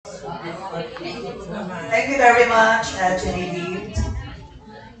Thank you very much, Genevieve.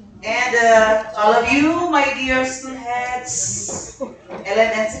 And all of you, my dear school heads,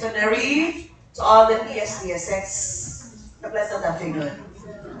 LMN Secondary, to all the PSDSX, a pleasant afternoon.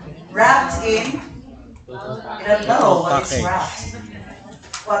 Wrapped in, you don't know what is wrapped.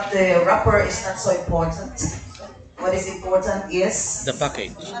 What the wrapper is not so important. What is important is the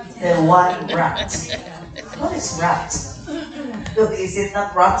package. The one wrapped. What is wrapped? Is it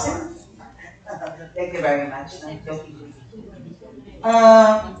not rotten? Thank you very much. I'm joking.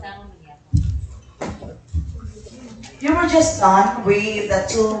 You were just done with the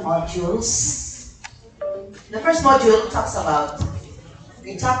two modules. The first module talks about,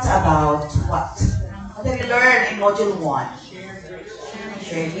 we talked about what? What did we learn in module 1?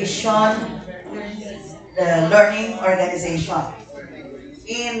 Shared vision, the learning organization.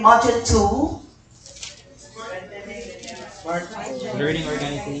 In module 2, Learning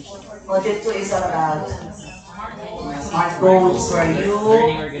organization. module 2 is all about smart goals for you.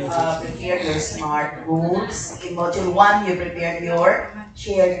 Prepare your smart goals. In module 1, you prepare your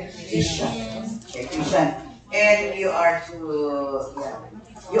shared vision. Shared vision. And you are to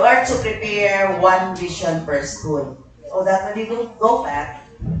prepare one vision per school. So that when you go back,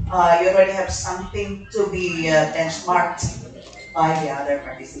 you already have something to be benchmarked by the other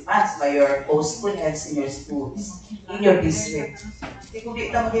participants, by your post-school heads in your schools, in your district. Hindi kung di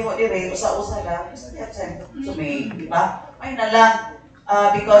na mag-iwa dire, usa-usa lang, to make, di ba? Ay na lang,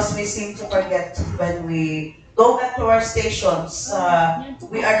 because we seem to forget when we go back to our stations,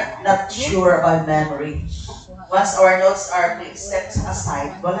 we are not sure about memory. Once our notes are set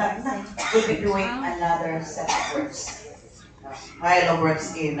aside, wala na. We'll be doing another set of works. Milo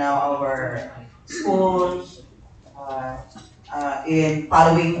works in our school, in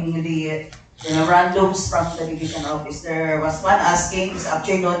following the memorandums from the division office. There was one asking this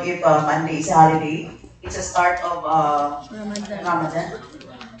afternoon if Monday is a holiday. It's a start of Ramadan.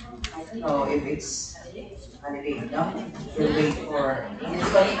 I don't know if it's holiday, no? We'll wait for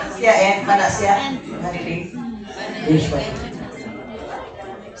siya and manasya holiday.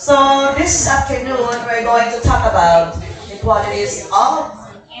 So this afternoon we're going to talk about the qualities of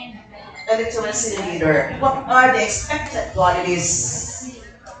the literacy leader. What are the expected qualities?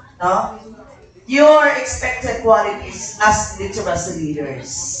 No? Your expected qualities as literacy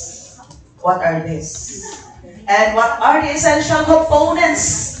leaders. What are these? And what are the essential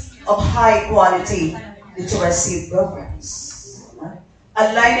components of high quality literacy programs?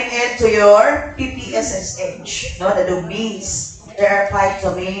 Aligning it to your PPSSH, no, the domains. There are 5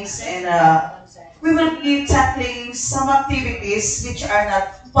 domains, and we will be tackling some activities which are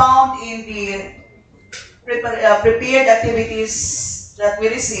not found in the prepared activities that we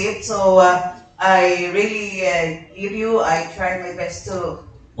received. So I really I tried my best to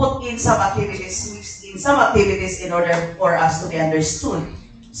put in some activities, in order for us to be understood,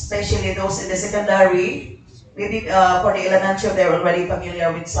 especially those in the secondary. Maybe for the elementary, they're already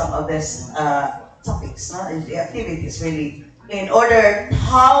familiar with some of these topics, no? And the activities really, in order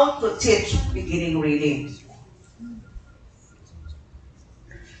how to teach beginning reading.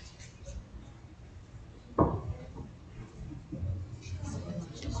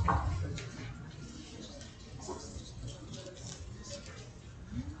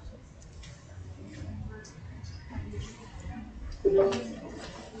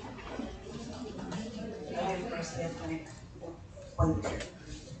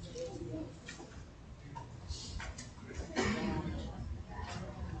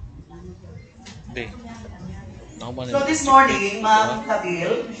 So this morning, Ma'am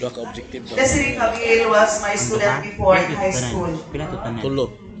Kabil, Desiree Kabil was my student before in high school.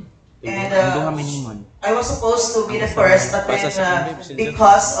 And I was supposed to be the first, but then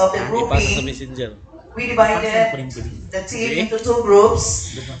because of the grouping, we divided the team into 2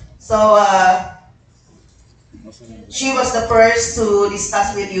 groups. So she was the first to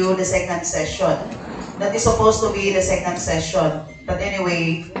discuss with you the second session. That is supposed to be the second session. But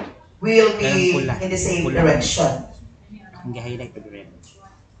anyway, we'll be in the same direction. Highlight the red.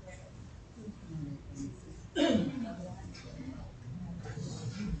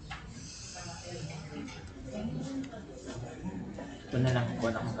 Ito na lang kung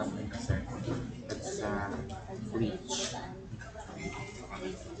anong kamay ka, sir. Sa reach.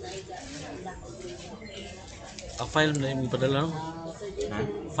 Ang file na yung ipadala, no? Ha?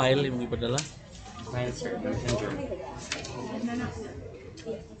 File yung ipadala? File, sir. Messenger.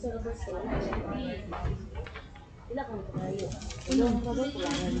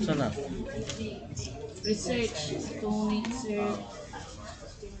 Sana? Research, tonic, sir.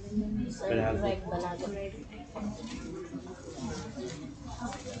 Balago. Balago.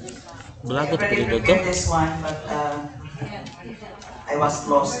 I Balago to already pagidod to. prepared this one, but I was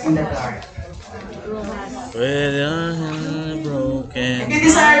lost in the dark. Well, broken Okay,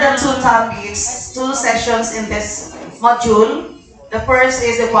 these are the two topics, two sessions in this module. The first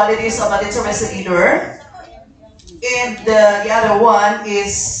is the qualities of a literacy leader, and the other one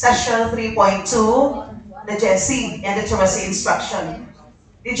is session 3.2, the Jesse and literacy instruction.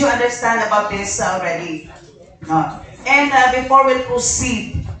 Did you understand about this already? No. And before we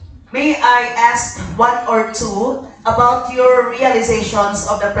proceed, may I ask one or two about your realizations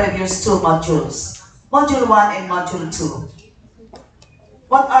of the previous two modules? Module 1 and Module 2.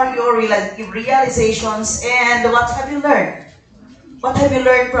 What are your realizations and what have you learned? What have you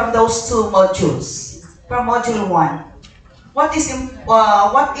learned from those two modules? From Module 1. What is in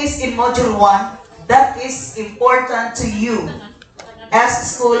Module 1 that is important to you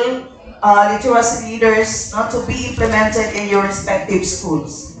as school literacy leaders not to be implemented in your respective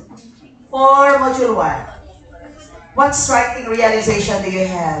schools? For Module 1, what striking realization do you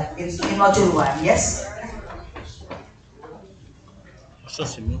have in Module 1? Yes? Asa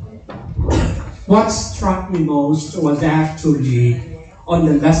si mo? What struck me most was actually on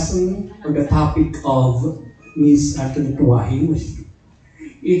the lesson or the topic of Miss Tuwahi.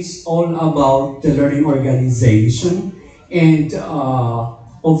 It's all about the learning organization and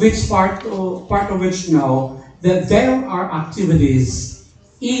of which part of which now that there are activities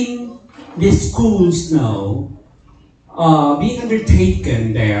in the schools now being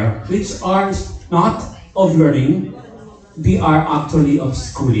undertaken there which are not of learning, they are actually of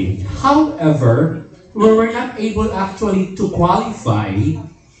schooling. However, we were not able actually to qualify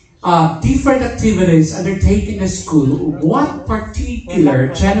different activities undertaken in school, what particular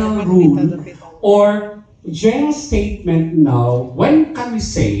general rule or general statement now, when can we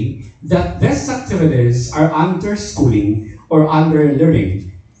say that these activities are under schooling or under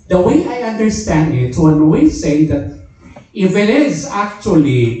learning? The way I understand it, when we say that if it is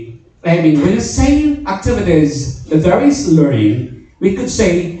actually, when you say activities that there is learning, we could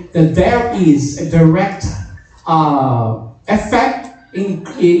say that there is a direct effect in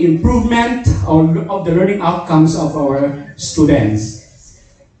improvement of the learning outcomes of our students.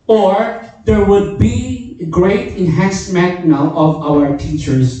 Or there would be a great enhancement now of our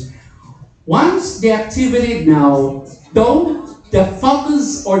teachers. Once the activity now, though the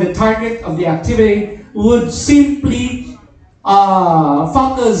focus or the target of the activity would simply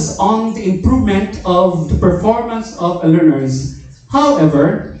focus on the improvement of the performance of learners.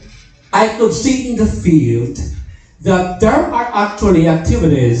 However, I could see in the field that there are actually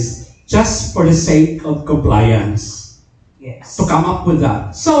activities just for the sake of compliance Yes. to come up with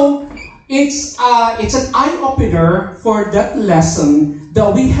that. So it's an eye opener for that lesson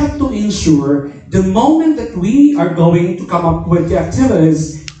that we have to ensure the moment that we are going to come up with the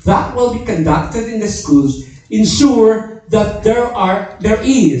activities that will be conducted in the schools, ensure that there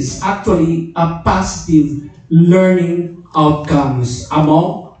is actually a positive learning outcomes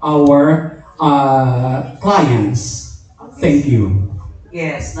among our clients. Thank you.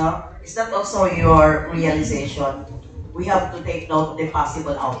 Yes, no? Is that also your realization? We have to take note of the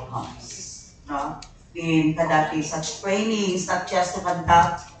possible outcomes, no? In conducting such trainings, not just to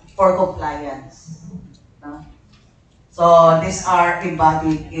conduct for compliance, no? So these are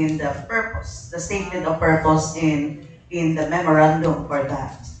embodied in the purpose, the statement of purpose in the memorandum for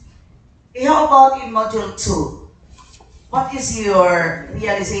that. Okay, how about in Module 2? What is your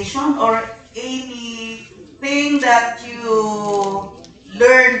realization or anything that you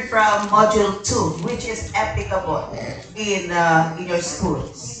learned from Module 2 which is applicable in your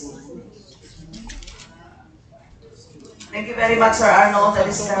schools? Thank you very much, Sir Arnold. That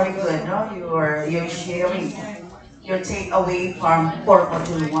is very good. No, you're sharing your takeaway from for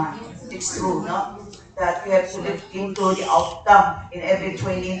Module 1. It's true, no? That you have to look into the outcome in every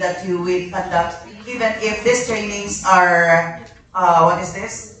training that you will conduct, even if these trainings are, what is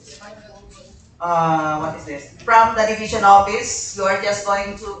this? From the division office, you are just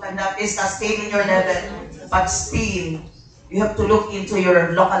going to conduct this sustain in your level, but still, you have to look into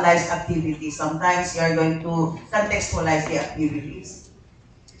your localized activities. Sometimes you are going to contextualize the activities.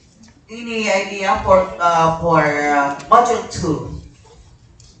 Any idea for module 2?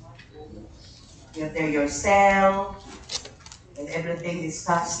 You have there yourself and everything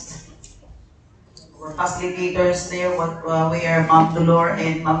discussed. Our facilitators there, we are Ma'am Dolor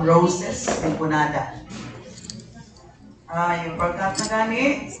and Ma'am Roses and Punada. You forgot na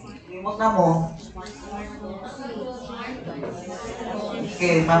gani? Limot na mo.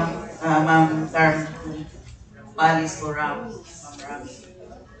 Okay, Ma'am Carm Palis Ram. Ma'am Ram.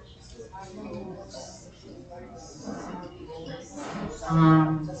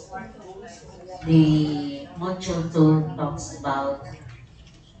 Um, The module 2 talks about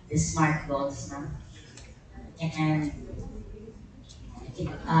the SMART goals, no? And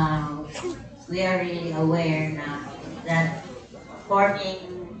uh, we are really aware now that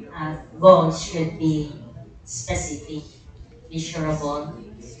forming goals should be specific, measurable,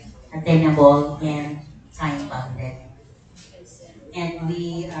 attainable, and time-bounded. And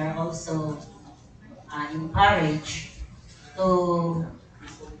we are also encouraged to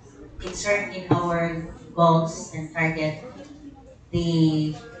insert in our goals and target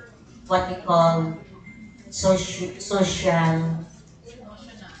the what we call social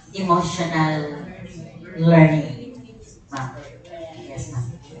emotional learning, ma'am. Yes,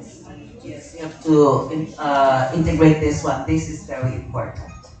 ma'am. Yes, you have to integrate this one. This is very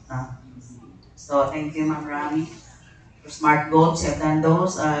important. So thank you, Ma'am Rami. For smart goals, you have done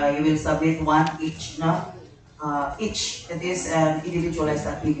those. You will submit one each, no? Each, that is an individualized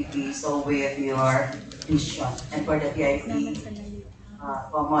activity, so with your vision. And for the VIP,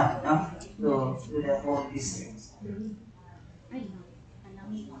 common, no? To the whole district.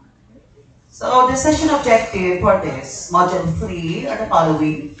 So the session objective for this, module 3, are the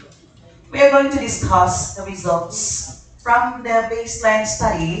following. We are going to discuss the results from the baseline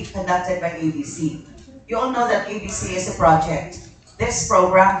study conducted by ABC. You all know that ABC is a project. This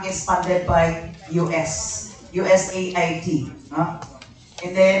program is funded by USAID. No?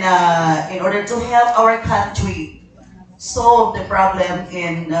 And then in order to help our country solve the problem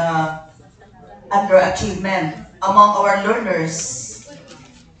in underachievement among our learners,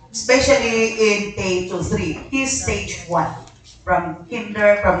 especially in K to 3, is stage 1. From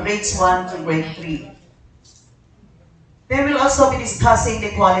grades 1 to grade 3. They will also be discussing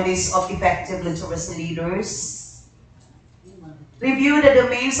the qualities of effective literacy leaders, review the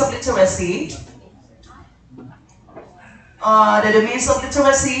domains of literacy,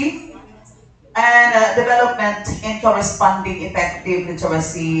 and development in corresponding effective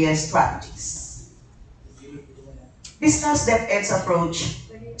literacy strategies. Discuss DepEd's approach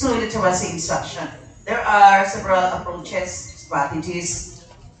to literacy instruction. There are several approaches, strategies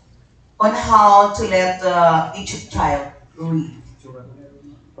on how to let each child read.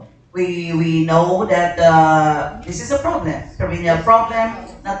 We know that this is a problem, perennial problem,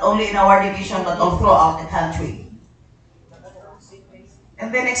 not only in our division but all throughout the country.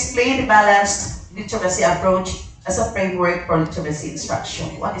 And then explain the balanced literacy approach as a framework for literacy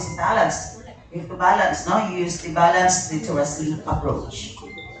instruction. What is balanced? You have to balance, no? You use the balanced literacy approach.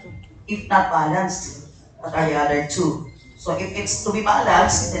 If not balanced, what are the other two? So if it's to be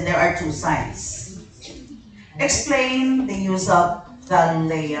balanced, then there are two sides. Explain the use of the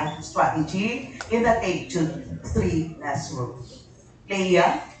Leia strategy in the K-3 classroom.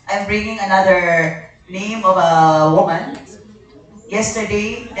 Leia, I'm bringing another name of a woman.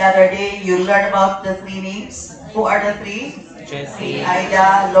 Yesterday, the other day, you learned about the 3 names. Who are the 3? Jessie.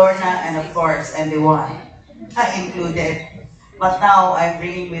 Ida, Lorna, and of course, and the one I included. But now I'm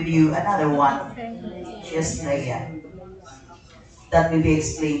bringing with you another one. She is Leia. That will be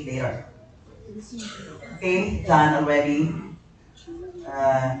explained later. Okay, done already.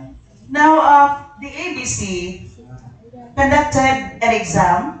 Now, the ABC conducted an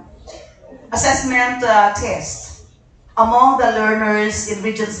exam assessment test among the learners in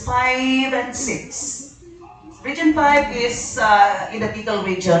regions 5 and 6. Region 5 is in the Bicol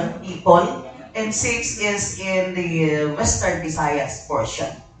region, Bicol, and 6 is in the Western Visayas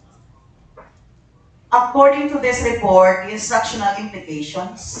portion. According to this report, the instructional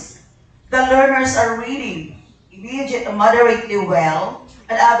implications, the learners are reading moderately well,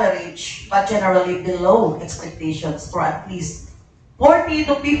 at average, but generally below expectations for at least 40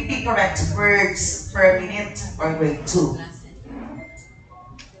 to 50 correct words per minute for grade 2.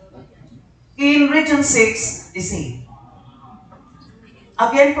 In region 6, the same.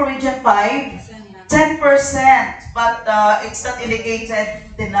 Again for region 5, 10%, but it's not indicated,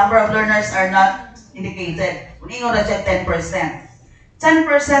 the number of learners are not indicated. 10%.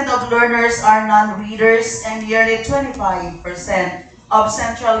 10% of learners are non-readers and nearly 25% of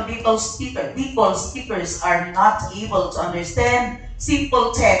central Bicol speakers are not able to understand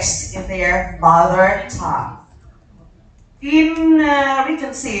simple text in their mother tongue. In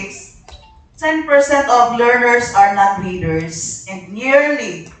region 6, 10% of learners are non-readers and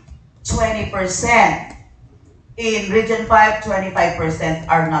nearly 20%. In region 5, 25%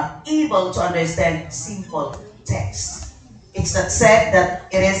 are not able to understand simple text. It's not said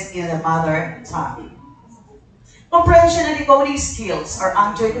that it is in the mother tongue. Comprehension and decoding skills are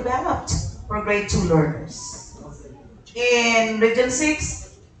underdeveloped for grade 2 learners. In region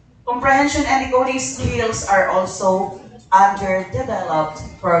 6, comprehension and decoding skills are also underdeveloped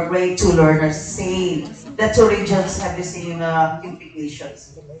for grade 2 learners, same. The two regions have the same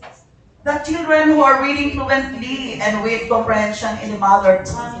implications. The children who are reading fluently and with comprehension in the mother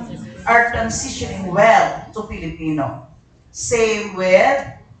tongue are transitioning well to Filipino. Same with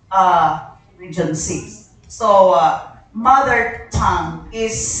Region 6. So, mother tongue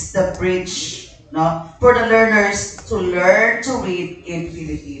is the bridge, no, for the learners to learn to read in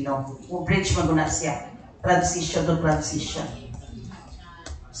Filipino. Bridge maguna siya. Transition to transition.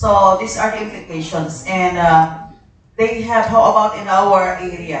 So, these are the implications. And they have, how about in our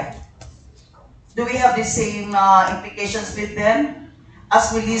area? Do we have the same implications with them?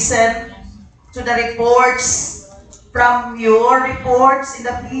 As we listen to the reports from your reports in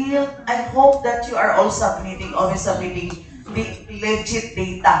the field, I hope that you are all submitting, always submitting the legit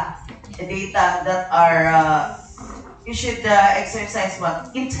data. The data that are, you should exercise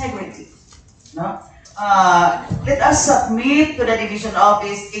what? Integrity. No? Let us submit to the division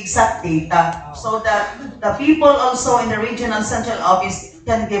office exact data so that the people also in the regional central office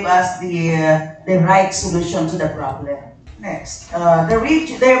can give us the right solution to the problem. Next,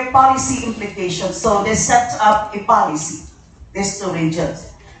 their policy implications. So they set up a policy, these two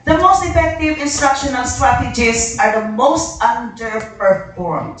regions. The most effective instructional strategies are the most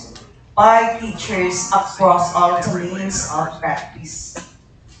underperformed by teachers across all domains of practice.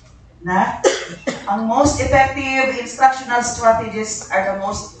 Na? Ang most effective instructional strategies are the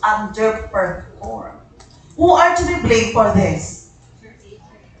most underperformed. Who are to be blamed for this?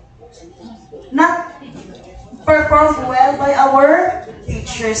 Not performed well by our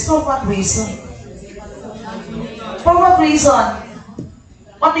teachers. For what reason? For what reason?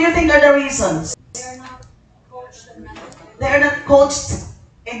 What do you think are the reasons? They are not coached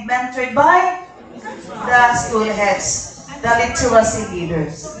and mentored by the school heads, the literacy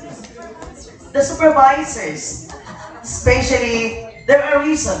leaders, the supervisors. Especially, there are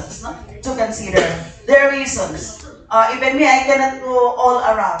reasons, no, to consider. There are reasons. Even me, I cannot go all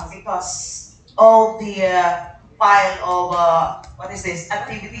around because of the pile of,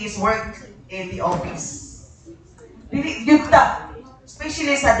 activities, work in the office. Really, yun ta.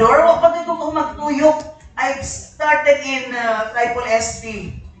 Especially sa door, pag ko magtuyok, I've started in Triple SP.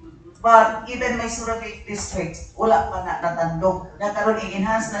 But even my surrogate district, wala pa na natandog. Nakaroon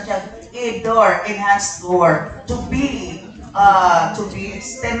i-enhance na siya, enhanced door, to be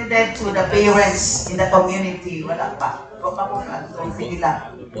extended to the parents in the community. Wala pa. Wala pa kung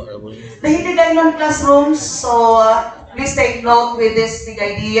nila. Nahilig kayo ng classrooms, so please take note with this big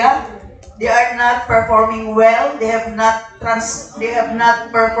idea. They are not performing well. They have not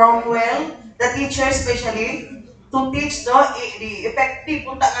performed well. The teachers especially to teach the effective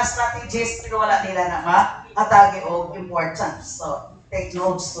punta nga strategies pero wala nila na mahatagi o importance. So take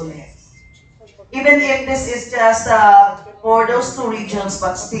notes to this. Even if this is just for those two regions,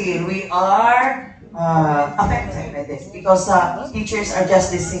 but still we are affected by this because teachers are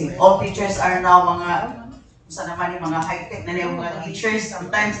just the same. All teachers are now mga naman yung mga high-tech na yung mga teachers.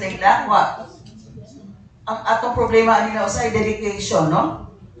 Sometimes they lack what? Ang atong problema nila sa dedication, no?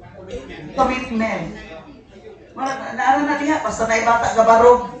 Commitment. Naano na diha, basta na ibata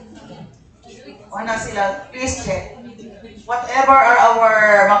gabarog. Wala sila, please check. Whatever are our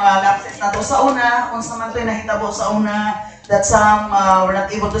mga lapses na to sa una, kung sa man ito'y nahitabo sa una, that some were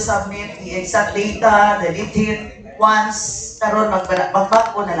not able to submit the exact data, the legit ones, karon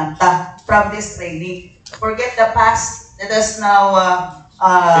magbago na lang ta from this training. Forget the past, let us now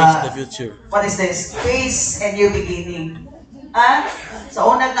face the future. What is this? Face a new beginning. Sa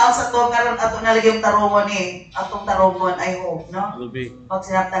unang taon sa to, karon ato na lagi yung tarungon eh. Atong tarungon, I hope, no? Will be Pag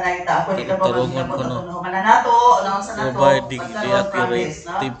sinapta na ita, ako dito pa tarungon mag-sinapot ko, no? ato na nato, anong sa nato, providing the pagkaroon accurate practice,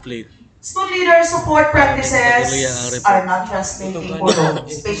 no? template. School leader support practices are not translating puro,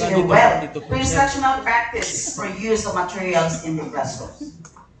 especially well, to instructional practice for use of materials in the classrooms.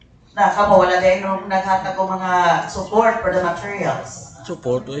 Wala din nung naghatag ko mga support for the materials.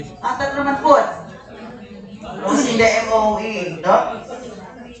 Support, oy. Hatag naman po. Using the MOE, no?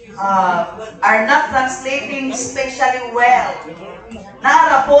 Are not translating especially well.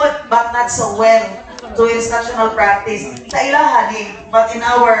 Narapot, but not so well to instructional practice. Sa ilahan eh, but in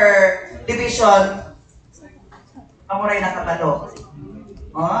our division, amuray nakabalo.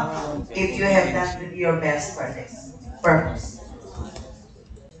 If you have done your best for this purpose.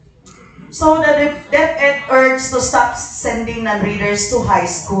 So the DepEd urged to stop sending non-readers to high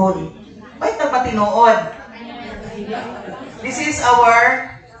school. Wait na ba tinuod? This is our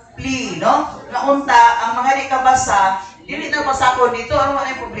plea, no? Naunta, ang mga di kabasa, dili na pasako dito, ano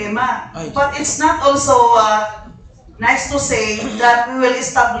man yung problema. But it's not also nice to say that we will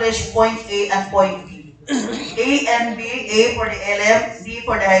establish point A and point B. A and B, A for the LM, D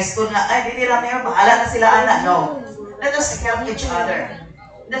for the high school na, ay, di nila mayor, bahala na sila anak. No. Let us help each other.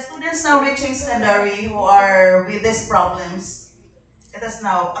 The students now reaching secondary who are with these problems, let us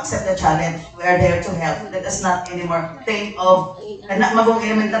now accept the challenge. We are there to help. Let us not anymore think of, anak magong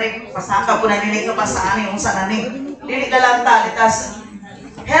elementary, pasaka po na nili ka pa sa ani, kung saan ani. Dili ka lang ta, let us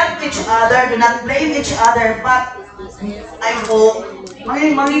help each other, do not blame each other, but I hope,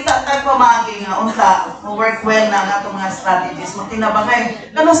 mangita tayo pamagi nga, unta, work well na nga itong mga strategies.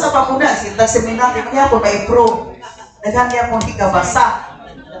 Magtinabangay, kano sa papuda, sila seminary, kaya po na-improve. Daghan kaya po hindi ka basa.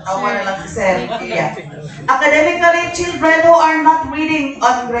 Tawa na lang si Sir. Yeah. Academically, children who are not reading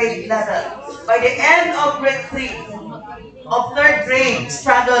on grade level, by the end of grade 3, of third grade,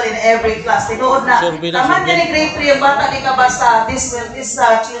 struggle in every class. Tinood na, naman yan ni grade 3, yung bata di ka basta, these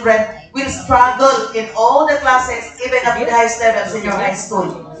children will struggle in all the classes, even at the highest level in your high school,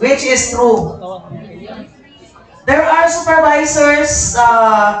 which is true. There are supervisors,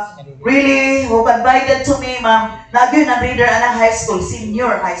 really, who confided to me, ma'am, nagyo na reader anang high school,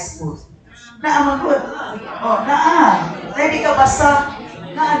 senior high school. Naamang good. Oh, ready ka basta?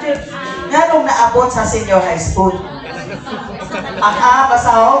 Ganong naabot sa senior high school.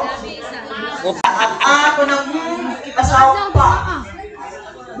 Basaw. Kung basaw pa.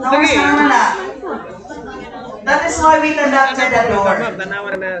 Naman na. That is why we conducted the door.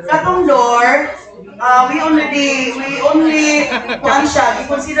 Katong door, we only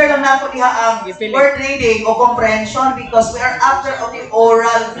i-consider lang nato diha ang word reading o comprehension because we are after of the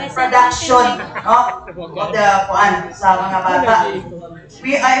oral production, no, of the sa mga bata.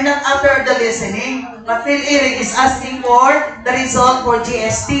 We are not after the listening, but Phil Eric is asking for the result for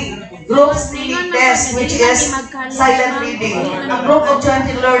GST. Group reading test, which is silent reading. A group of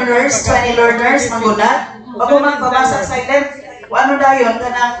 20 learners, mangunat, pag magbabasa silent, ano dayon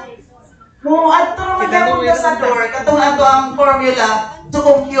kanang mo adto man gyapon ka sa door katong ato ang formula to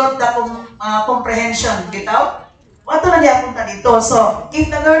compute the comprehension bitaw. Ato na gyapon ta dito. So, if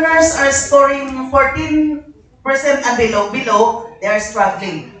the learners are scoring 14% and below, they are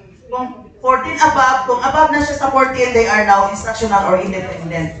struggling. Kung 14 above, kung above na siya sa 14, they are now instructional or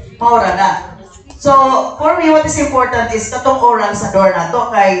independent. Maura na. So, for me, what is important is katong oral sa door na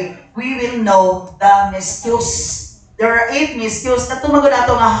to kay we will know the miscues. There are 8 miscues. Katong magod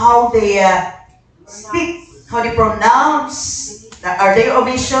ato nga how they speak, how they pronounce, are there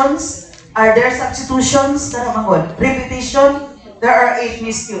omissions, are there substitutions, repetition. There are 8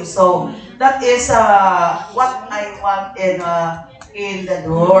 miscues. So, that is what I want in the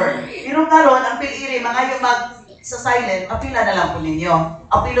door. Pero karon ang pili mga yung sa silent, apila na lang po ninyo.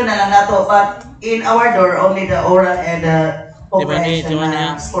 Apilo na lang nato. But in our door, only the oral and the comprehension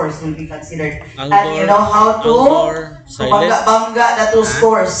scores will be considered. And you know how to bangga the 2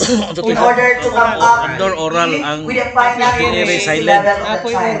 scores in order to come up with the final level of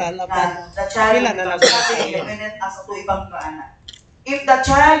the child. The child is independent as to ibang kaana. If the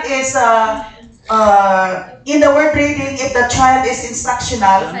child is in the word reading, if the child is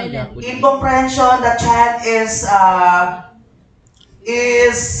instructional, in comprehension, the child is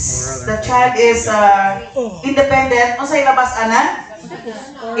independent. Ano sa ilabas ana?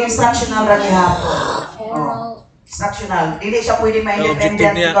 Instructional ra gihapon. Instructional. Dili siya pwede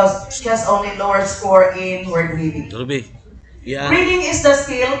ma-independent because she has only lower score in word reading. Reading is the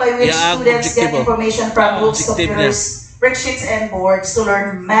skill by which students get information from books, computers, worksheets, and boards to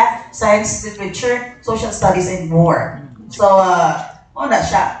learn math, science, literature, social studies, and more. So, na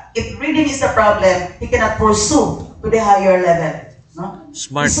siya. If reading is the problem, he cannot pursue to the higher level. No?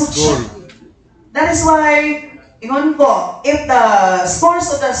 Smart goal. That is why, ingon ko, if the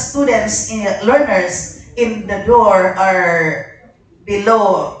scores of the students, learners in the door are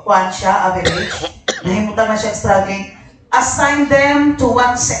below siya, average, nahimutan na siya struggling, assign them to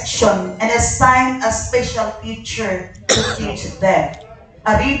one section and assign a special teacher to teach them.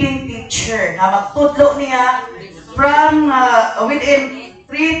 A reading teacher na magtudlo niya from within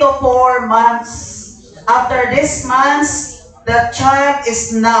 3 to 4 months. After this months, the child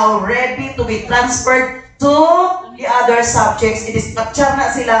is now ready to be transferred to the other subjects. I-dispatcher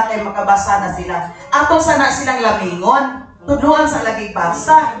na sila kay makabasa na sila. Ato sana silang lamingon. Tudluan sa laging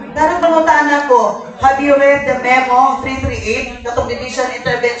basa. Dapat pangutaan ako, have you read the memo 338, katong division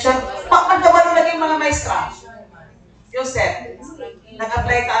intervention? Magkabalo laging mga maestra. Joseph,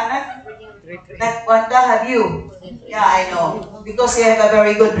 nag-apply ka anak? Nag-one ka, have you? Yeah, I know. Because you have a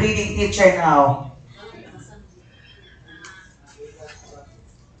very good reading teacher now.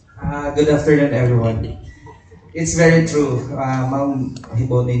 Good afternoon, everyone. It's very true. Ma'am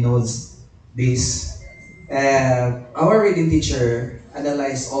Jebone knows this. Our reading teacher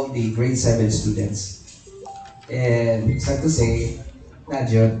analyzed all the grade 7 students. And sad to say, na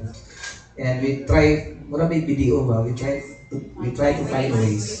jud. And we try, mura may video ba? We try to find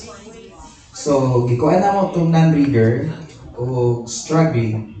ways. So, gikuha na mo itong non-reader o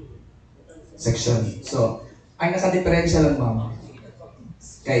struggling section. So, ang naka-diferensya lang ma'am,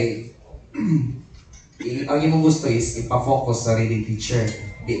 kay ang imong gusto is ipa-focus sa reading teacher.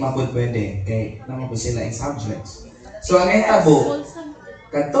 Di mapod pwede, kay naman po sila in subjects. So, ang tabo,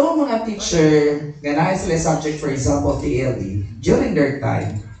 katong mga teacher, ganahin sila subject, for example, TLE, during their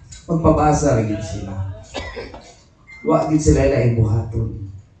time, magpabasa rin sila. Wa gid sila laing buhaton.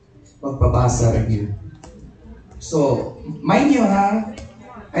 Magpabasa rin yun. So, mind you ha,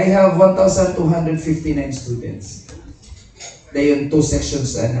 I have 1,259 students. Dayon 2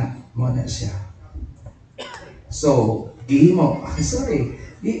 sections na mo na siya. So, di mo, sorry,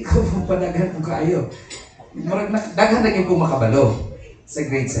 di ko panagan ko kayo. Daghan na ko makabalo sa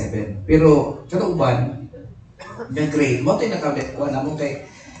grade 7. Pero, katauban, na grade mo, tayo nakamit ko na mo kay,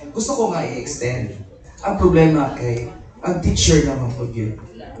 gusto ko nga i-extend. Ang problema kay, ang teacher naman po yun.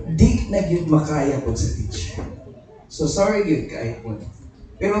 Di na yun makaya po sa teacher. So, sorry yun kay po.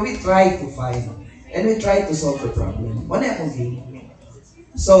 Pero we try to find, and we try to solve the problem. Wala akong game.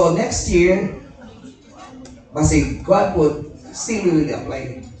 So, next year, basig, kuha po, still we will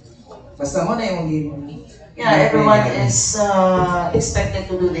apply. Basta mo na yung game. Yeah, everyone is expected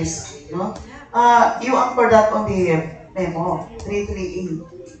to do this. No? You anchor that on the memo,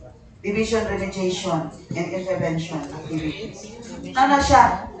 338. Division, remediation, and intervention activities. Nana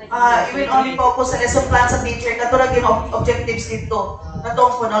siya, you will only focus sa lesson plan sa teacher. Katulad yung objectives dito.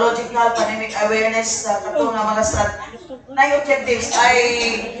 Katong phonological, phonemic awareness, katong mga na objectives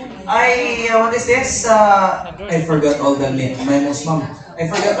what is this? I forgot all the memos, ma'am. I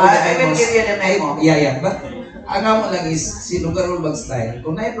forgot all the memos. I will give you the memo. Yeah. But, ang amo lang is, sinugarol bag style.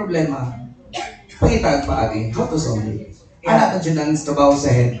 Kung na problema, pangitag paagi, how to solve it. Anak na dyan ang trabaho sa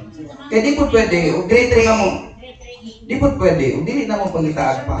head. Kaya di po pwede, o grade 3 na mo, di po pwede, o dili na mo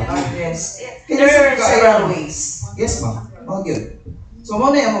pangitag paagi. Yes. There are several ways. Yes, ma'am. All good. So, mo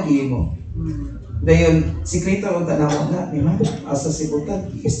na yung magiging mo. Dahil, sikrito ang tanaw na, ni ma'am, asa si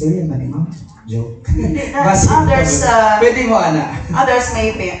Butan, istorya na ni ma'am. Joke. Others, Pwede mo, anak. others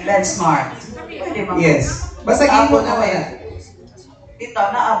may benchmark. Pwede mo. Yes. Basta gimo na yan. Ito,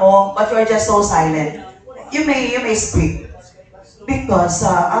 naamo, but you're just so silent. You may speak. Because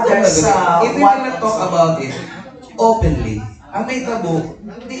others if we will talk about it openly, ang may tabo,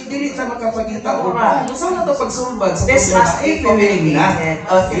 dili ta makapagita o saan na ito pagsulbad sa this must be communicated.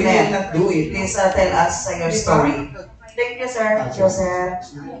 We will not do it. Please tell us your story. Thank you, sir. Joseph.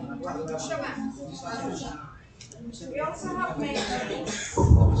 We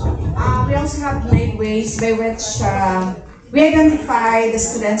also have made ways by which we identify the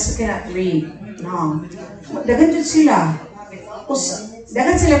students who cannot read. No. Dagan jud sila.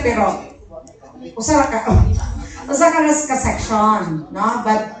 Dagan sila pero usa ka section, no?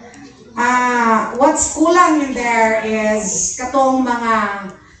 But what's kulang in there is katong mga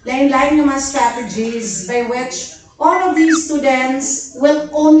lain-lain nga mga strategies by which all of these students will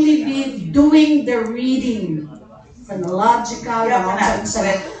only be doing the reading. Phonological, I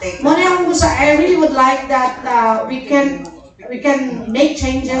really would like that we can make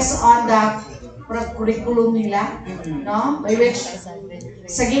changes on the curriculum nila, no? By which,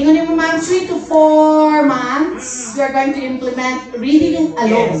 sa gingon ni mo ma'am, 3 to 4 months, we are going to implement reading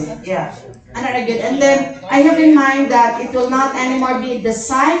alone. Yeah. Another good. And then, I have in mind that it will not anymore be the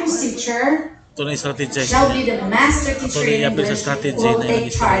science teacher, Ito na yung strategy. shall be the master Ito teacher na in yung English sa strategy who will na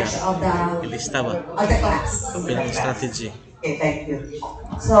take yung charge istorya. Ilista ba? of the class. Ito yung strategy. Okay, thank you.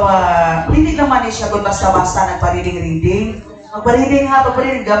 So, hindi naman siya kung basta-basta nagpa-reading. Magpa-reading ha,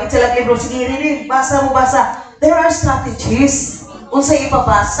 pagpa-reading. Gamit sila libro, sige, reading. Basa mo, basa. There are strategies. Unsa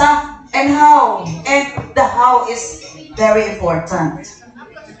ipabasa and how. And the how is very important.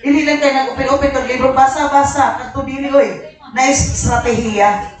 Hindi lang kayo nag-open-open ng libro, basa-basa. Katubili, oy. Nice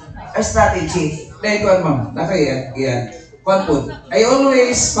strategiya or strategy. Dahil kuwan, ma'am, nakaya, yan. Kuwan po, I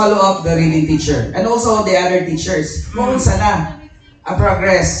always follow up the reading teacher and also the other teachers. Kung sana ang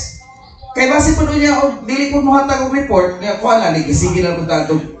progress. Kaya basi po niya, dili po mo hatag og report, niya, kuwan lang, sige lang po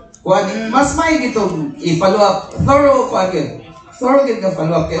tato. Kuwan, mas may gitong i-follow up. Thorough, kuwan yun. Thorough yun ka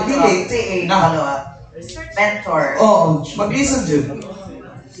follow up. Kaya dili, Follow up. Mentor. Oo, mag-listen dyan.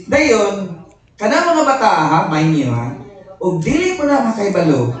 Dayon, kana mga bata ha, mind nyo ha, o dili po na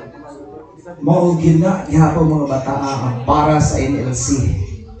makaibalo, maugin na niya po mga bata ang para sa NLC.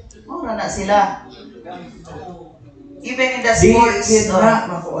 Mura na sila. Even in the Di sports. na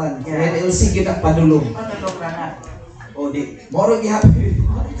makuan. NLC gina padulong. Matulog na na. O O di, moro gihapon.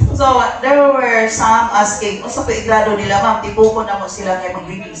 So, there were some asking, sa grado nila, ma'am, tipuko na mo sila kay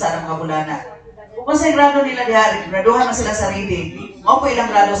mag-reading sa mga bulana. Kung sa grado nila diha, graduhan na sila sa reading, o po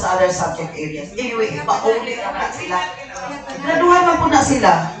ilang grado sa other subject areas. Anyway, ipa-uli na sila. Graduhan na po na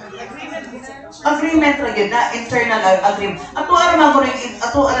sila. Agreement ra gyud na internal agreement. Ato ara man ko ning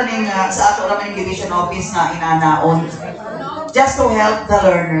sa ato ra man division office na inanaon. Just to help the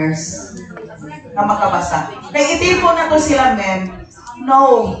learners na makabasa. Kay itipo na to sila, men.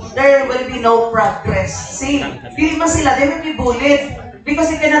 No, there will be no progress. See, hindi man sila, they will be bullied because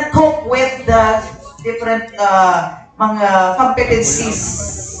they cannot cope with the different mga competencies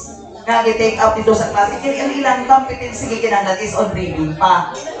na i-take out dito sa klase. Kaya ang ilang competency gikinahanglan is on reading pa.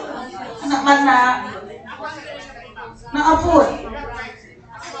 Anak man naapod.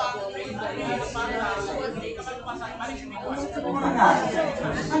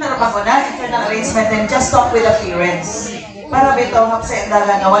 Ano ba ko na? Internal arrangement and just talk with the parents. Para bitaw hap sa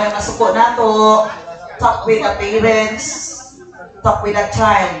endagan na wala nasuko na to. Talk with the parents. Talk with the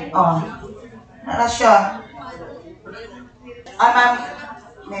child. Oh. Nara siya. I'm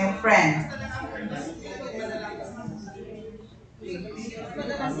my friend.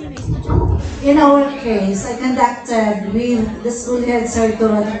 In our case, I conducted with the school head, Sir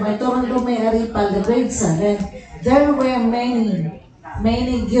Toronto, by Toronto May Aripal, the grade 7. There were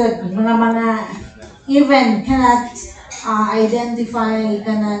many good, mga even cannot identify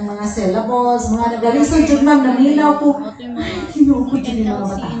kanang mga syllables, mga nagalisan dyan ma'am, naminaw ko, ay, kinukod yun yung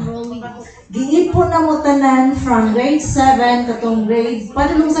mga bata. Giipon na mo tanan from grade 7 katong grade,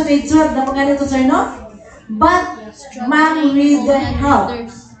 padulong sa grade 12, na ganito sir, no? But, ma'am, with the help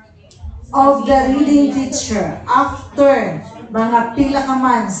of the reading teacher, after mga pila ka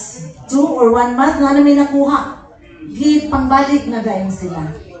months, 2 or 1 month, na namin nakuha, pangbalik na dahil sila.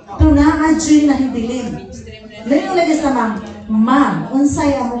 Pero na-adjoin na hibilin. Ngayon lagi sa ma'am,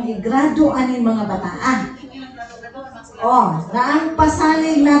 unsay among igrado aning mga bataan. Na ang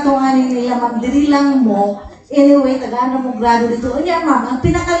pasalig na itong aning nila, ma'am, diri lang mo, anyway, tagaan mo grado dito. Unya, ma'am, ang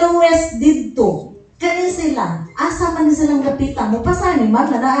pinaka-lowest dito, kani sila, asa man silang gapitan mo, pasani, ma'am,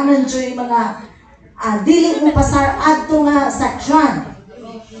 na na-enjoy mga dili mo pasar adto nga section.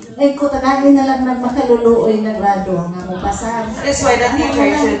 Ay ko tagahin na lang nagmakaluluoy na grado nga mo pasar. That's why the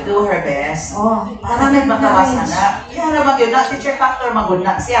teacher should do her best. Para may makawasa na. Kaya naman yun, na teacher factor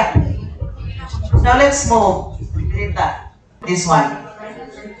maguna siya. Now let's move. This one.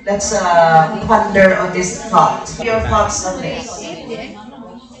 Let's ponder on this thought. Your thoughts on this.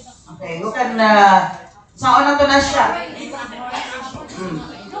 Okay, who can, saan na to na siya?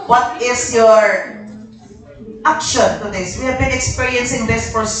 What is your action to this? We have been experiencing this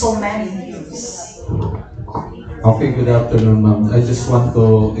for so many years. Okay, good afternoon, ma'am. I just want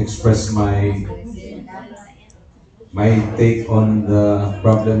to express my take on the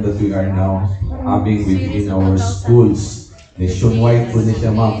problem that we are now having within our schools. Nationwide po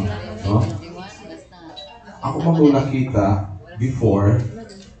niya, ma'am. No? Ako man nakita before,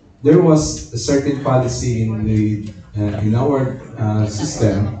 there was a certain policy in our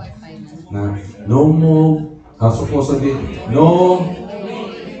system na no more, supposedly, no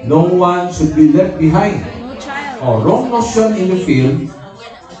one should be left behind. Wrong notion in the field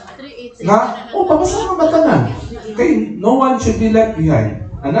na, papasa mo matanan. Okay, no one should be left behind.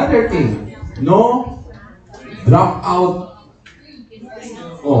 Another thing, no dropout.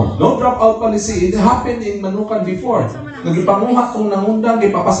 No dropout policy. It happened in Manukan before. Nagipanguha kung nangundang,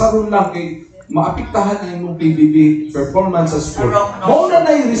 ipapasaron lang kay maapektahan ang imong PBB performance sa school. Mauna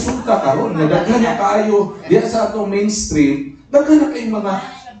na yung resulta karon na daghan na kaayo diya sa atong mainstream, daghan na kayong mga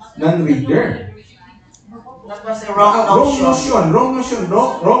non-reader. That was a wrong notion.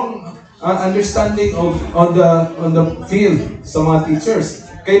 Wrong understanding on the field sa mga teachers.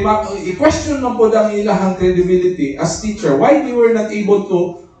 Kay i-question na po ang ilahang credibility as teacher. Why they were not able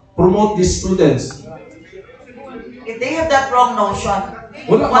to promote these students? If they have that wrong notion,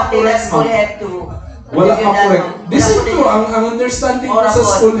 wala what did the school head do? Wala ka correct. This is true. Ang understanding ko sa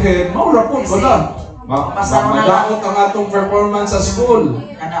school head, maura po, wala. Madaot ang atong performance sa school.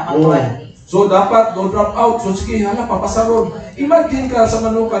 So dapat no drop out. So sige, papasaron. Imagine ka sa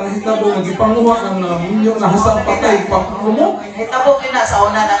Manukan na hitabo nagipanguha ng milyon na hasang patay pag-promote. Hitabo na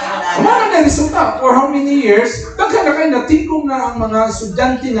sa una ng iunan. Wala na resulta. For how many years? Daghan na kayo natigong na ang mga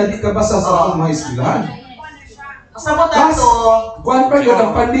estudyante na di kabasa sa atong mga eskwelahan. Sa mo tanto, kuan pa yun,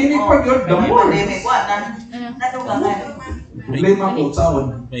 ang pandemic pa yun, the more. Nadugangan. Problema po,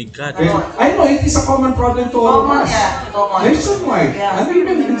 saon. My God. I know it is a common problem to all of us. Common. Nationwide, and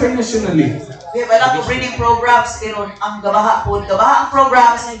even internationally. We have a lot of reading programs, pero ang gabaha ang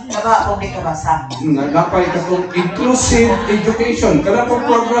programs, gabaha po di kabasa. Napay katong inclusive education. Kada pong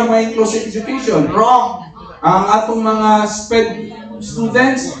program may inclusive education. Wrong. Ang atong mga SPED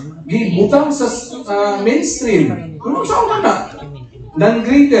students gibutang sa mainstream. Kung saan man na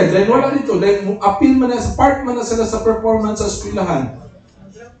non-graded, dahil wala dito, dahil appeal man na sa part man na sila sa performance sa eskwelahan.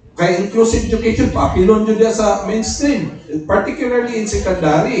 Kaya inclusive education, paapilon nyo diya sa mainstream, particularly in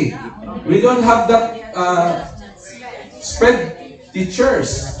secondary. We don't have that SPED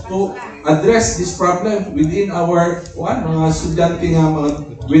teachers to address this problem within our mga estudyante nga mga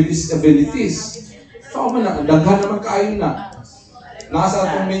with disabilities. So, man na, daghan naman kaayo na. Nasa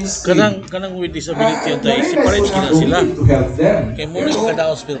atong mainstream. Kanang with disability yung tayo, separate sila sila. To help them. Kaya muna yung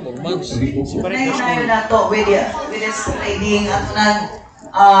kadaos performance. Hinahin na to with this training at nang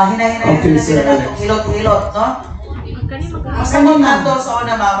hinahin Okay, na sir, sila Alex. ng hilot-hilot, no? Masamot na to sa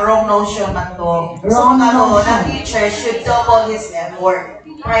una, ma'am, wrong notion man to. So, na teacher should double his effort.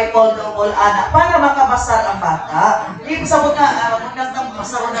 Triple, double, anak, para makabasar ang bata. Hindi sabot na,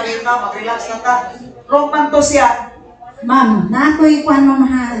 magkasar na rin ka, mag-relax na ta. Wrong man to siya. Ma'am, na ako'y kwanon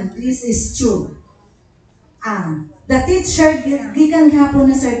this is true. The teacher, gikan hapon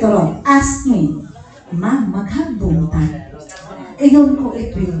na Sir Toron, asked me, Ma'am, maghagbong ta. Ayon ko,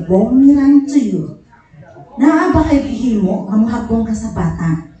 it will boomerang to you. Naaba kay bihimo, mamuhagbong ka sa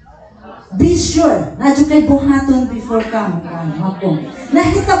bata. Be sure, nadyo kay buhaton before ka magbong.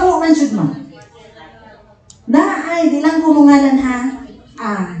 Nahitabo man siya, ma'am. Di lang kumungalan ha,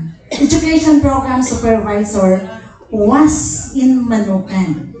 education program supervisor was in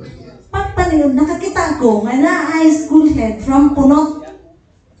Manukan. Pagpaniyon, nakakita ko nga na high school head from Punot.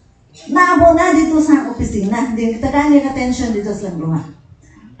 Naabo na dito sa opisina, hindi tagaan yung attention dito sa Langruha.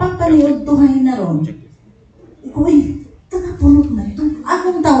 Pagpaniyon, tuhay na ron. Uy, taga-punot na ito.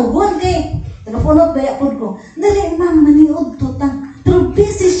 Akong tawgon kay, taga-punot ba yapod ko. Dali, ma'am, maniod to tang. Pero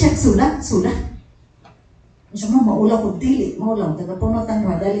busy siya, sulat. Siya mo, maulaw ko dili, maulaw. Taga-punot ang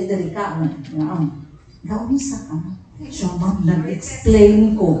dali ka. Naunsa ka. Siya, ma'am,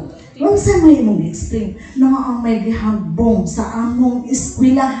 nag-explain ko. Kung sa may mong explain, na ang may gihagbong sa among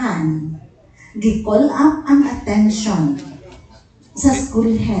eskwelahan, gi-call up ang attention sa school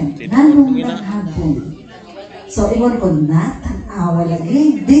head, nanong naghagbong. So, iwan ko na, tanawa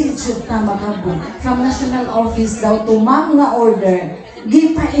lagi, di should ta maghagbong. From national office daw to ma'am nga order,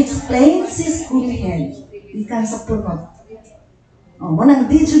 gi-pa-explain si school head. Ikan sa punot. Wanang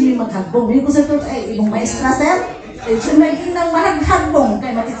di should may maghagbong. Hindi ko sa ito, ibong maestra, sir? Should may ginang mahagbong,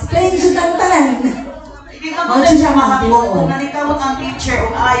 kaya mag-explain should ang talan. Hindi ka mo na siya mahagbong. Kung nanikamot ang teacher o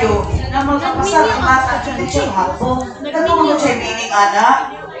ayo, na magpapasal ang bata, hindi siya mahagbong. Nagkatulong mo siya meaning,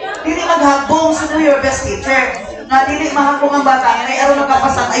 anak. Dili maghagbong, sino your best teacher? Nga dili mahagbong ang bata, ngay araw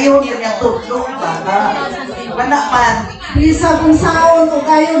nagkapasal, ayaw yun yung tudlo ang bata. Wala man. Bisa kung saon o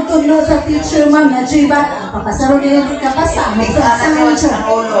kayong tudlo sa teacher, ma'am, na siya ba, papasaro niya yung kapasa, magsasahan siya.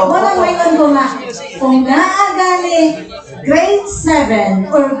 Walang mayroon ko nga, kung naagani grade 7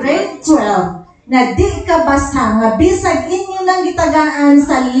 or grade 12, na di ka basa nga bisag inyo nang gitagaan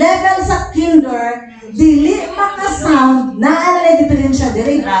sa level sa kinder, dili maka-sound na na diferensya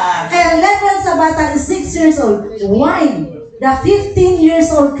diri. Kaya level sa bata is 6 years old. Why? The 15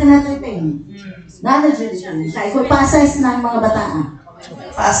 years old cannot retain. Kaya iko'y pa-assess ng mga bataan.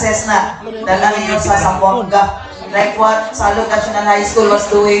 Pa-assess na. Dala ninyo sa Sambuanga. Like what Salud National High School was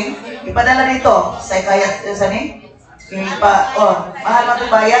doing. Ipadala dito. Mahal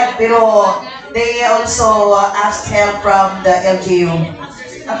matubayad. Pero they also asked help from the LGU.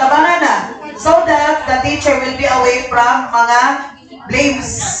 Natabangan na. So that the teacher will be away from mga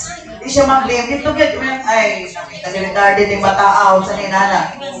blames. Di siya mag-blame. Dito get ay, retarded yung mataaw sa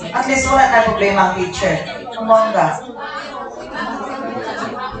ninana. At least wala na problema ang teacher. Kumongga.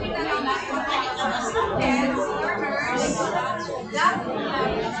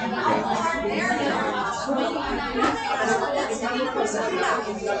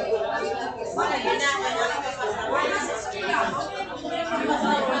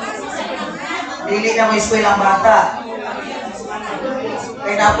 Dili na mo eskwela ang bata.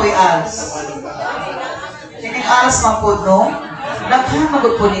 Kaya na po'y ALS. Kining ALS mapod, no? Naghan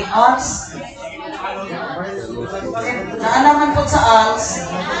magod po ni ALS. Naalaman po sa ALS.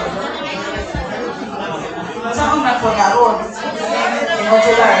 Saan na po nga ron?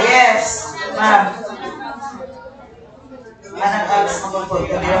 Modular, yes. Ma'am. Anong ALS magod po?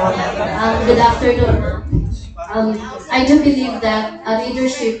 Good afternoon. I do believe that a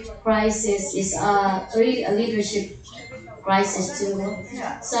leadership crisis is really a leadership crisis too.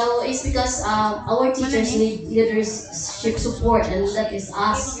 So it's because our teachers need leadership support, and that is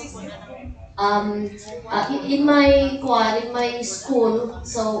us in my in my school,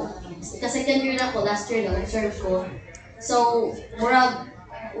 so kasi second year na ako, last year na observe ko. So, murag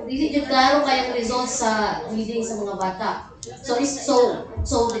dili jud klaro kayang results sa reading sa mga bata. So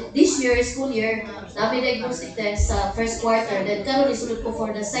this year, school year, namin diagnostic test sa first quarter, then karon isulod ko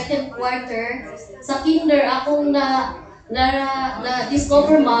for the second quarter. Sa kinder akong na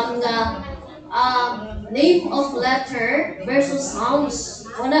discover ma'am nga name of letter versus sounds.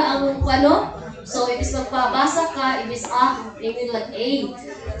 Wala ang ano? So, ibig magpabasa ka, ibig tingin like A.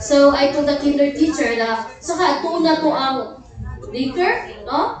 So, I told the kinder teacher na, saka ito na to ang daycare,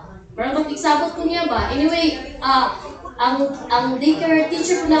 no? Parang mag-example ko niya ba? Anyway, ang daycare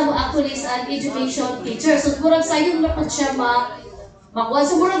teacher ko na mo actually is an education teacher. So, murag sayong na po siya makuha.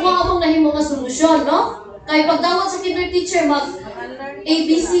 So, murag mga among nahimo nga solusyon, no? Kaya pagdawat sa kinder teacher, mag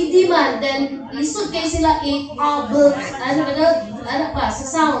ABCD man, then lisod kayo sila ano pa, sa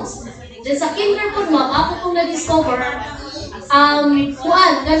sounds. Then sa kinder po ma'am, ako kong na-discover,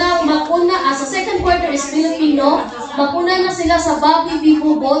 kanang makuna, sa second quarter is Filipino, makuna na sila sa Bobby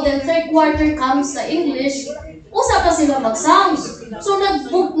Bibubo, then third quarter comes sa English, usa pa sila mag-sounds. So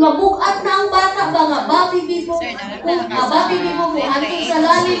nabukat na ang bata ba nga, Bobby Bibubo, ato sa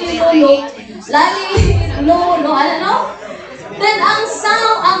Lali Bibolo, Lali Lolo, ano? Then ang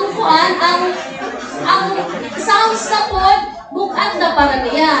sound, ang sounds na po, bukat na para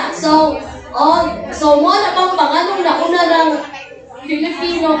niya. So mo na bang panganong nauna ng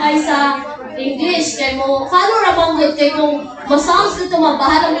Filipino kaysa English, kay mo, kano ramang good kay kung ma-sounds dito,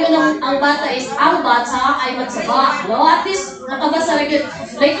 mabahala mo yun ang bata is, ang bata ay magsaba. No? At least, nakabasa na yun.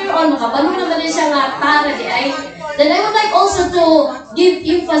 Later on, makabalo naman din siya nga tara di ay. Then I would like also to give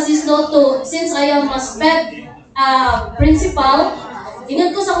emphasis to, since I am a SPED principal,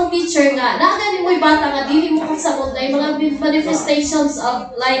 ingat ko sa akong teacher nga, nakagani mo'y bata nga, dili mo kasagot na yung mga manifestations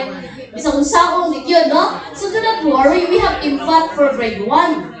of like, isang unsaong, yun, no? So do not worry, we have infant for grade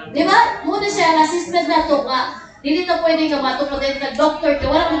 1. Di ba? Muna siya, ang assistant na to nga, dili na pwede nga matupagay ka doctor,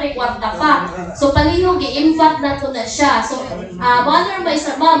 kaya wala mo na kwarta pa. So palihog, i-infant na to na siya. So, mother ba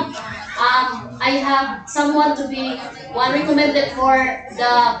isa, ma'am, I have someone to be recommended for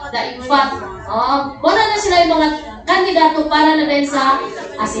the infant. Muna na sila yung mga kandidato para na din sa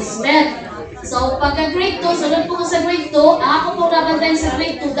assessment. So, pagka grade 2, sunod po ko sa grade 2, ako po naman din sa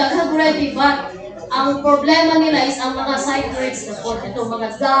grade 2, daghang grade, but ang problema nila is ang mga side words na po, itong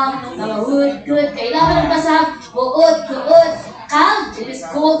mga dang, mga wood, good, kailangan ng basa, buod, good, calm, it is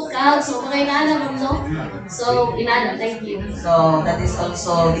cold, calm, so mga inanam, no? So, inanam, thank you. So, that is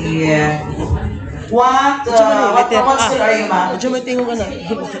also the, what school are you, ma'am? Medyo may tingong ka na.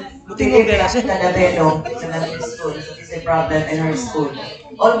 Tingong ka na siya. Kadabelo, sa natin school, so it's a problem in her school.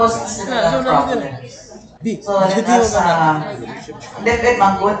 Almost similar problem. So, that's lipid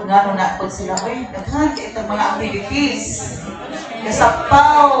manggod nga nung naakot sila, naghan, itong mga activities.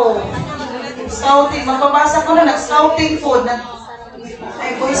 Kasapaw, scouting, magpapasa ko na, nag-scouting food,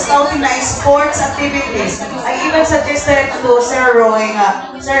 boy scouting na sports activities. I even suggested to Sir Roy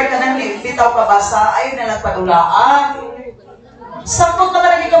nga, Sir, kanang bitaw ka basa, ayaw na lang padulaan. Sakto ka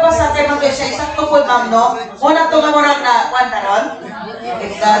talaga ka basa, kay mag-siya, sakto po, ma'am, no? Muna ito nga murag na, one na ron?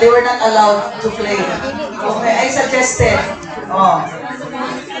 If they were not allowed to play. Okay, I suggested,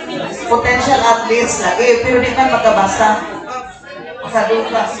 potential athletes lagi, pero di man magkabasa.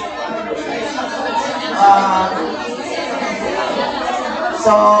 Makaduka.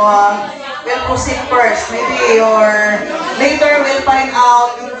 We'll proceed first. Maybe later we'll find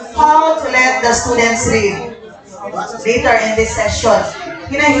out how to let the students read. Later in this session.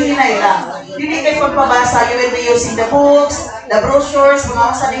 Hinahinay lang. Hindi kayo pagpabasa, you will be using the books, the brochures,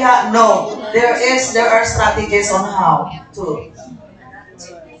 mga sa diha. No. There are strategies on how to.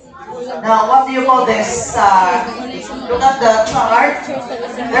 Now, what do you call this? Look at the chart.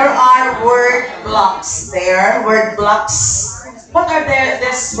 There are word blocks there. Word blocks. What are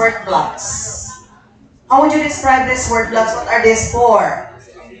these word blocks? How would you describe these word blocks? What are these for?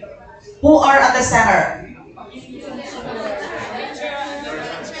 Who are at the center?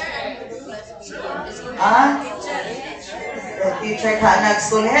 The teacher ka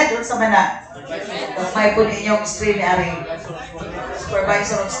nag-school head, unsa man na? May po ninyong screen ni Aring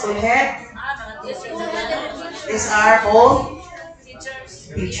supervisor of school head. These are both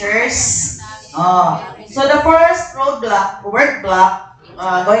teachers. So the first word block,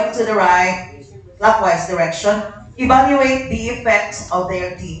 going to the right, clockwise direction, evaluate the effects of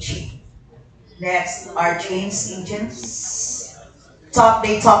their teaching. Next are change agents.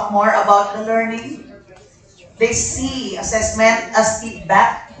 They talk more about the learning. They see assessment as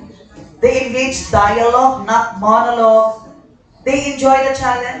feedback. They engage dialogue, not monologue. They enjoy the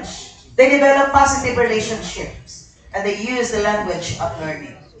challenge. They develop positive relationships and they use the language of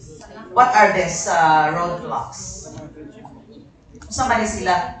learning. What are these roadblocks? Somebody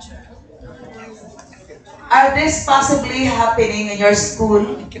sila. Are this possibly happening in your school?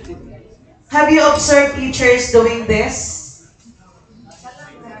 Have you observed teachers doing this?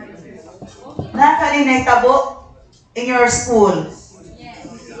 Nakaninay tabo in your school?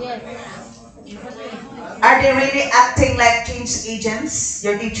 Are they really acting like change agents,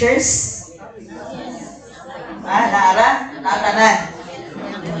 your teachers? Nara? Natanan?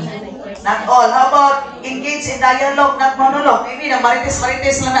 Not all. How about engage in dialogue, not monologue? Maybe na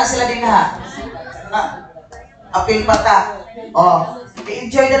marites-marites lang na sila din ha. Apil pata. Oh, they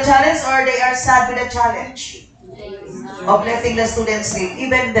enjoy the challenge or they are sad with the challenge of letting the students sleep.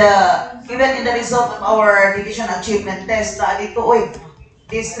 Even in the result of our division achievement test, dito, oy,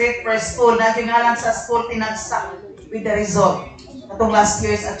 district per school, na tingalan sa school tinagsak with the result. Itong last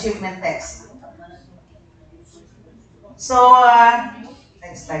year's achievement test. So,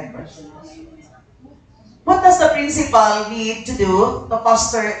 next slide first. What does the principal need to do to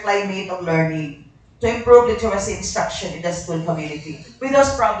foster a climate of learning, to improve literacy instruction in the school community? With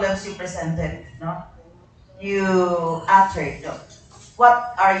those problems you presented, no? You answered, no?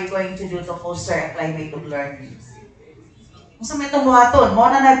 What are you going to do to foster a climate of learning? Kung sa may itong buhaton, mo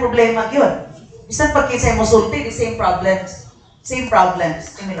na problema yun. Bisan pag kinsay mo sulti, the same problems,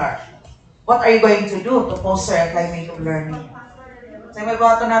 similar. What are you going to do to foster a climate of learning? Sa may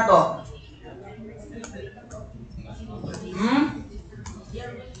buhaton na to.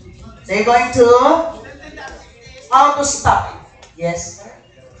 So you're going to, how to stop? Yes?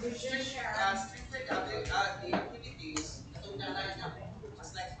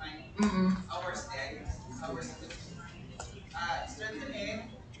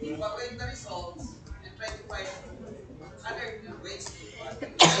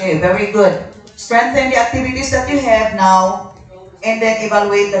 Okay, very good. Strengthen the activities that you have now and then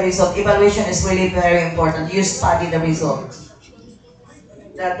evaluate the result. Evaluation is really very important. You study the result.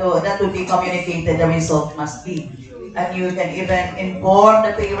 That will be communicated, the result must be. And you can even inform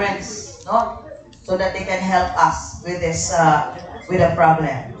the parents, no? So that they can help us with this, with the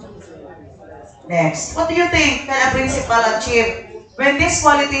problem. Next, what do you think can a principal achieve when these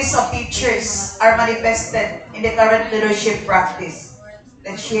qualities of teachers are manifested in the current leadership practice?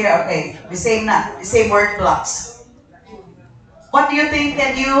 Let's share, okay, the same word blocks. What do you think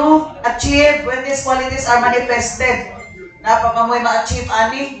can you achieve when these qualities are manifested? Napakamoy ma-achieve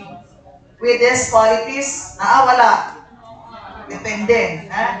ani with these qualities? Wala. Depende.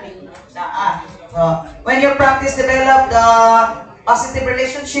 When your practice develop the positive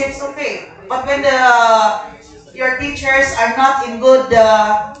relationships, okay. But when your teachers are not in good,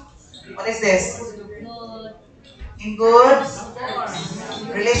 what is this? In good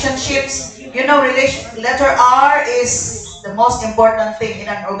relationships. You know, letter R is the most important thing in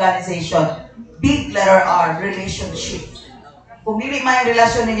an organization. Big letter R, relationship. Kung dili man yung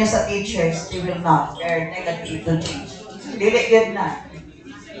relasyon ninyo sa teachers, they will not. They're negative to change. Dili good na.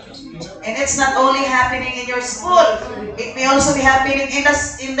 And it's not only happening in your school. It may also be happening in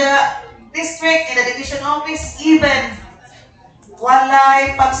the district, in the division office, even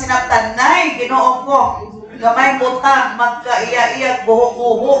walay pag sinaptanay, Ginoo ko, gamay butang, magkaiya-iyag,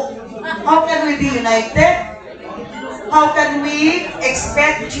 buhok-buhok. How can we be united? How can we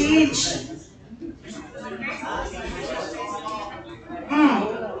expect change?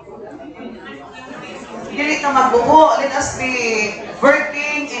 Dili na magbuho. Let us be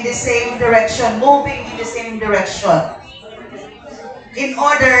working in the same direction, moving in the same direction in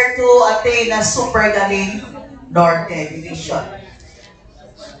order to attain a super galing Norte division.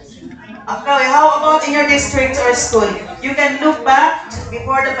 Okay, how about in your district or school? You can look back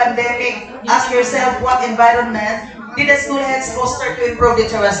before the pandemic, ask yourself what environment did the school heads foster to improve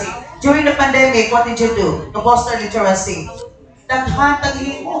literacy? During the pandemic, what did you do to foster literacy? Daghan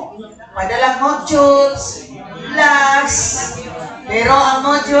taghimo. Madalang modules, class. Pero ang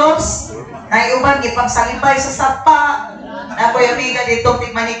modules, naiuban ipagsalibay sa sapa. Na ko yung amiga dito,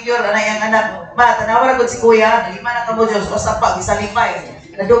 tig-manicure, anay ang anak. Ma, tanawara ko si kuya, nalima na ka modules, o sapa, gisalibay.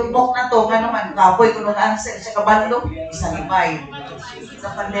 Nadugmok na to, nga naman, kapoy ko nung answer, siya kabalo, gisalibay.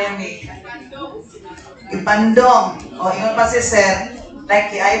 Sa pandemic. Ipandong. O, yun pa si sir, like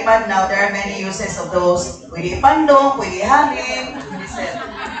the iPad now, there are many uses of those. Pwede ipandong, pwede halin, pwede sir.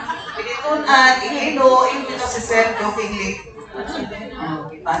 Pwede tunan, ihilo, yung dito si sir, jokingly.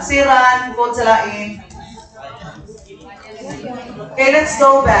 Pansiran, kung salain. Okay, let's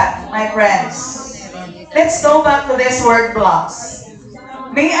go back, my friends. Let's go back to these word blocks.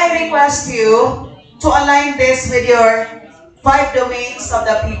 May I request you to align this with your 5 domains of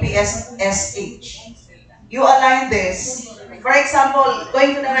the PPSSH. You align this. For example,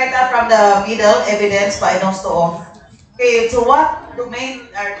 going to the right up from the middle, evidence by nose to off. Okay, so what domain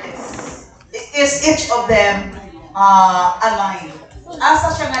are this? Is each of them aligned?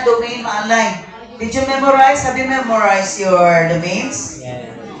 Asa siya nga domain ma-align? Did you memorize? Have you memorized your domains?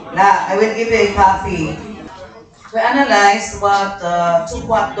 Yeah. Nah, I will give you a copy. We analyze to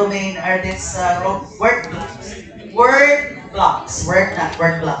what domain are these word blocks.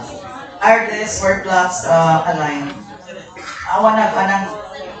 Are these word blocks aligned? Awan na kanang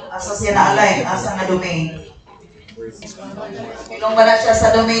asa siya na align, asa nga domain. Ilong ba na siya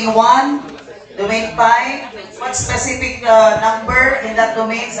sa domain 1, domain 5? What specific number in that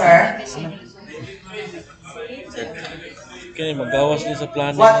domain, sir? Kaya magawas din sa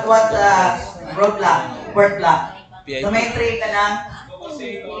plano. What word block? PIP. Domain 3 ka na.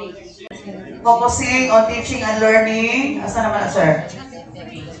 Focusing on teaching and learning. Asa naman na, sir?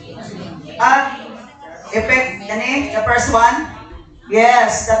 Effect, the first one?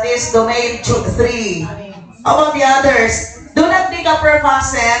 Yes, that is domain 3. How about the others? Do not make a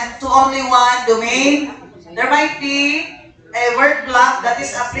purpose to only one domain. There might be a word block that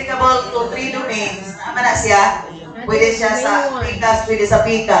is applicable to 3 domains. Tama na siya? Pwede siya sa PICAS, pwede sa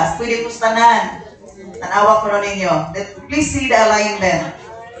PICAS, pwede pustanan. Tanawa ko rin ninyo. Please see the alignment.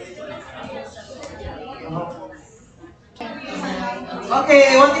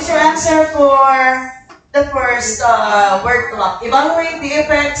 Okay, what is your answer for the first word block? Evaluate the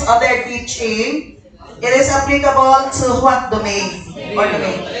effects of their teaching. It is applicable to what domain? Or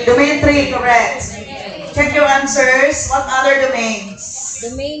domain? Domain 3, correct. Check your answers. What other domains?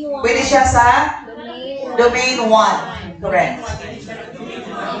 Domain 1. Pwede siya sa domain 1. Correct.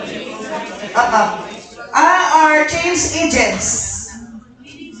 Are change agents.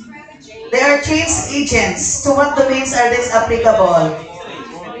 They are change agents. To what domains are these applicable?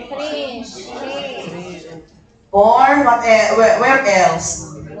 3. Or what? Where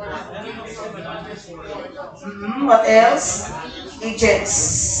else? What else?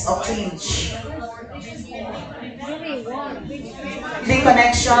 Agents of change. Building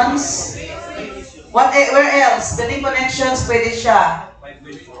connections. Where else? Building connections, pwede siya.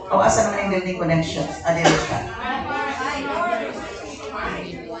 O, asa naman yung building connections? Dito siya.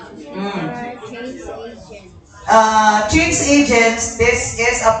 Change agents, this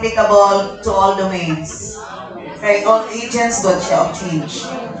is applicable to all domains. Okay, all agents good siya of change.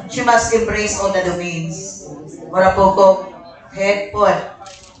 She must embrace all the domains. Wala po ko, head put.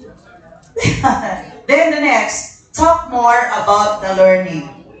 Then the next, talk more about the learning.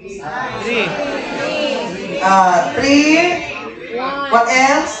 3. What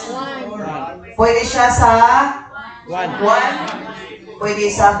else? 1. Pwede siya sa 1. Pwede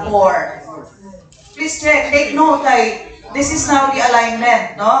sa 4. Please check, take note kay this is now the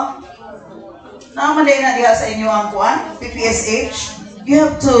alignment, no? Nakamanday na diha sa inyo ang PPSH. You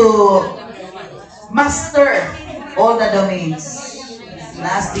have to master all the domains.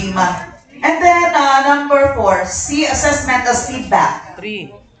 Nas Dima. And then number 4, see assessment as feedback.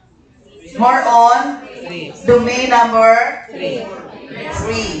 3. More on domain number 3.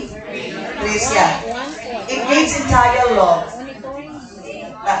 3 siya. Engage in dialogue.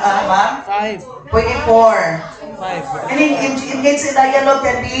 Ma'am? 5. Pwede 4. 5. And engage in dialogue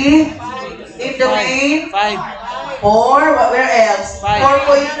can be in domain 5. 4. Where else? 5.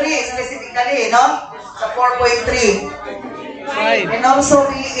 4.3 specifically, no? Sa 4.3. 5. And also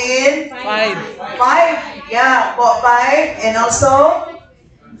be in 5. 5. Yeah, 5. And also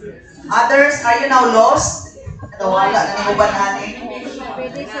others, are you now lost? Wala na ni uban ani.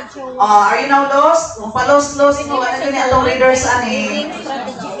 Are you now lost? Kung pa-lost mo, ano yun itong readers ani?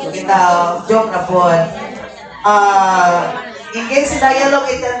 Kita, joke na po. Engage in dialogue,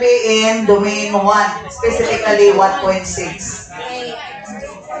 it can be in domain 1, specifically 1.6.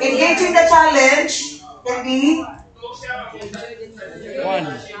 Engaging the challenge can be 1.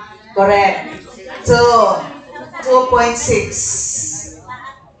 correct. 2.6.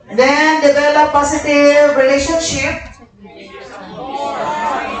 Then develop positive relationship. It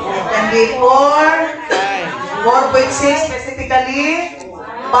can be 4, 4.6 specifically,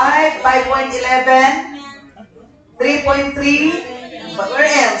 5, 5.11, 3.3. But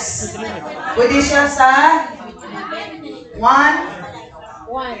where else? Pwede siya sa 1.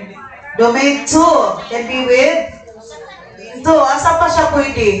 Domain 2 can be with 2. Asa pa siya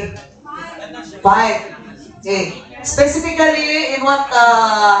pwede? 5. Okay. Specifically, in what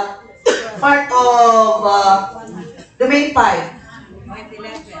part of domain 5?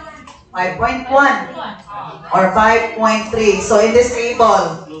 5.1 or 5.3. So in this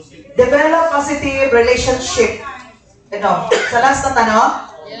table, develop positive relationship Ito, sa last na tanong,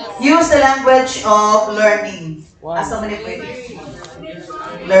 use the language of learning. Asa man pwede?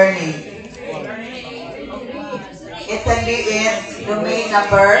 Learning. It can be in domain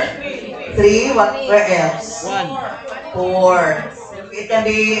number 3. Where else? 4. It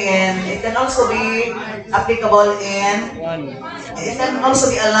can also be applicable in, it can also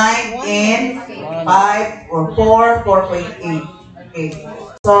be aligned in 5 or 4, 4.8. Okay.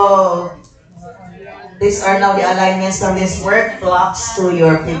 So, these are now the alignments from this work blocks to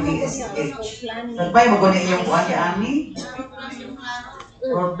your PPSH. Nagbay mo guni yung kuha ni Ami?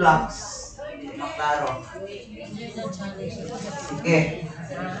 Or blocks? Klaro. Okay.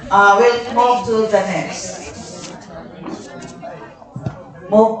 We'll move to the next.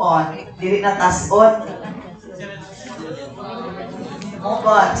 Move on. Dili na tason. Move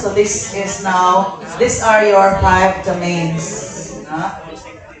on. So this is now, these are your 5 domains.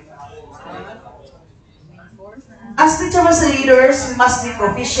 As literacy leaders, we must be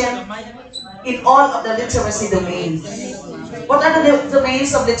proficient in all of the literacy domains. What are the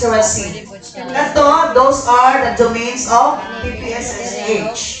domains of literacy? Those are the domains of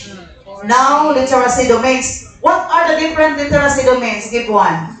PPSSH. Now, literacy domains. What are the different literacy domains? Give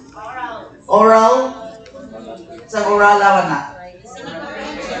one. Oral. Sa oral lawan na.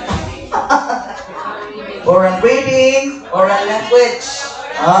 Oral reading, oral language.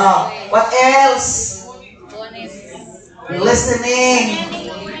 What else? Listening.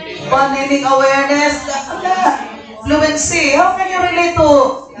 Phonemic awareness. Fluency. How can you relate to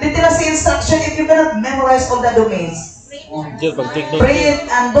literacy instruction if you cannot memorize all the domains? Read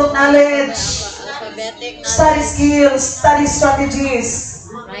and book knowledge. Study skills, study strategies,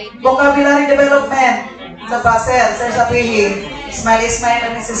 vocabulary development. Sa pasel, sa pihi. Smile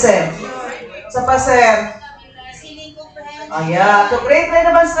na si Sir. Sa pasel. To create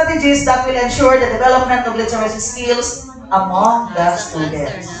relevant strategies that will ensure the development of literacy skills among the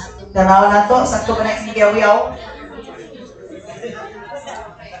students. Tanaw na to, sakto ka na ikiyaw-yaw.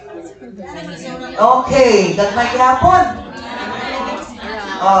 Okay, gagmay hapon.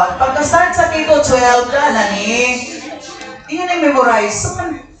 Pagka-start sa K-12 ka na ni, yun ay memorize. So,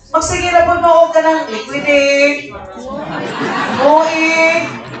 magsige na po mo ka ng liquidate, MOE,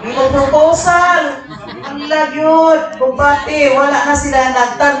 proposal, ang lagyod, kumpati, wala na sila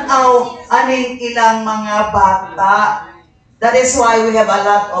nagtanaw aning ilang mga bata. That is why we have a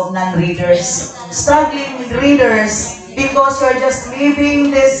lot of non-readers, struggling readers, because you're just leaving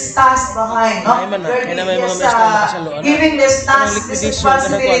this task behind, no? You're just giving this task, this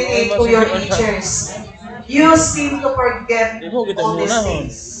responsibility to your teachers. You seem to forget all these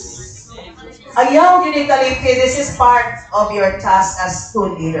things. Ayaw ginikalipin, this is part of your task as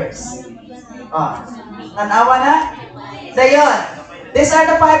school leaders. Tanawa na? Dayon. These are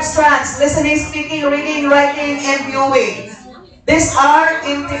the 5 strands: listening, speaking, reading, writing, and viewing. These are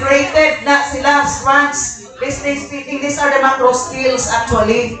integrated na sila strands. Listening, speaking, these are the macro skills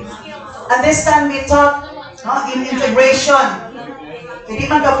actually. And this can be taught in integration. Hindi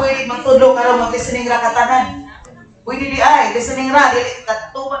man ka pwede magtudlo karon mag-listening ra katanan. Pwede di ay, listening ra, dili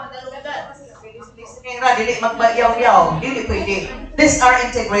katuban na lugar. Listening ra, dili magbayaw-yaw. Dili pwede. These are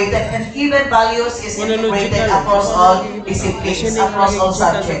integrated, and even values is integrated across all disciplines, across all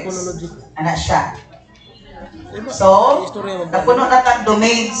subjects. Ana siya. So, napuno na tang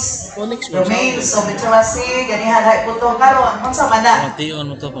domains. Domains of literacy, ganihan ay puto karon. Unsa man na?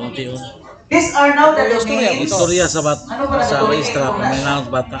 Pangation mo to, pangation. These are now the domains. Istorya sa registra, pamanang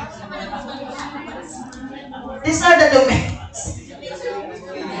bata. These are the domains.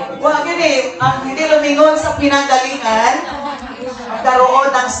 Wa gini, ang hindi lumingon sa pinanggalingan,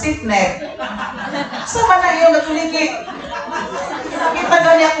 magkaroon ng stiff neck. Sa man na yung natuligi? Nakita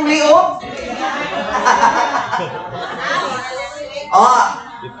gani akong liog?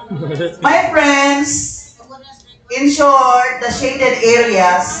 My friends, in short, the shaded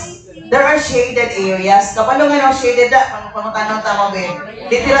areas, there are shaded areas. Kapalo nga nung shaded na, pangutanong tama ba?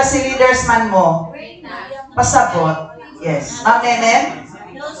 Literacy leaders man mo. Pasabot. Yes. Nenen?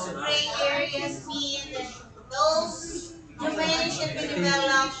 Those gray areas mean those domains should be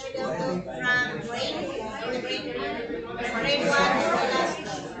developed from grade 1 to last.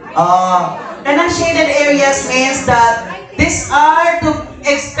 Kanang shaded areas means that these are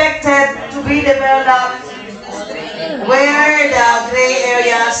expected to be developed where the gray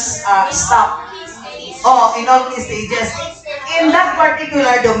areas stop. In all these stages. In that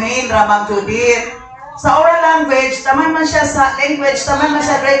particular domain, Ramang Judith, sa oral language, taman man siya sa language, taman man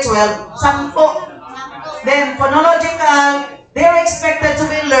siya grade 12, 10. Then, phonological, they are expected to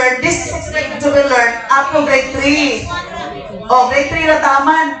be learned, this is expected to be learned up to grade 3. Grade 3 na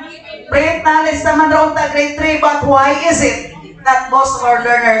taman. Print knowledge naman raw ta grade 3, but why is it that most of our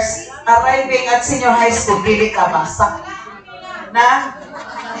learners arriving at senior high school, dili ka basa? Na?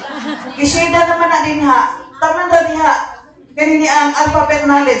 Isida naman na din ha. Taman na diha. Ganini ang alphabet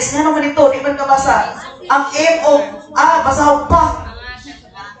knowledge. Nga naman ito, di man ka basa. Ang M o A, basa pa.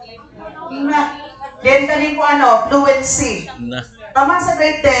 Na. Then kanin ko ano, fluency. Taman sa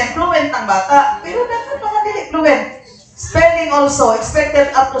grade 10, fluent ang bata. Pero dapat mga dili fluent. Spelling also,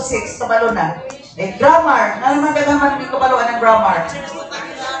 expected up to 6, kabalo na. Eh, grammar. Ano naman kagaman may kabaluan ng grammar?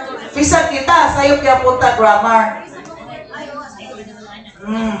 Pisag kita, sayo kaya punta grammar.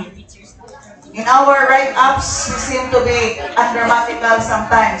 In our write-ups, we seem to be ungrammatical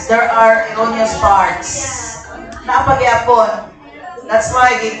sometimes. There are erroneous parts. Napagyapon. That's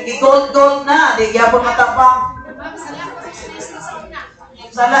why, gold na. Di gyapon matapang.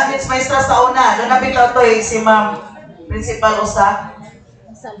 Sala, it's maestra sa una. Doon nabitaw to si ma'am, principal usa.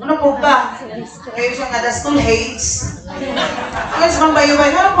 Ano po ka? Ngayon siya nga, the school hates. Yes, ma'am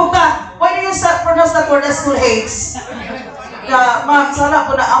Bayubay, ano po ka? Why do you pronounce that word, the school hates? Ma'am, sana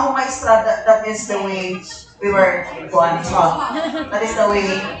po na amo maestra, that is the way we were taught. That is the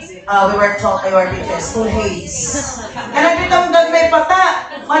way we were taught by our teachers. School hates. Kaya nagpitang gagmay pata.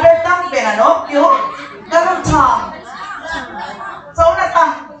 Mother tongue, pinanok, yung ganun tongue. Sa una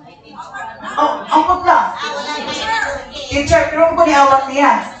tongue. Ang putla. Teacher, pero ko ni awat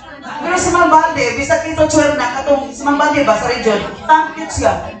niya. Pero si Mang Balde, bisag ito 12 na, katong si Mang Balde ba sa region, tongue teach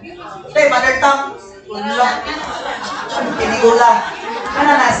siya. Tay, mother tongue. Ulang. Pinigulang.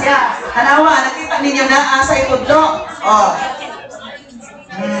 Ano na siya? Hanawa, nakita ninyo na sa ikudlo. Oh.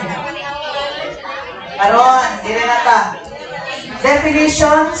 Karon, dire na ta.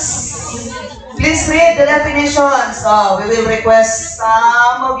 Definitions. Please read the definitions. We will request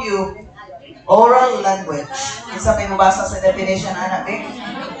some of you oral language. Isa may mabasa sa definition, anak eh.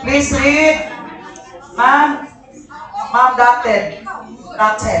 Please read. Ma'am, Captain.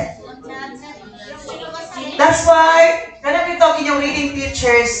 That's why, when we talk in your reading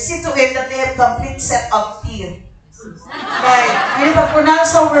teachers, see to it that they have complete set of teeth. Right? Hindi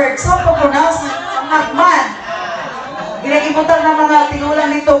pa-pronounce the word. So, pa-pronounce ang hagman. Ginag-ibutan ng mga tinulang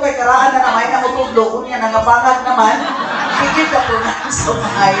nito kay karaan na naman ang utudlo. Unya, nangapangag naman. Higit na pronounce o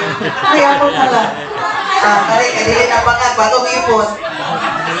maayo. Kaya po na lang. Kaya dili na pangag, bagong ipon.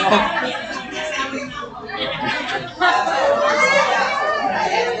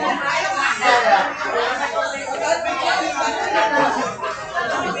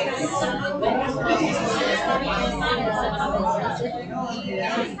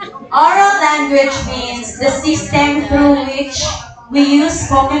 Oral language means the system through which we use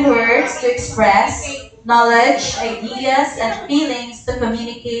spoken words to express knowledge, ideas, and feelings to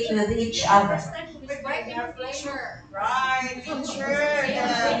communicate with each other. Right, teacher.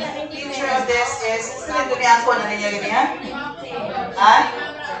 The teacher of this is, ito ni ako na ninyo ganyan? Ha?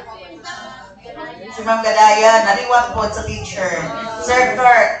 Si Ma'am Gadaya, nariwat po sa teacher. Sir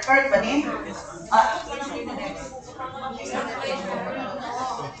Kurt ba ni?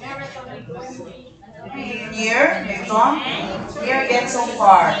 Year, year again so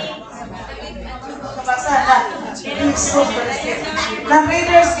far. Kabasa na.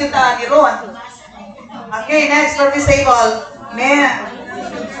 Lang-readers kita ni Ron. Okay, next for this table. Man.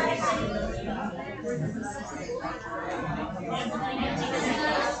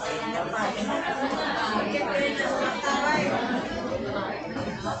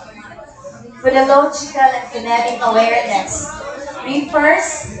 Phonological and phonetic awareness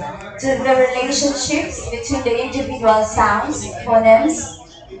refers to the relationships between the individual sounds, phonemes,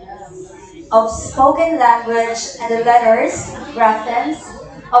 of spoken language and the letters, graphemes,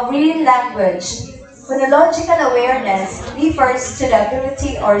 of real language. Phonological awareness refers to the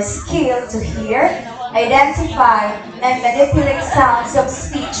ability or skill to hear, identify, and manipulate sounds of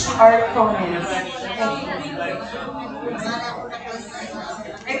speech or phonemes.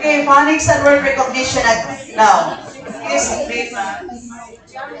 Okay, phonics and word recognition now.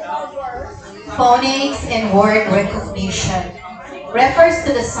 Phonics and word recognition refers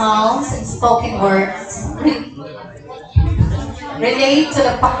to the sounds and spoken words related to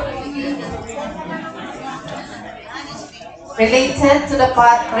the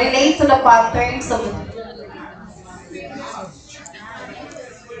patterns of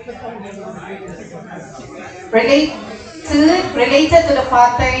related to the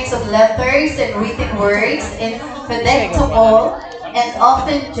patterns of letters and written words in predictable and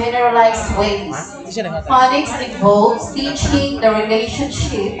often generalized ways. Phonics involves teaching the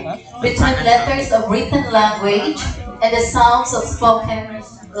relationship between letters of written language and the sounds of spoken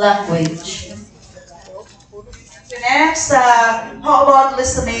language. Next, how about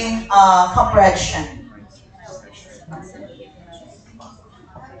listening comprehension?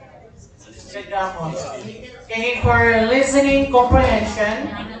 Okay, for listening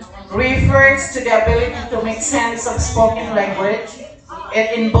comprehension refers to the ability to make sense of spoken language.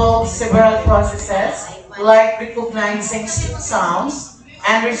 It involves several processes like recognizing sounds,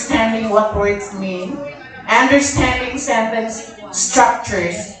 understanding what words mean, understanding sentence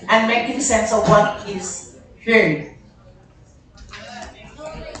structures, and making sense of what is heard.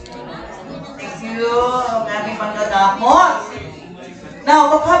 Thank you, Mami Pagkadamot.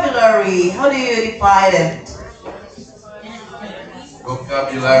 Now, vocabulary, how do you define it?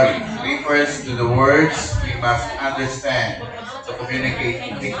 Vocabulary refers to the words we must understand to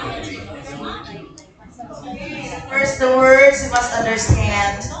communicate effectively. First, the words you must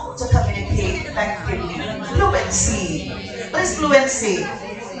understand to communicate effectively. Fluency. What is fluency?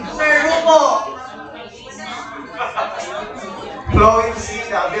 Sir Rupo. Fluency,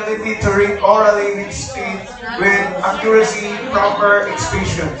 the ability to read orally with speed, with accuracy, proper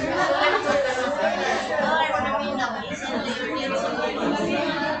expression.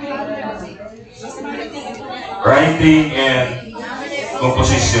 Writing and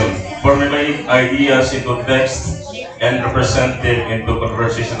composition. Formulate ideas into text and represent them into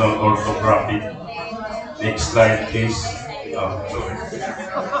conversational orthography. Next slide, please. Sorry.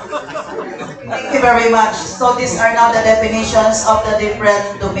 Thank you very much. So these are now the definitions of the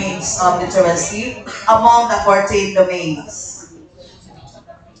different domains of literacy among the 14 domains.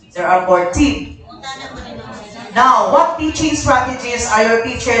 There are 14. Now, what teaching strategies are your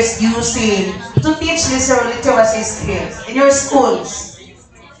teachers using to teach literacy skills in your schools?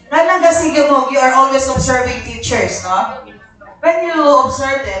 You are always observing teachers, no? When you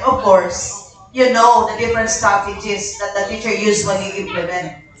observe them, of course, you know the different strategies that the teacher usually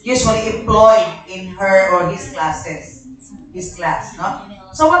employ in her or his class, no?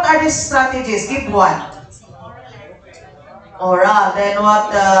 So what are these strategies? Give one. Oral. Then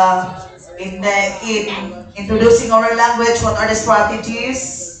what, in introducing oral language, what are the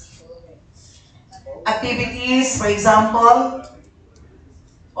strategies? Activities, for example,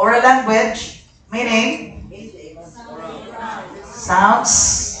 oral language, meaning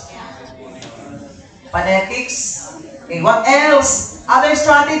sounds, phonetics. Okay, what else? Other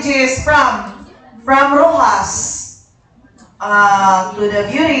strategies from Rojas to the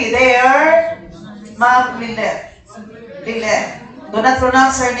beauty there, Ma'am Lilet. Do not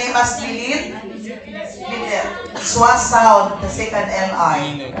pronounce her name as Lilit. Lilet. Swa sound, the second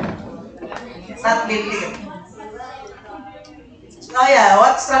L-I. Not Lilit. Oh yeah,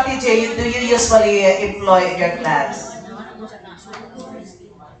 what strategy do you usually employ in your class?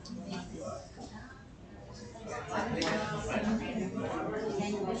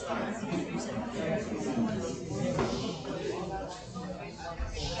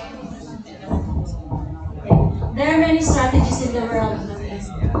 There are many strategies in the world.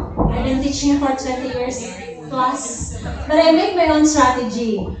 I've been teaching for 20 years plus, but I make my own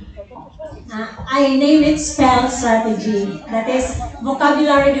strategy. I name it spell strategy. That is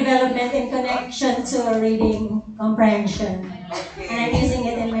vocabulary development in connection to reading comprehension. And I'm using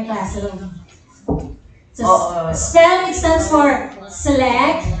it in my classroom. So spell, it stands for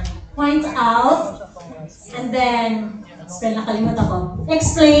select, point out, and then spell nakalimut ako.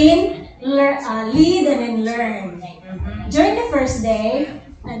 Explain, lead, and then learn. During the first day,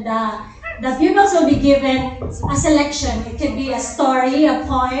 the pupils will be given a selection. It could be a story, a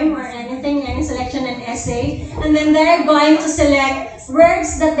poem, or anything, any selection, an essay. And then they're going to select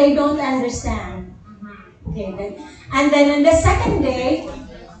words that they don't understand. Okay, and then on the second day,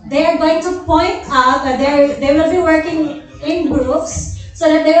 they are going to point out, they will be working in groups so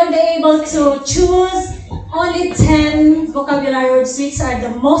that they will be able to choose only 10 vocabulary words which are the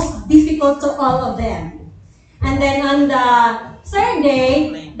most difficult to all of them. And then on the third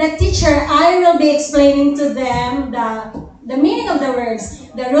day, the teacher, I will be explaining to them the meaning of the words,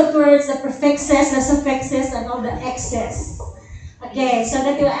 the root words, the prefixes, the suffixes, and all the X's. Okay, so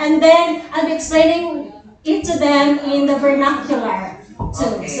that and then I'll be explaining it to them in the vernacular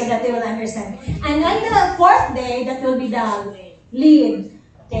too, so that they will understand. And on the fourth day, that will be the lead.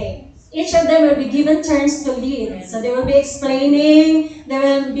 Okay, each of them will be given turns to lead. So they will be explaining, they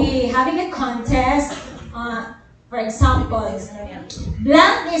will be having a contest. For example,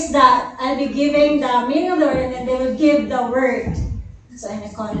 blank is that I'll be giving the meaning of the word and then they will give the word. so in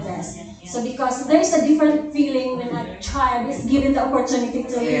a contest. So because there's a different feeling when a child is given the opportunity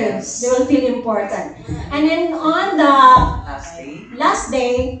to live, they will feel important. And then on the last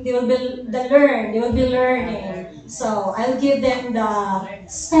day, they will be learning. So I'll give them the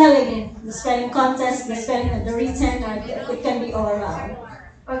spelling contest, the spelling, the written, or it can be oral.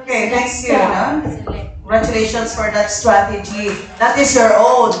 Okay, thank you. No? Congratulations for that strategy. That is your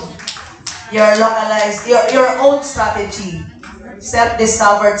own, your localized, your own strategy,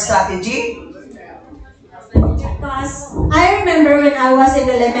 self-discovered strategy. Because I remember when I was in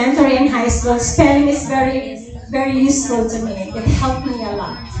elementary and high school, spelling is very useful to me. It helped me a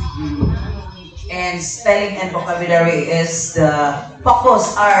lot. And spelling and vocabulary is the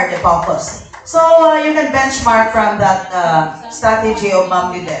focus. So you can benchmark from that strategy of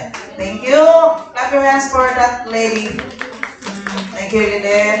Ma'am Liden. Thank you. Clap your hands for that lady. Thank you,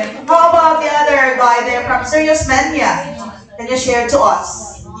 Liden. How about the other guy there from Serious Mania? Can you share to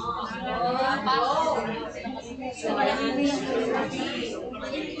us?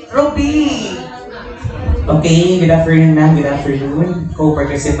 Ruby. Okay, good afternoon ma'am, good afternoon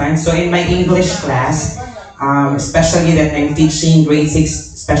co-participants. So in my English class, especially that I'm teaching grade 6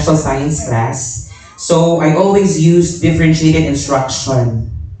 special science class, so I always use differentiated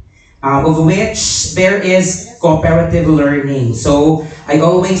instruction, of which there is cooperative learning. So I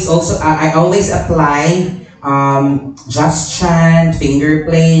always apply just chant, finger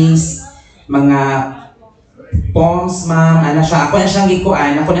plays, mga poems, ma'am, ako na siyang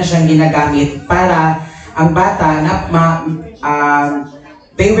gikuan, ako na siyang ginagamit para ang bata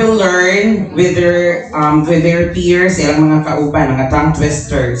they will learn with their peers, ilang mga kauban, mga tongue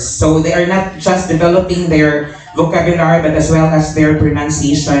twisters. So they are not just developing their vocabulary but as well as their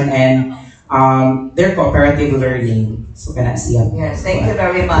pronunciation and their cooperative learning. So kana siya. Yes, thank you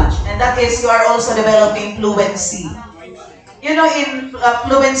very much. And that is, you are also developing fluency. You know, in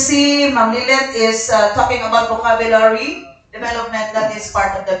fluency, Ma'am Lilet is talking about vocabulary development. That is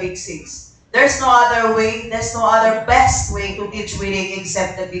part of the Big Six. There's no other way, there's no other best way to teach reading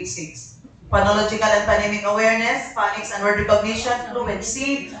except the Big Six. Phonological and phonemic awareness, phonics and word recognition,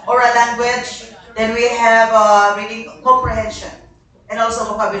 fluency, oral language. Then we have reading comprehension and also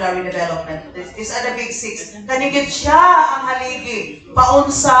vocabulary development. These are the Big Six. Kanigit siya ang haligi,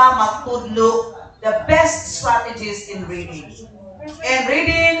 paunsa, magtudlo, the best strategies in reading. And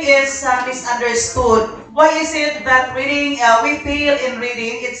reading is misunderstood. Why is it that reading, we fail in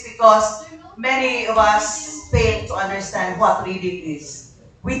reading? It's because many of us fail to understand what reading is.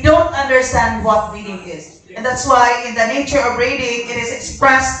 We don't understand what reading is. And that's why in the nature of reading, it is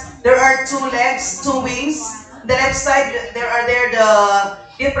expressed, there are two legs, two wings. The left side, there are the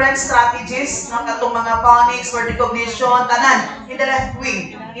different strategies, no, katong mga phonics, word recognition, tanan, in the left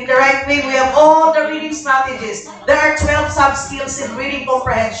wing. In the right wing, we have all the reading strategies. There are 12 sub-skills in reading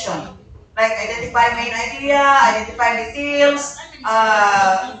comprehension. Like identify main idea, identify details,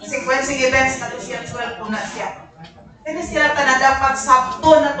 sequencing events, kato siya 12 po na siya. Kaya sila tanan, dapat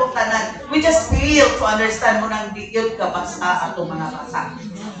sabto na itong tanan. We just fail to understand mo nang diil ka basa atong mga basa.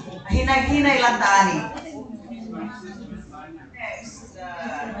 Hinay-hinay lang taani.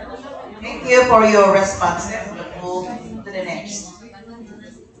 Thank you for your response. Let's move to the next.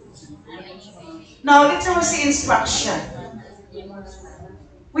 Now, literacy instruction.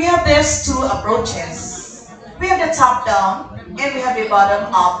 We have these two approaches. We have the top-down and we have the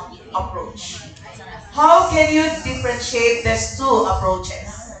bottom-up approach. How can you differentiate these two approaches?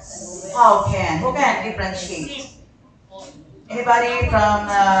 Who can differentiate? Anybody from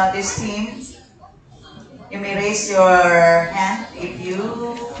this team? You may raise your hand if you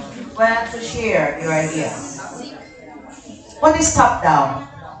want to share your ideas. What is top-down?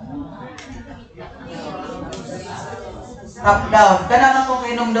 Top-down. Kana na kung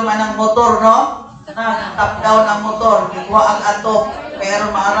inumduman ng motor, no? Top-down ang motor. Ikuha ang ato.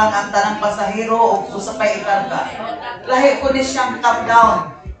 Pero maarang ang tanang pasahero o usapay ikarga. Lahi ko ni siyang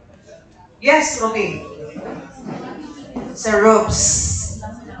top-down. Yes, Ruby. Sir Rubes.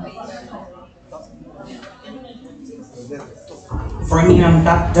 For me,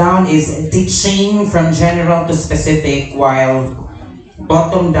 top-down is teaching from general to specific, while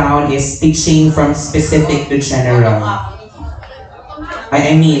bottom-down is teaching from specific to general.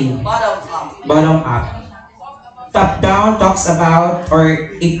 I mean, bottom-up. Top-down talks about, or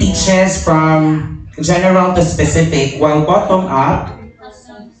it teaches from general to specific, while bottom-up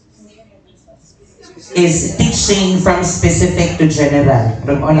is teaching from specific to general.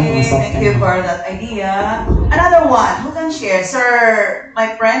 Okay, thank you for that idea. Another one, who can share? Sir,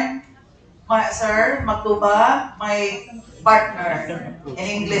 my friend, Sir Magtuba, my partner. In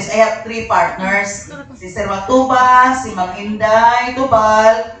English, I have three partners. Si Sir Matuba, si Ma'am Inday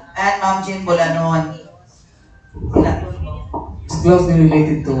Tubal, and Ma'am Jean Bolanon. Sila. It's closely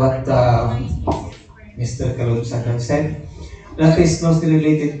related to what Mr. Kalumsagan said. That is closely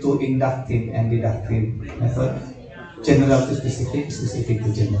related to inductive and deductive method. General to specific, specific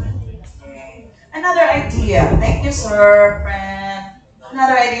to general. Another idea. Thank you, sir, friend.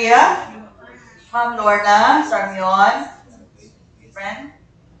 Another idea? Ma'am Lorna Sarmion, friend.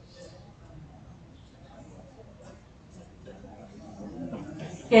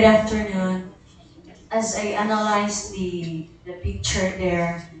 Good afternoon. As I analyze the picture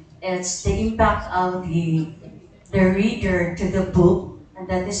there, it's the impact of the reader to the book, and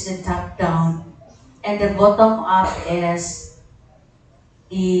that is the top down, and the bottom up is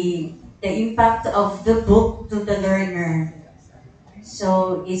the impact of the book to the learner.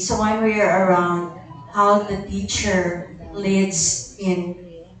 So it's one way around how the teacher leads in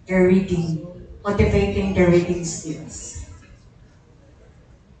the reading, motivating the reading skills.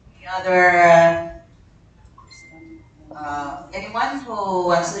 Any other, anyone who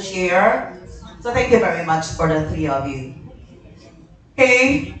wants to share? So thank you very much for the three of you.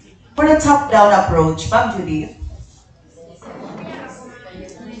 Okay, for the top-down approach, Ma'am Judy.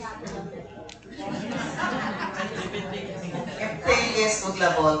 Everything is good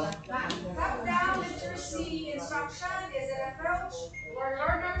level. Top-down literacy instruction is an approach where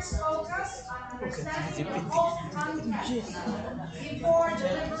learners focus on understanding the whole context before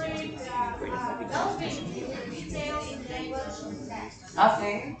delivering delving into details in language text.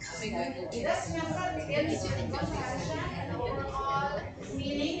 Okay. This method begins with comprehension and overall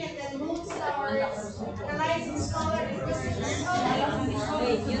meaning and then moves towards analyzing scholar linguistic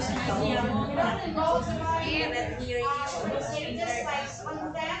methods. It often involves dividing stages like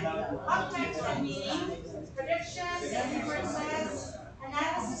context and meaning, predictions and inferences,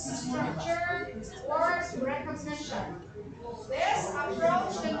 analysis and structure, word recognition. This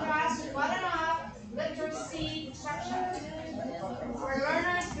approach contrasts with bottom-up literacy instruction, where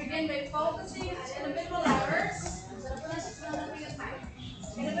learners begin by focusing on individual errors.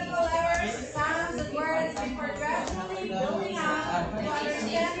 Individual errors, sounds, and words before gradually building up to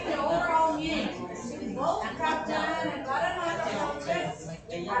understanding the overall meaning. Both top-down and bottom-up approaches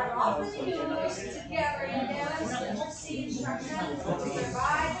are often used together in balanced literacy instruction to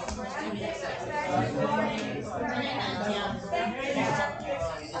provide comprehensive success story.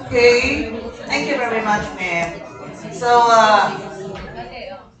 Okay, thank you very much, ma'am. So,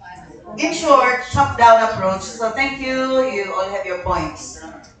 in short, top-down approach. So thank you. You all have your points.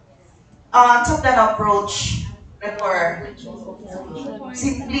 Top-down approach, therefore,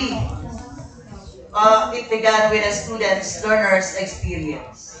 simply it began with a student's learner's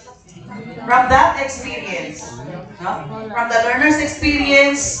experience. From that experience, from the learner's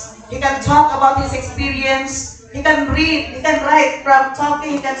experience, he can talk about his experience, he can read, he can write. From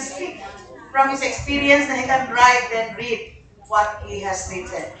talking, he can speak from his experience, and he can write and read what he has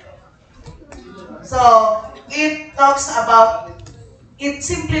written. So, it talks about, it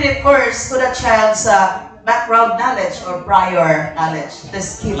simply refers to the child's background knowledge or prior knowledge, the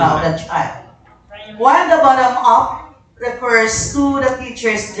schema of the child. While the bottom up refers to the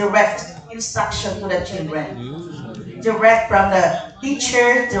teacher's direct instruction to the children. Direct from the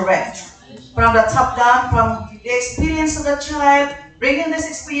teacher, direct. From the top down, from the experience of the child, bringing these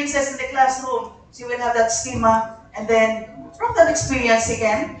experiences in the classroom. So you will have that schema, and then from that experience he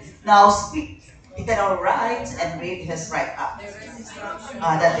can now speak. He can all write and read his right up.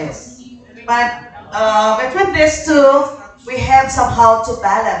 That is. But between these two, we have somehow to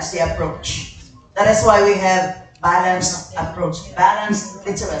balance the approach. That is why we have balanced approach, balanced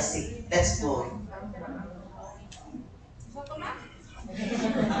literacy. Let's go.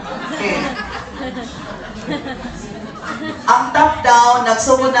 Okay. Ang top-down,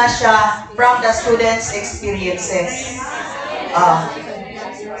 nagsugod na siya from the students' experiences.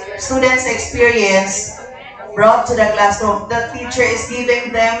 Students' experience brought to the classroom. The teacher is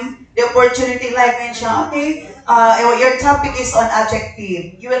giving them the opportunity, like mentioned, okay, your topic is on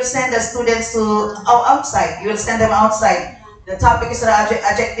adjective. You will send the students to outside. You will send them outside. The topic is on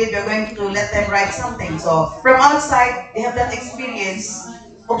adjective. You're going to let them write something. So from outside, they have that experience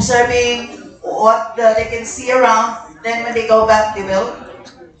observing what they can see around. Then when they go back, you will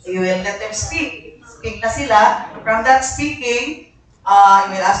let them speak. Speak na sila. From that speaking,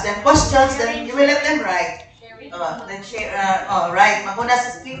 you will ask them questions. Then you will let them write. Then share, write. Maguna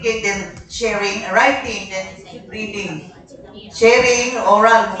sa speaking, then sharing, writing, then reading. Sharing,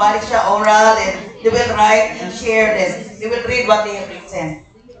 oral. Mabalik siya, oral, and they will write and share, then they will read what they have written.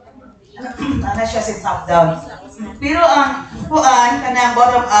 Ano siya si top down. Pero ang kuan kanang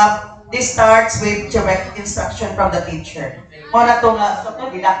bottom up, this starts with direct instruction from the teacher. Muna to nga so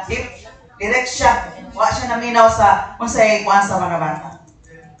to didactic, direct siya. Wa siya naminaw sa unsay kuan sa mga bata.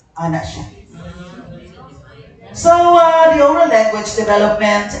 Ana siya. So the oral language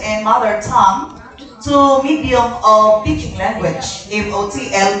development in mother tongue to medium of teaching language.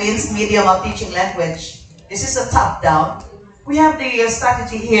 MOTL means medium of teaching language. This is a top down. We have the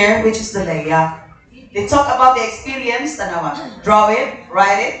strategy here, which is the layout. They talk about the experience, tanawa. Draw it,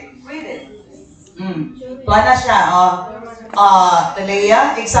 write it, read it. Tuwa na siya. The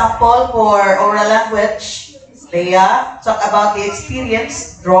Leia, example for oral language. Leia, talk about the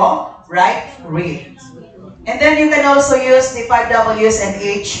experience, draw, write, read. And then you can also use the 5 W's and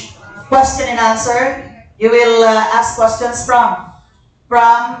H. Question and answer. You will ask questions from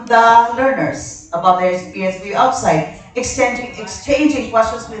the learners about their experience with outside. Exchanging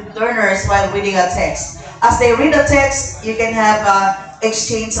questions with learners while reading a text. As they read a text, you can have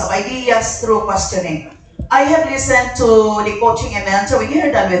exchange of ideas through questioning. I have listened to the coaching and mentoring.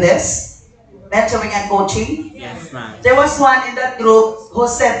 You're done with this? Mentoring and coaching? Yes, ma'am. There was one in that group who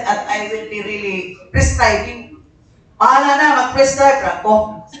said that I will be really prescribing. Pahala na, mag-prescribe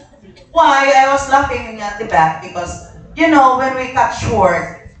ako. Why? I was laughing at the back because, you know, when we cut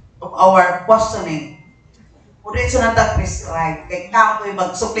short of our questioning, diretso nang tag-prescribe. Kaya kapoy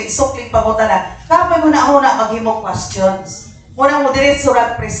mag-sukling-sukling pa mo tala. Kapoy mo na maghimok questions. Muna mo diretso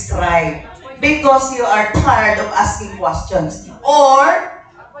nag-prescribe. Because you are tired of asking questions. Or,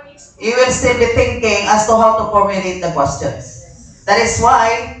 you will still be thinking as to how to formulate the questions. That is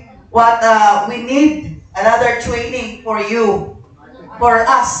why, what we need another training for you, for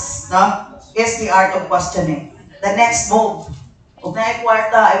us, no, is the art of questioning. The next move. Ug na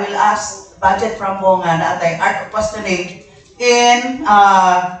kwarta, I will ask budget from Bonga na atay art of questioning in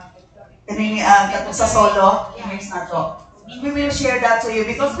katong sa solo image na to. We will share that to you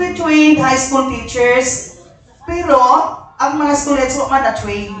because we trained high school teachers pero ang mga students wala man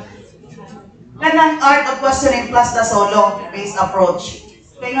na-train. Kanang art of questioning plus the solo based approach.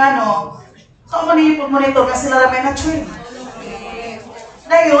 Kaya nga no, so mo ni monitor kasi sila may na-train.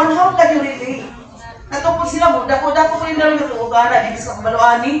 Dayon, how can you relate? Natupod sila mo, dako-dako ko yung laro yung ugara, hindi sa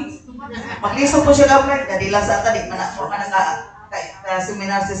kabaluani. Mag-lisog po siya gamit, kadila sa ata, di man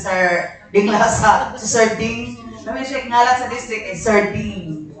seminar si Sir Ding Lasa, si Sir Ding. Namin siya ngalat sa district, Sir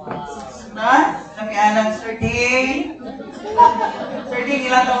Ding. Na? Kami anang Sir Ding. Sir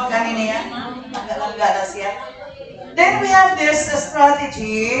Ding, ilang tawag kanin niya? Nag-alangga na siya. Then we have this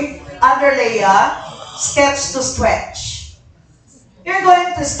strategy under Leia, sketch to stretch. You're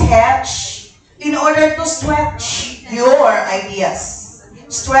going to sketch in order to stretch your ideas.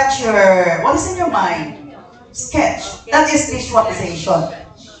 Stretch what is in your mind. Sketch. That is visualization.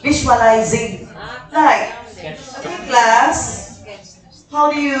 Visualizing. Like, in class,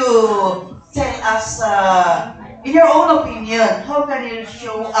 how do you tell us, in your own opinion, how can you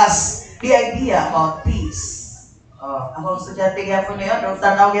show us the idea about peace? Ako estudyante gapon na yun,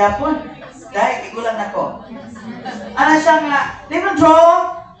 tanaw gapon. Dahil, igulang ako. Ano siya nga, they will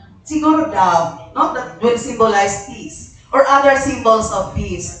draw siguro daw, no? That will symbolize peace or other symbols of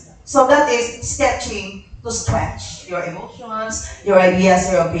peace. So that is sketching to stretch your emotions, your ideas,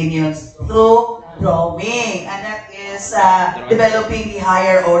 your opinions through drawing. And that is developing the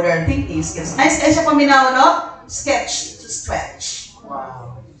higher order thinking skills. Nice siya paminaw, no? Sketch to stretch.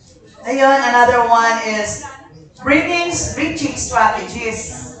 Wow. Ayun, another one is bridging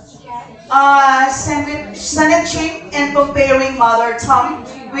strategies. Sandwiching and comparing mother tongue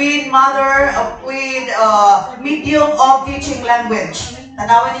with medium of teaching language.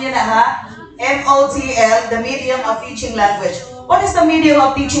 Tanawan niyo na ha? MOTL, the medium of teaching language. What is the medium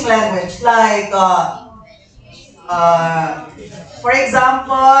of teaching language? Like, for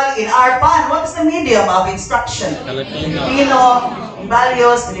example, in ARPAN, what is the medium of instruction? Filipino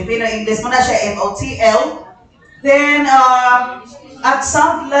values, Filipino English, muna siya MOTL. Then, at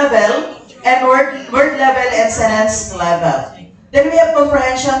sound level, and word level and sentence level. Then we have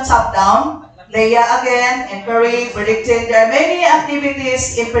comprehension top-down. Leia again, inquiry, predicting. There are many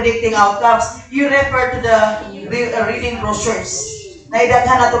activities in predicting outcomes. You refer to the reading brochures.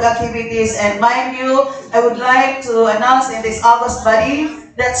 Naidaghan na itong activities. And mind you, I would like to announce in this August body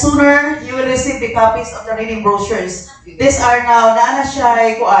that sooner you will receive the copies of the reading brochures. These are now, naana siya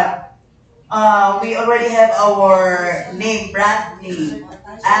ay kuan. We already have our name, brand name,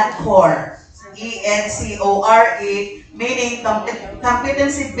 ENCORE, ENCORE, meaning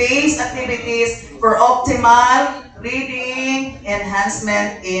competency-based activities for optimal reading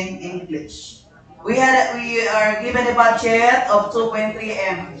enhancement in English. We are given a budget of 2.3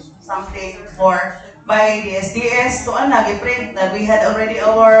 M, something for by the SDS to nag-print that we had already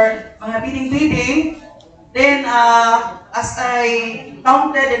our mga bidding. Then, as I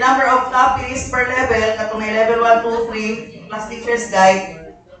counted the number of copies per level, katong may level 1, 2, 3, plus teacher's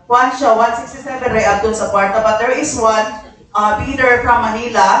guide, one siya, 167 ray up dun sa kwarta. But there is one bidder from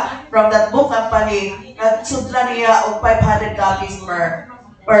Manila, from that book company, nagsudla niya og 500 copies per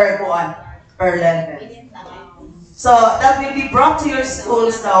level. So, that will be brought to your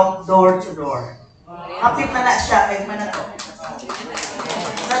schools now, door to door. Hapit na siya, kahit man na to.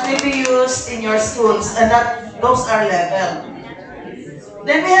 That will be used in your schools, and those are level.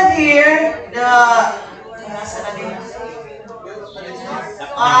 Then we have here the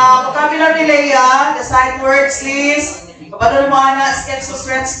vocabulary layer, the sight words list, kapag lumana, sketch to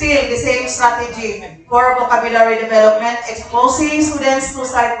stretch still, the same strategy for vocabulary development, exposing students to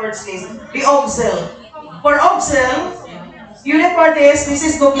sight words list. The auxil. For auxil, you refer this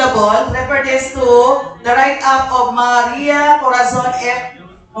is Googlable, refer this to the write-up of Maria Corazon F.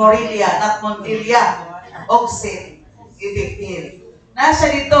 Morilia, not Montilia. Auxil. Effective.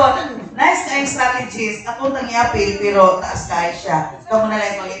 Nasa dito, nice na yung strategies. Ako nang i-appeal, pero taas kaya siya. Ito mo na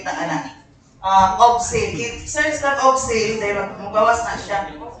lang makita, anak. Auxil. Search lang auxil, dahil magawas na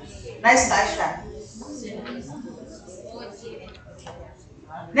siya. Nice kaya siya.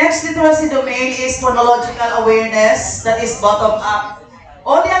 Next literacy domain is phonological awareness, that is bottom up.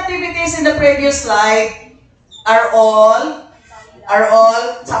 All the activities in the previous slide are all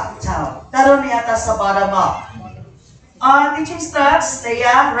top down. Karon yata sa bottom up. Teaching strats,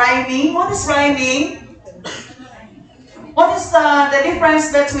 Leia, rhyming. What is rhyming? What is the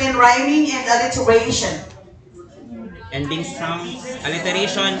difference between rhyming and alliteration? Ending sounds,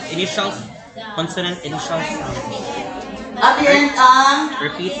 alliteration, initial consonant, initial sound. At the end,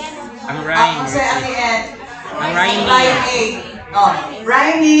 repeat, ang rhyme. Say at the end. Ang rhyming. Rhyming.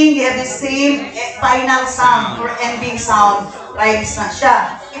 Rhyming, you have the same final sound or ending sound. Rhymes na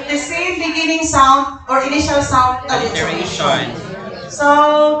siya. If the same beginning sound or initial sound, alliteration.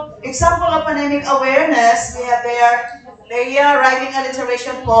 So, example of phonemic awareness, we have there, Leia, writing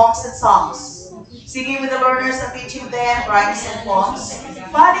alliteration poems and songs. Singing with the learners and teaching them rhymes and poems.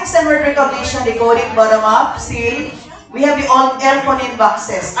 Phonics and word recognition, decoding bottom up, still. We have the old L-phoneme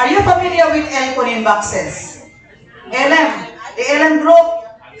boxes. Are you familiar with L-phoneme boxes? LM. The LM group.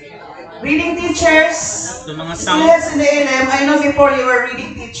 Reading teachers. The mga students in the LM, I know before you were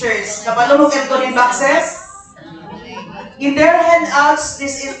reading teachers. Kabalo mo L-phoneme boxes? In their handouts,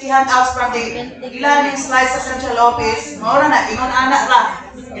 this is the handouts from the ilaning slides sa central office. Maura na, ingon anak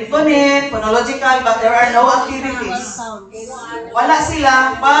ra. L-phoneme, phonological, but there are no activities. Wala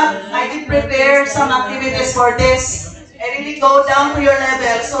sila, but I did prepare some activities for this. I really go down to your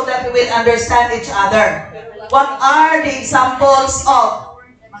level so that we will understand each other. What are the examples of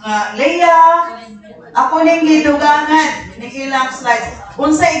mga Leia, ako ning lidugangan ng ilang slides.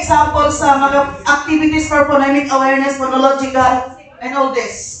 Unsa examples sa mga activities for phonemic awareness, phonological, and all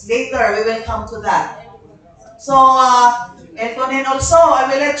this. Later, we will come to that. So, L-phoneme also, I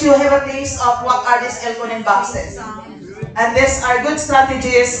will let you have a taste of what are these L-phoneme boxes. And these are good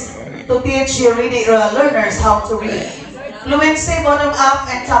strategies to teach your learners how to read. Fluency bottom up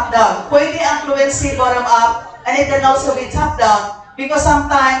and top down. Pwede ang fluency bottom up, and it can also be top down. Because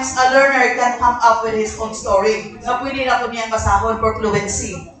sometimes a learner can come up with his own story. Na pwede na po niyang basahon for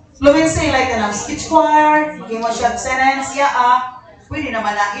fluency. Fluency like ng speech choir, maging mo siya sentence, yaa. Pwede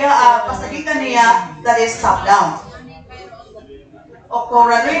naman na yaa. Pasagitan niya, that is top down.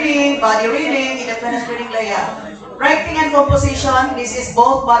 Oral reading, body reading, independent reading layout. Writing and composition, this is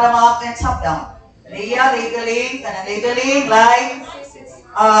both bottom up and top down. Labeling, like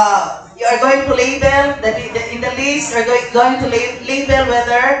you are going to label in the list. You're going to label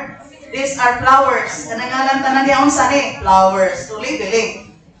whether these are flowers. Kanangalan tanan niya unsa ni flowers. So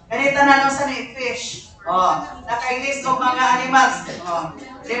labeling. Kani tanan unsa ni fish. Naka-list of mga animals.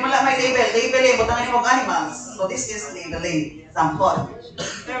 Di mo lang may label. Labeling butangan ni mga animals. So this is labeling. Example.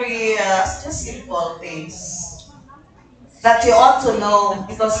 Very just simple things that you ought to know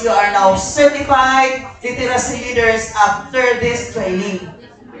because you are now certified literacy leaders after this training.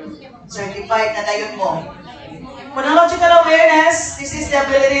 Certified na dayon mo. Phonological awareness, this is the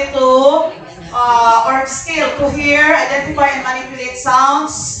ability to, or skill to hear, identify, and manipulate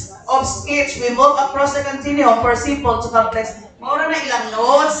sounds of speech. We move across the continuum for simple to complex. Maura na ilang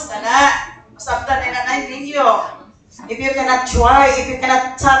notes, kana, masabtan na na ninyo. If you cannot try, if you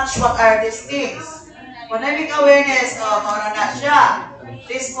cannot touch, what are these things? Phonemic awareness, maura na siya.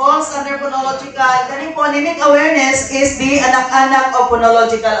 This falls under phonological. Kaning phonemic awareness is the anak-anak of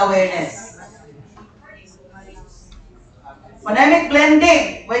phonological awareness. Phonemic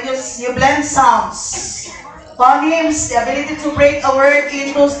blending, when you blend sounds. Phonemes, the ability to break a word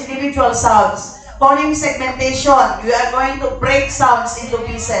into individual sounds. Phoneme segmentation, you are going to break sounds into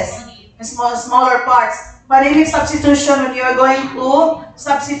pieces, in smaller parts. Phonemic substitution, when you are going to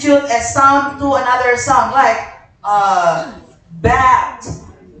substitute a sound to another sound, like bat,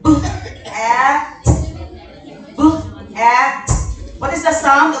 at, at. What is the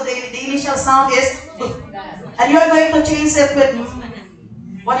sound of the initial sound is, and you are going to change it with,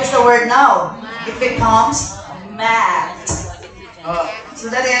 what is the word now? It becomes mat. So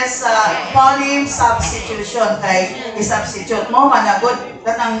that is phoneme substitution. Kay i-substitute mo, managod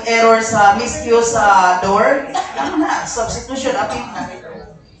ka ng error sa misuse sa door. Ano na? Substitution, apit na.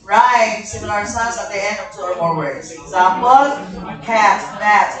 Rhyme, similar sounds at the end of two or more words. Example, cat,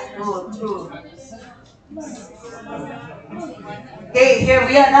 bat, true. Okay, here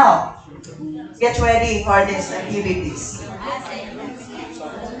we are now. Get ready for these activities.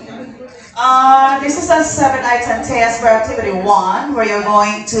 This is a 7-item test for activity 1, where you're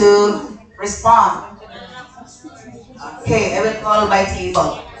going to respond. Okay, I will call by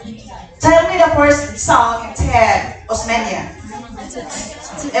table. Tell me the first sound in Ted Osmania.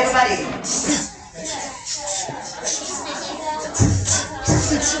 Everybody.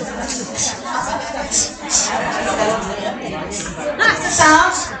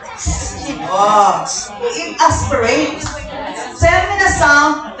 Sound? Oh, it aspirates. Tell me the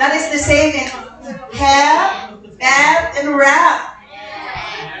sound that is the same in have, bad, and rap.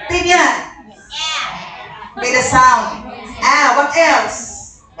 Pinyan. Be the sound. What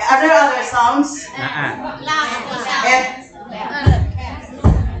else? Are there other sounds?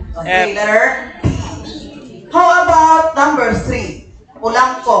 Okay, letter P. How about number 3?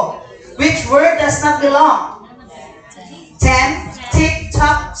 Ulangko. Which word does not belong? 10. Tick,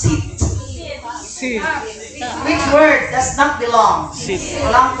 tock, sit. Which word does not belong?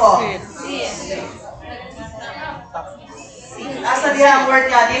 Ulangko. Asa diha ang word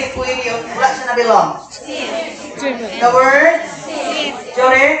niya? Dili pwede yun. Wala siya na belong. The word?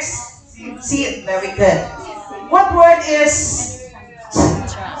 Jorex? Sit. Very good. What word is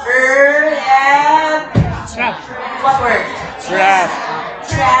trap? What word? Trap.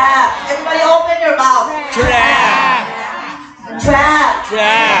 Trap. Everybody open your mouth. Trap. Trap.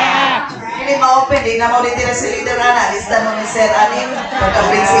 Trap. Hindi ma-open. Hindi na mo ulitin na si leader na. Lista mo ni Sir Aning.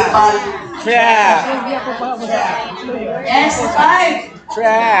 Pagka-principal. Trap. Yes, 5.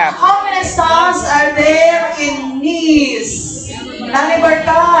 Trap. How many sounds are there in knees?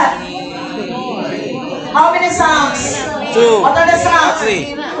 Nalibertad. How many sounds? 2. What are the sounds?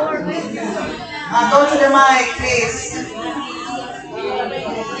 3. Go to the mic, please.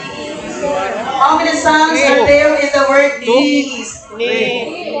 How many sounds are there in the word knees? How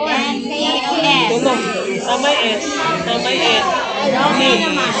many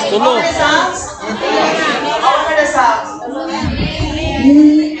sounds? What are the sounds?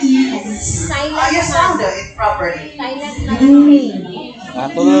 You sounded it properly.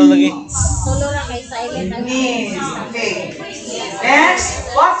 Tulo lagi. Knees. Okay.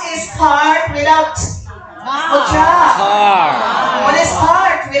 Next, what is heart without Ocha? Car. What is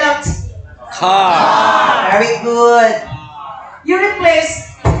heart without Car. Very good. You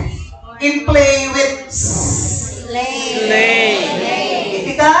replace in play with Slay. It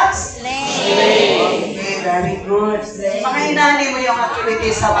becomes Slay. Okay, very good. Mga inani mo yung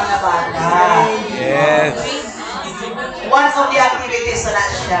activities sa mga bata. Yes. One of the activities na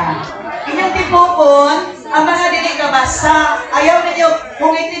siya. Inyong tipupon, ang mga dili ka basa, ayaw ninyo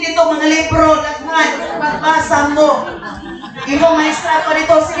kung iti dito mga libro, nagman, basa mo. Ibang maestra ko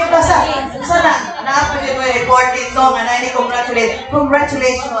dito, sige basa. Sana, naapagin mo yung report dito, nga na hindi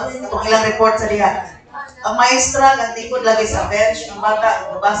congratulations. Itong ilang report sa diha. Ang maestra, nagtikod lagi sa bench, ang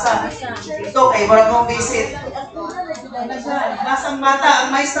bata, basa. Ito, kay murag mong visit. Basang bata, ang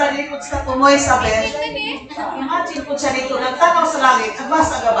maestra likod sa tumoy sa bench. Imagine po siya dito, nagtanaw sa langit, ang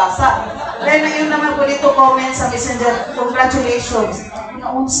basa. Then, yun naman po dito, comment sa messenger, congratulations.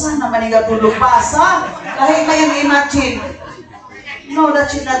 Naunsa naman yung tulog basa. Kahit may imagine. No,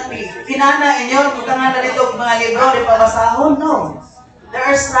 that should not be. Kinana inyo, kung nga na dito mga libro, di pa basahon, no. There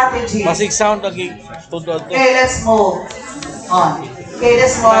are strategies. Masig sound lagi. Tudod. Okay, let's move on. Okay,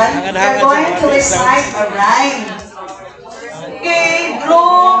 this one, we're going to recite a rhyme. Okay,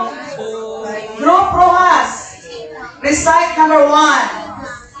 group Rojas. Recite number 1. 1,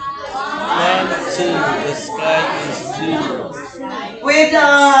 2, the sky is blue. With,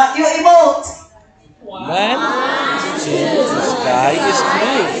 you emote. 1, 2, the sky is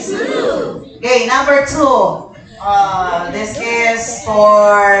blue. Okay, number 2. This is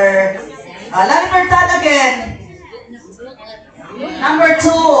for La Libertad again. Number 2.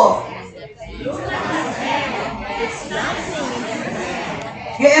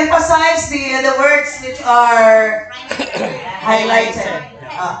 You emphasize the words which are highlighted.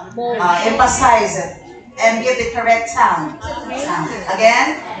 Emphasize it and give the correct sound.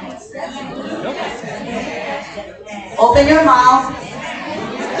 Again. Open your mouth.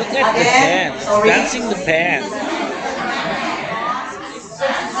 Look at the Again. pants. Sorry. Dancing the pants.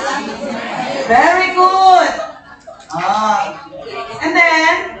 Very good. And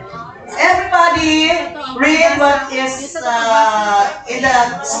then everybody read what is in the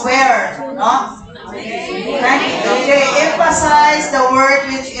square. No? Okay, emphasize the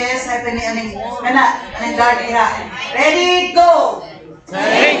word which is ready, go.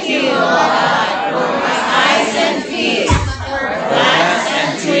 Thank you, God, for my eyes and feet, for plants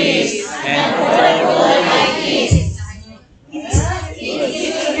and trees, and for the road I eat.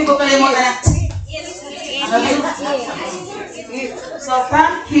 Hindi ko kalimutan So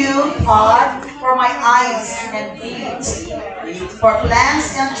thank you, God, for my eyes and feet, for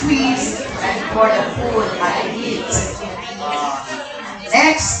plants and trees, and for the food I eat.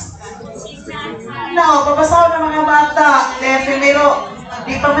 Next. No, papasaw ng mga bata. Kaya primero,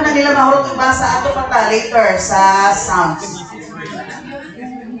 di pa man na nila mahulog basa ato pa later sa sounds.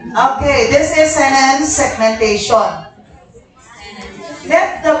 Okay, this is sentence segmentation.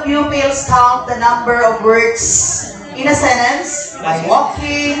 Let the pupils count the number of words in a sentence by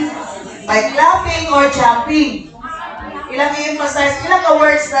walking, by clapping, or jumping. Ilang i-emphasize, ilang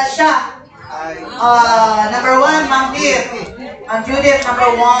words na siya. Number 1, Ma'am Judith, number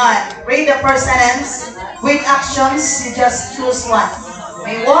 1. Read the first sentence with actions. You just choose one. You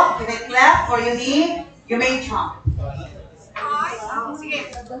may walk, you may clap, or you may jump. I love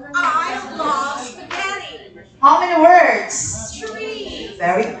spaghetti. How many words? 3.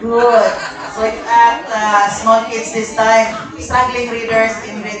 Very good. So it's at small kids this time. Struggling readers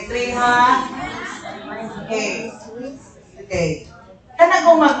in grade 3, ha? Okay. Okay. Kana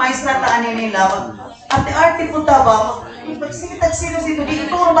kung magmaestra taan nila, arte-arte po ba? Pagsikitag sino dito, di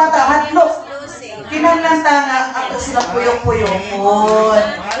ito ang bata, hatlok. Kinanglan nga, ato sila puyong-puyong.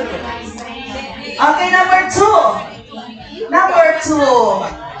 Okay, number 2. Number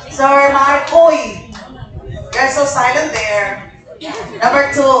 2. Sir Marcoy. You're so silent there.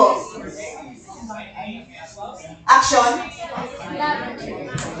 Number 2. Action.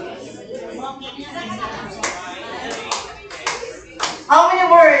 How many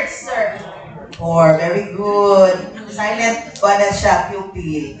words, sir? 4. Very good. Silent ba na siya,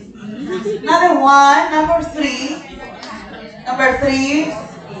 pupil. Another 1. Number 3. Number 3.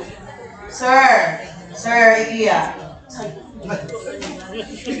 Sir. Sir Ilia.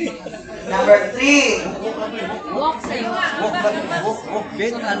 Number 3.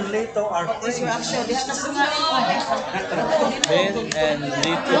 Ben and Lito are friends. Ben and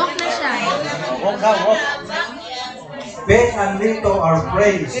Lito. Walk. Ben and Lito are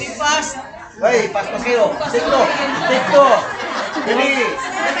friends. Very fast. Hey, pas kayo. Tikto. Dili.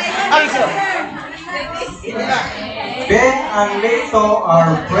 Action. Ben and Lito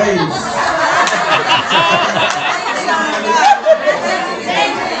are friends.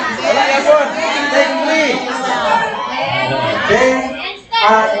 Wala yapon. Take me. Ben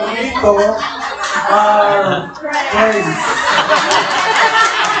and Lito are friends.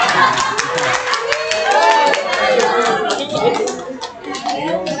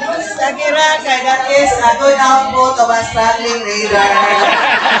 Sakira, kay that is a good output of a struggling reader.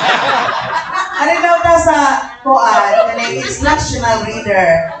 Ano daw ta sa kuan, kanang instructional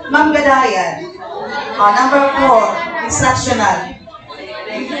reader? Ma'am Gadayan. Number 4, instructional.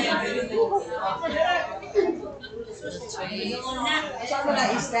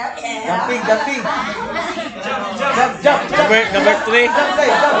 Jumping. Jump. Number 3.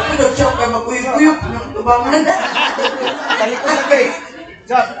 Jump kay magkuyuk-kuyuk ng tubangan. Talikod na kay.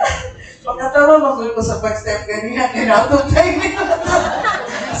 Jump. Pagkatawa, magulo ko sa backstep kanina, kinatutay nila.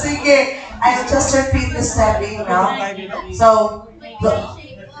 Sige, I'll just repeat the stepping now. So,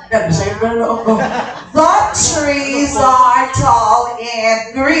 the trees are tall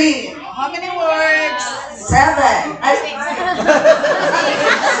and green. How many words? 7. 6.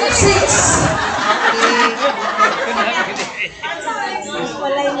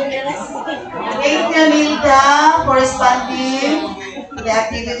 Thank you, Nilda, for responding to the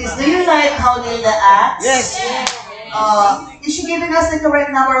activities. Do you like how Nilda acts? Yes. Is she giving us the correct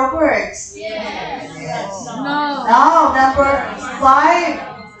number of words? Yes. No, number 5.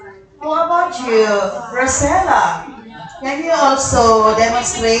 How about you, Rosella? Can you also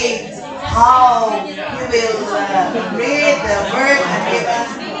demonstrate how you will read the word and give us?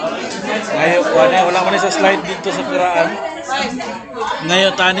 Wala ko na sa slide dito sa piraan.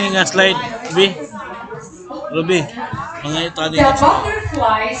 Ngayon tani nga slide, Ruby. Ruby, ngayon tani The nga slide.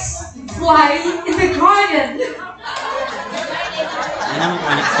 butterflies fly in the garden. Ano mo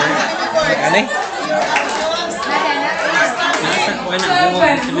pa next sir? Ano? Nasa kuan na buhok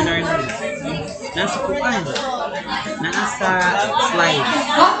ng seminar na. Nasa kuan. Nasa slide.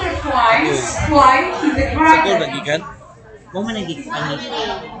 Butterflies fly in the Sa garden. lagi kan? Mo man nagik ani.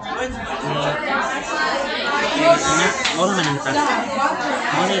 Mo man ang tas.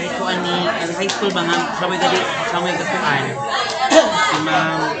 Mo na ko ani high school ba nga samay gatuan. Si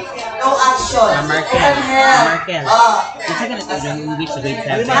Ma'am No action. Markel. Open hand. Markel. Isa ka na ito yung English sa grade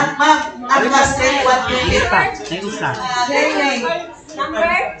 7. Ma'am, ang mas grade 1 to May isa. May isa.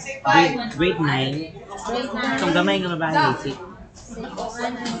 Grade 9. Itong gamay nga babae. Si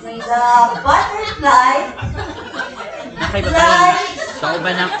The butterfly Nakay babae. Sa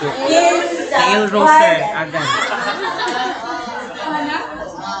uban ako. in Sa the Il Roser. garden. Agad.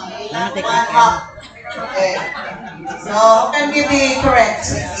 Namatik One ka. up. Okay. So, can be the correct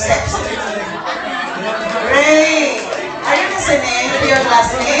steps. Ray, are you listening to your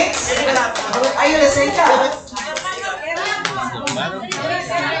classmates? Are you listening to?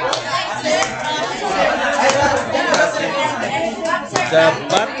 The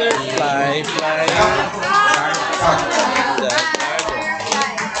butterfly flying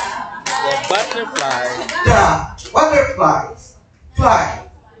the butterfly. The butterflies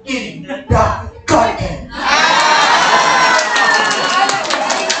fly in the garden.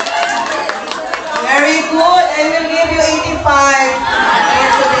 Very good. I will give you 85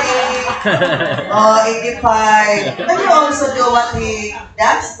 here today. Oh, 85. Can you also do what he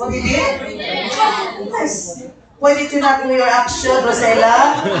does? What he did? Yes. Why did you not do your action,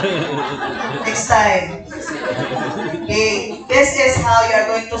 Rosella? Next time. Okay. This is how you are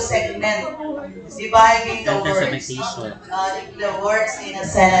going to segment, dividing the words. The words in a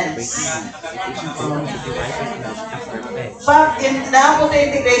sentence. But in na the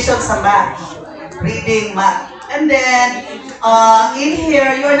integration sa math, reading math. And then, in here,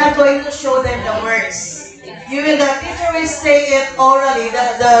 you are not going to show them the words. The teacher will say it orally,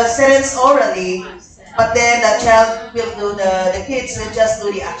 the sentence orally, but then the child will do, the kids will just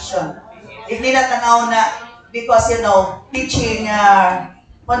do the action. Hindi na tanaw na, because teaching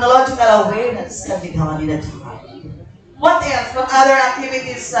phonological awareness can be done in a time. What else? What other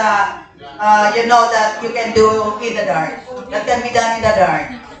activities that you can do in the dark? That can be done in the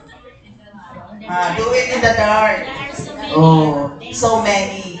dark. Do it in the dark. Oh, so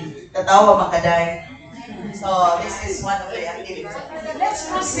many. Tatawa makaday. So this is one of the activities. Let's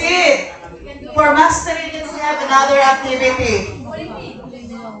proceed. For mastering, let's have another activity.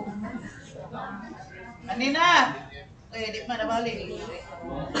 Kanina. Di pa nabalik.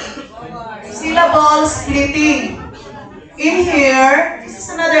 Syllable splitting. In here, this is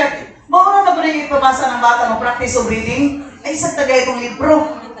another. Maura na ba rin ipabasa ng bata ng practice of reading? Ay, isang tagay itong libro.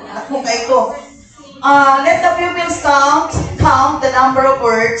 Ako ka ito. Let the pupils count the number of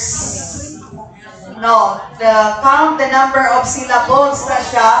words. No, count the number of syllables na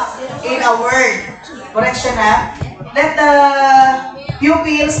siya in a word. Correction ha? Let the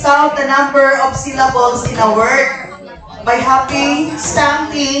pupils count the number of syllables in a word by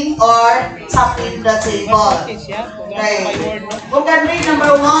stamping, or tapping the table. Okay. Who can read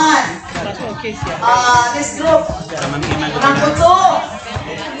number 1? This group. Number 2.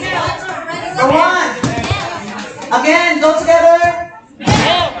 Number 1. Again, go together.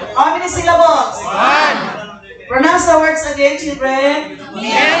 How many syllables? 1. Pronounce the words again, children.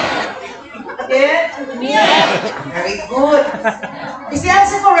 Again? Very good. Is the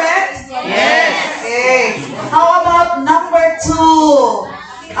answer correct? Yes. Okay. How about number 2?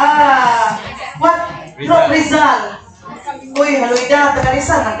 What? Rizal. Uy, haluida, taga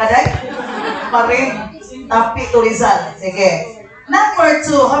Rizal, nakaday? Paring, tapi to Rizal. Sige. Number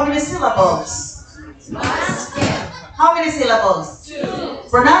 2, how many syllables? How many syllables?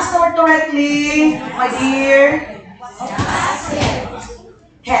 2. Pronounce the word correctly, my dear.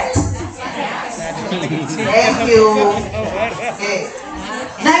 Het. Thank you. Okay.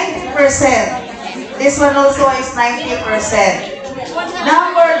 90%. This one also is 90%.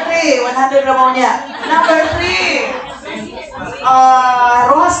 Number 3, 100 naman niya. Number 3,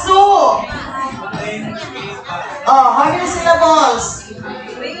 Rojas 2. How many syllables?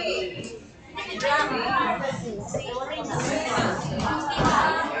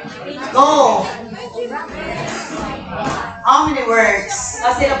 Go. How many words?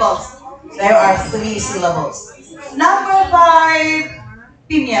 Syllables. There are 3 syllables. Number 5,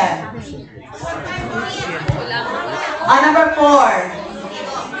 Pinyan. Number 4.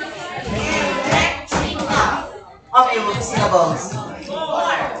 How many syllables?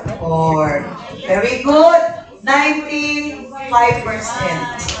 Four. Very good. 95%.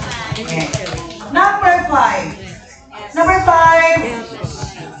 Okay. Number five. Number five.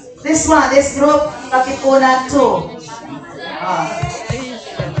 This one, this group, Katipunan 2.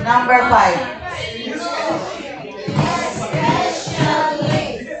 Number five.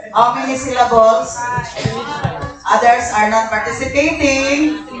 How many syllables? Others are not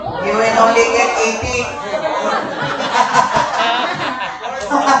participating. You will only get 80.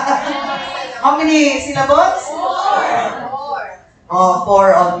 How many syllables? Oh,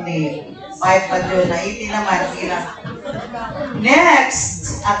 4 only. 5 pa dun. Na 80 naman. Ilan?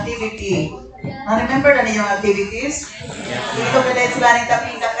 Next, activity. Na-remember na niyo yung activities? Dito ka dahil sila ng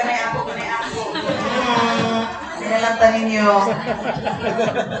tapita. Kanay ako, kanay ako. Nilalanta ninyo.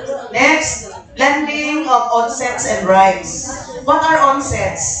 Next, blending of onsets and rhymes. What are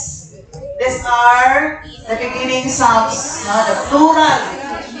onsets? These are the beginning sounds, the plural,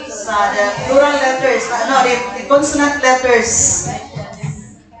 the plural letters, the consonant letters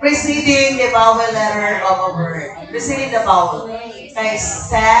preceding the vowel letter of a word. Preceding the vowel. Okay,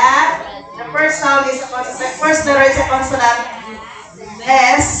 sa, the first sound is a consonant, first letter is a consonant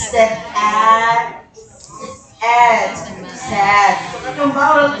S, then and, sad. So, yung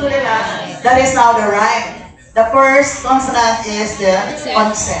vowel to nila, that is now the rhyme. The first consonant is the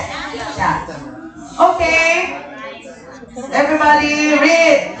onset. Yeah. Okay. Everybody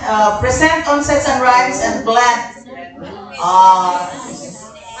read. Present onsets and rhymes and blend.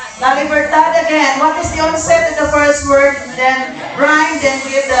 La Libertad again. What is the onset of the first word? Then rhyme, then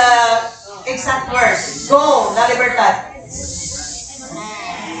give the exact verse. Go, La Libertad.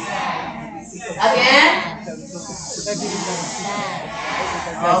 Again.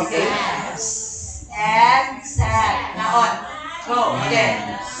 Okay. And sad. Now on. Go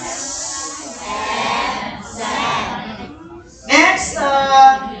again. Next,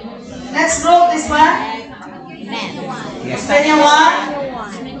 next group, this one. Yes. Kenya one.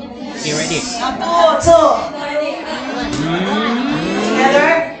 Okay, ready. Now two. Together.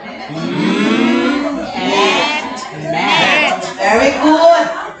 Very good.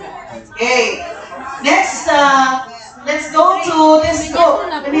 Okay. Next, let's go to this group.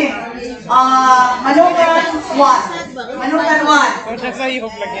 Manukan 1. Manukan 1.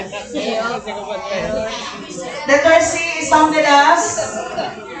 Letter C is sounded as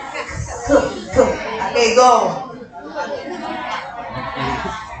K. Okay, go.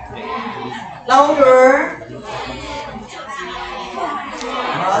 Louder.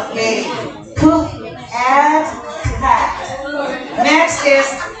 Okay. K and cat. Next is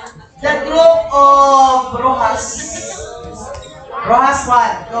the group of Rojas. Rojas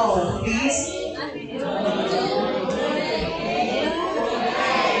 1. Go, please.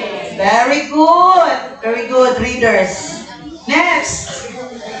 Very good. Very good, readers. Next.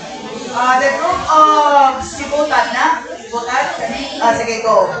 The group of Sibutan na? Sibutan? Sige,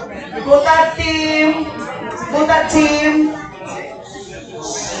 go. Sibutan team. Sibutan team.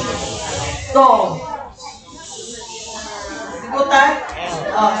 Go. Sibutan?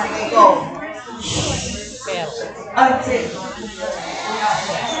 Sige, go. Sige. Sige,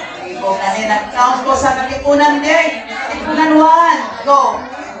 go. Nag-count ko sa Katipunan din. Katipunan 1. Go.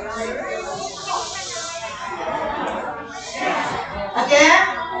 Again.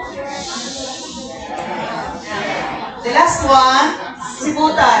 The last one,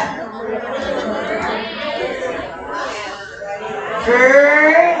 Sibutan.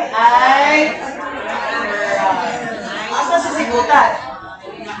 Asa si Sibutan?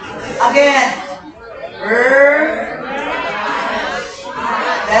 Again.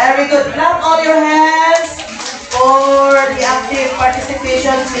 Very good. Clap all your hands for the active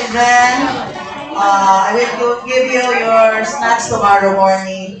participation, children. I will give you your snacks tomorrow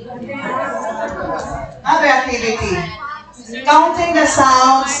morning. Another activity. Counting the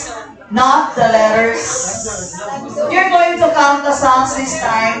sounds, not the letters. You're going to count the sounds this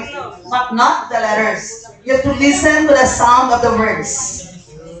time, but not the letters. You have to listen to the sound of the words.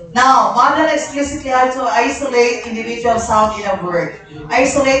 Now, model explicitly how to isolate individual sound in a word.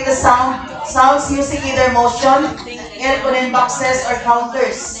 Isolate the sounds using either motion, ear boxes, or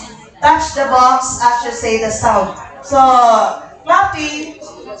counters. Touch the box as you say the sound. So, clapping,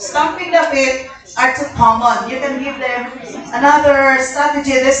 stomping the feet are too common. You can give them another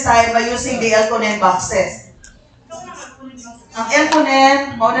strategy this time by using the Elconen boxes. Ang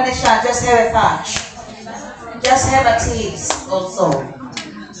Elconen, muna na siya, just have a touch. Just have a taste also.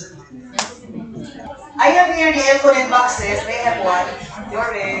 I have here the Elconen boxes. They have one.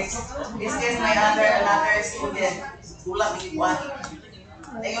 Yours. This is my another student. Kulang one.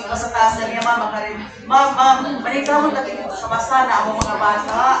 Ngayon pa sa taas na niya, ma'am, ma'am, maningkamot na dito sa basta na ang mga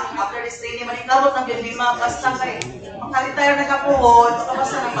bata. After this training, maningkamot na yun, ma'am, basta kay makaretire na kapuhon,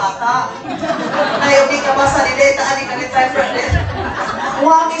 makabasa ng bata. Ngayon, di ka basa, di data, di ka retire from there.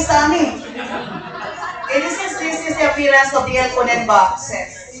 Huwag isa ni. Okay, this is the appearance of the Elconen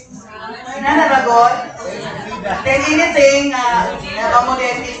boxes. Nanaragon. Then anything,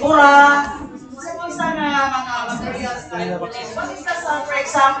 namamodel tipura, isa na mga materials tayo. Pag-isa sa, for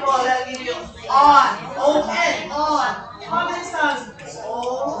example, I'll give you on, open, on. How many sounds?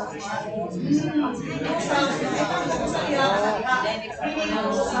 Oh,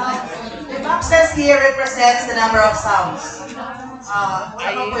 the boxes here represents the number of sounds.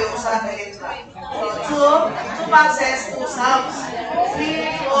 Ano po yung usahan na letra? So, two boxes, two sounds.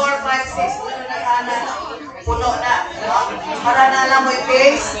 3, 4, 5, 6. Puno na kanan. Puno na. No? Para naalam mo yung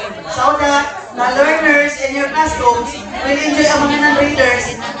pace. So that the learners in your classrooms will enjoy ang mga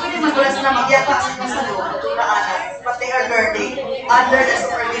non-readers. Hindi magulas na magyapa sa kasalo. But they are learning under the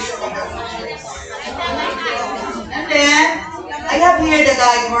supervision of the teachers. And then, I have here the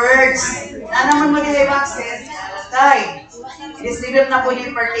guide words. Na naman mag-i boxes. Guide. Distribute na po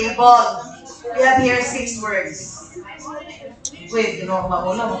din per table. We have here 6 words. Wait, ginawa ko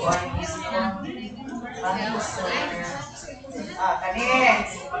maula mo po. Kani.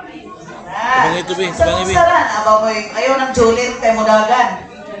 Ito, Bi. Sa saran, aba mo ayaw ng julin kay Mudagan.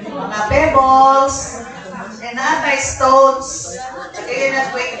 Mga pebbles, and naatay stones. Sagili na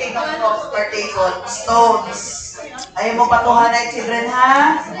 20 of per table. Stones. Ayaw mo patuhan ay children,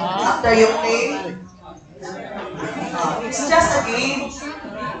 ha? After you play. It's just a game.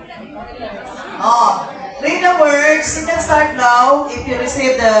 Read the words. You can start now. If you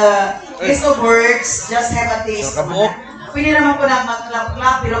receive the list of words, just have a taste. Pwede naman po na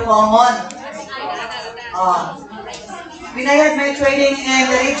mag-clap-clap, pero common. Binayad may training in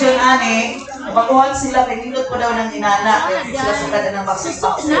the region, ani. Baguhan sila, pinindot po daw ng inana. Sila sugada ng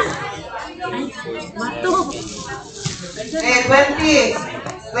boxes-boxes. Eh, 20.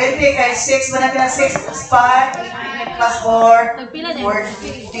 20 kay 6, manag na 6 plus 5, plus 4,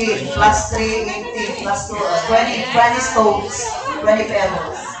 15, plus 3, 18, plus 2, 20 stones, 20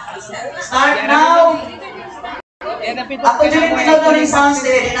 pebbles. Start now! Ako dyan yung pinatuloy sounds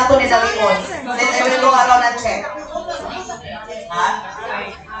nila, din ako nilalikon. Then I will go around and check. Ha?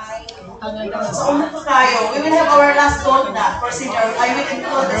 So, ulit po tayo. We will have our last goal na for senior. I will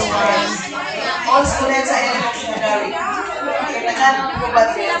include the students. All students are in the secondary. Nagkano po ba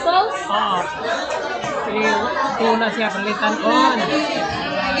sila? Ito na siya, palitan on.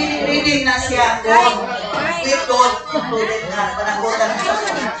 Reading na siya. Gold. With gold included na. Panagutan na siya.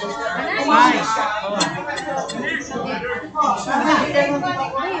 Kumain siya.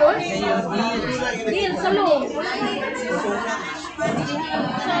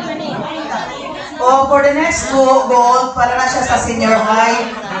 Oh, for the next goal, para na siya sa senior high.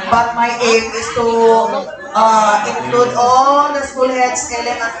 But my aim is to include all the school heads,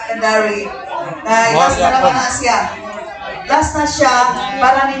 elementary. Last na naman na siya. Last na siya,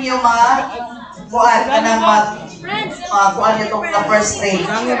 para ninyo kuan ka na kuan nyo itong first grade.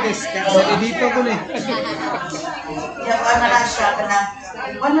 Dito ko na. Yung ano na siya,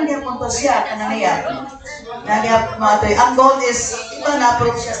 ano niya punto siya, niya. Ang goal is, ito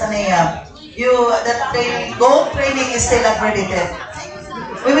na-approve siya sa niya. The goal training is still accredited.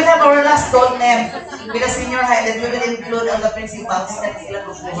 We will have our last goal name with the senior high, that we will include all the principals that sila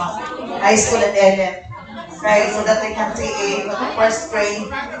kukuha, high school and LM. Right, so that they can see a first grade.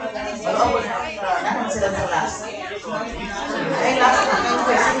 Naman sila sa last. Ay, last na yung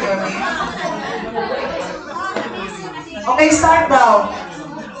senior name. Okay, start now.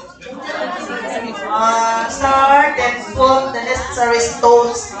 Start and put the necessary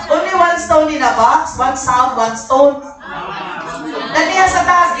stones. Only one stone in a box, one sound, one stone. Naniya sa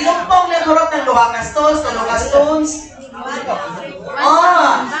taas, ginumpong na gurot ng luha ka stones, tulong ka stones.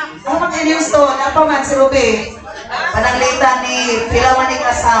 Ano mag yung stone? Apa man si Ruby? Pananglitan ni Pilawanik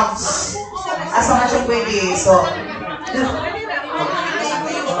na sounds. Asa man siya pwede? So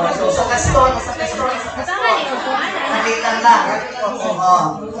ka stone, sa ka stone. Pananglitan na.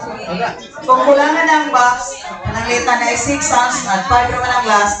 Kung kulangan ng box, pananglitan na ay 6 sounds, at 5 naman ang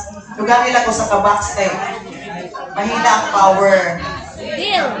last, lugar nila ko sa ka-box kayo. Mahina ang power.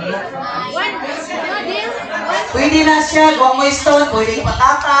 Deal. Pwede na siya, gawa mo stone, pwede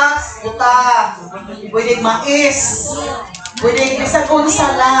patatas, buta, pwede mais, pwede bisag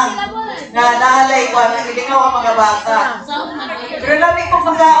unsa lang, na naalay ko, na ilingaw ang mga bata. Pero lamig kong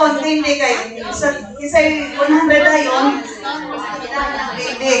pagkaon, hindi kay, isa'y 100 ayon,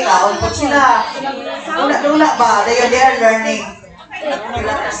 hindi, kaon po sila. Lula ba, they are learning.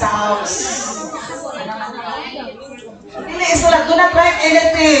 Ilang sounds. Dili isulat, do not write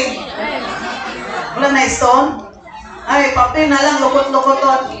anything. Wala na stone? Ay, papel na lang,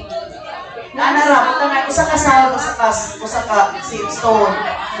 lukot-lukoton. Ana ra, buta nga, usa ka sound, usa ka stone.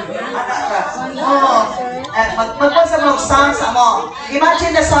 Ana ra. Oh, magpapag sa mga sounds mo.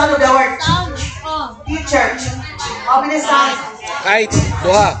 Imagine the sound of the word teacher. How many sounds? Kahit,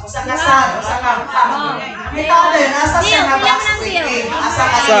 duha. Usa ka sound, usa ka. Kita na yun, asa siya na box waiting. Asa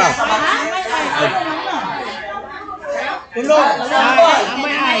ka siya sa box Tulog.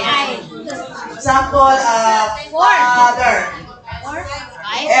 Example, father.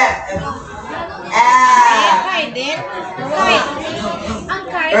 F.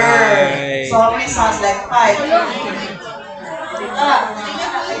 So how many sounds like 5?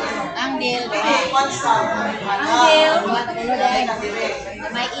 Ang deal. One sound.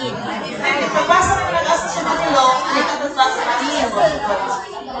 May in. Pagbasa mo nag-asa siya ng ulo, hindi ka pagbasa ng ulo.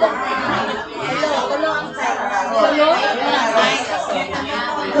 Tulo ang type.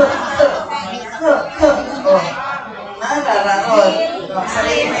 Nakararon.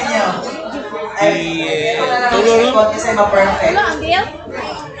 Salihin ninyo. Ay, tulo lang? kasi ma-perfect. Tulo ang deal?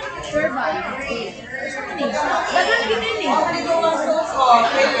 Sure ba? Dagan gini.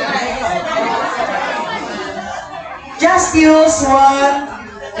 Just use one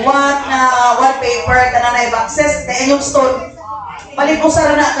paper kana na i-access na inyong stone.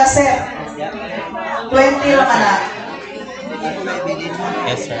 Palipusa na kasi 20 ra na.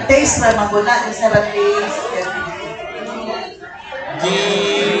 Yes, sir. Taste na maguna yung 7 days.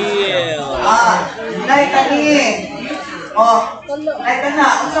 Nay tani. Oh, nay kana,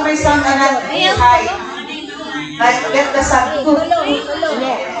 unsa may sound ana? Hi. Nay, let the sound.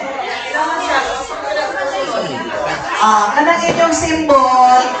 Kanang inyong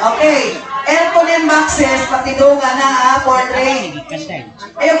symbol, okay. Aircon boxes, patiduga na portrait.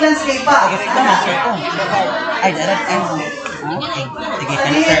 Ayog landscape pa. Ay, darat ay mo.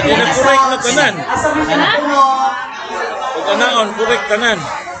 Sige, Correct na tanan. Asa mo siya puno? Kung anaon, correct tanan.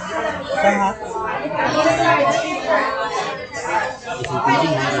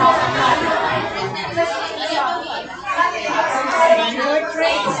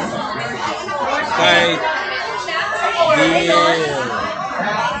 Kahit,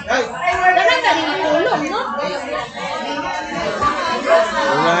 Dagan ka rin tulong, no?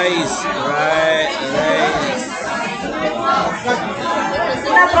 rice. Do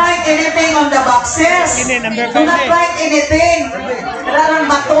not write anything on the boxes. Do not write anything. Kailangan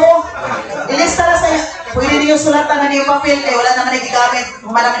bato. Ilista na sa'yo. Pwede niyo sulatan na niyo papel eh. Wala naman nagigamit.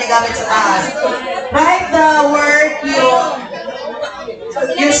 Wala naman nagigamit sa taas. Write the word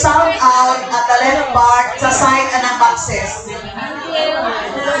you sound out at the left part sa side ng boxes.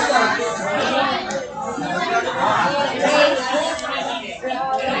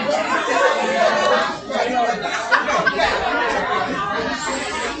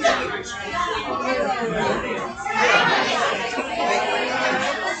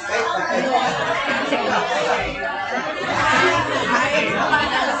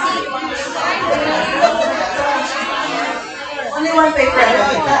 Only one paper na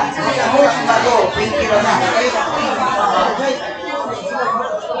kita. Bago, 20 kilo na.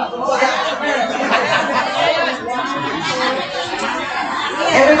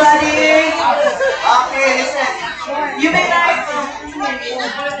 Everybody, okay, listen. You may write.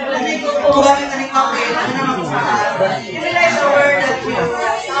 You may write the word that you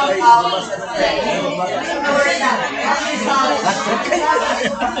sound out.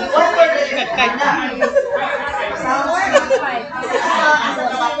 One word that you like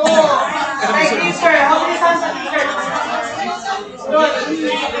teacher, how many sounds are teacher? Good.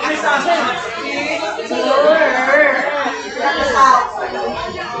 How many sounds?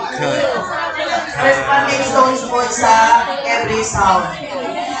 Corresponding stones po sa every sound.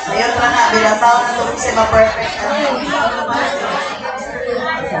 Ngayon pa na, bilang sound na ito kasi ma-perfect.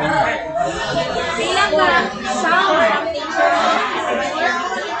 Bilang ka sound.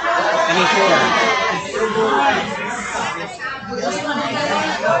 Kami sure.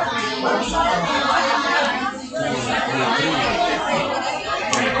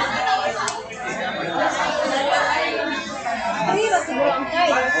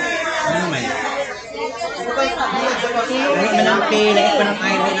 Ano naman? Lagay mo ng P, lagay ko ng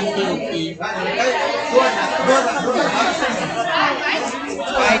I, lagay ng T-O-P.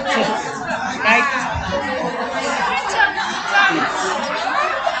 Right.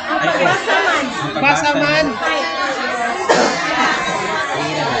 Pasaman.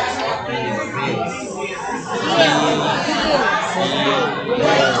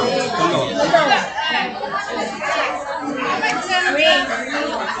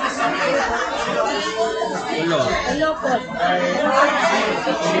 The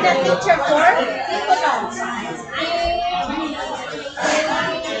teacher for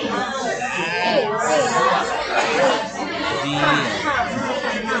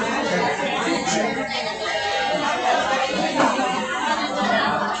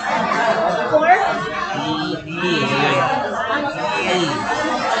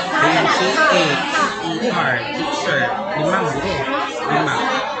Teacher. Limang guru. Lima.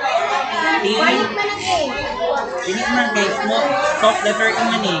 Ini man guys, soft letter E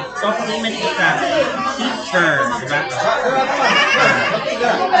man eh. Soft E man isa. Teacher. Diba?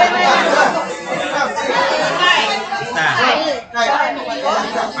 Isa.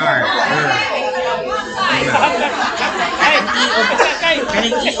 R.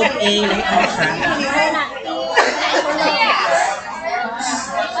 Kaning E of A. Lahat mo siya.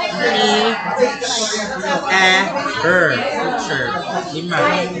 Teacher. Lima.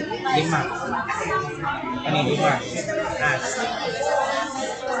 Ano lima?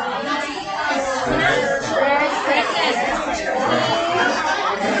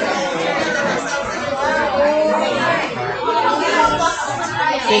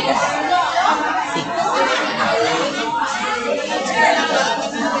 Six.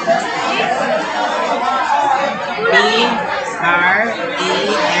 P-R-A-S-N-O-P.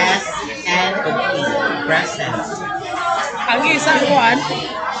 Present. ang isang one,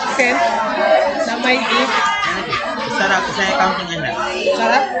 pen, na may gift. Sarap sa accounting anak.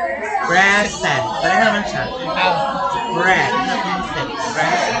 Sarap? Present. Pareho naman siya. Present.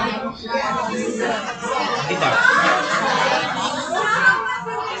 Dito.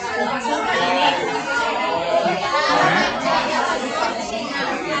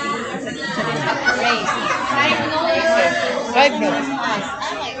 Five no.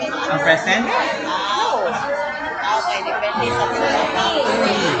 Ang present?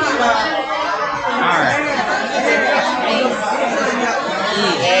 R E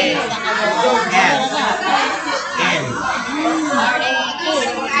S N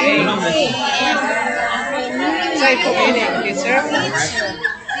Say for meaning, teacher.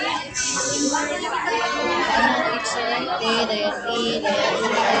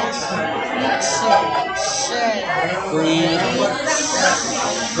 Please.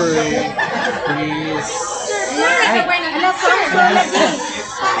 Kite.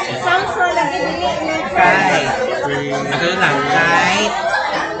 Ito lang. Kite. Kite.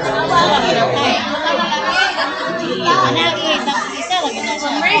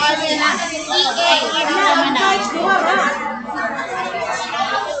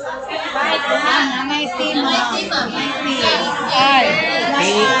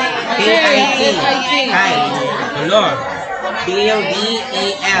 Hello.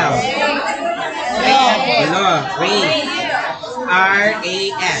 B-O-D-A-L. Hello. Ray.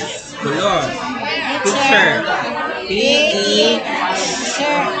 R-A-S. Hello. Teacher. P-E.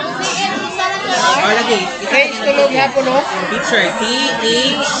 Oh, lagi. Range tulog hapon, no? Teacher.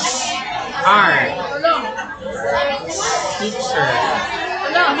 T-E-R. Teacher.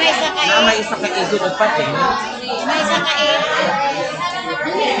 May isa ka igod at pati. May isa ka eh.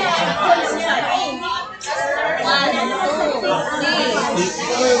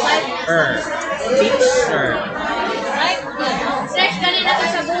 Teacher. Search kanina ka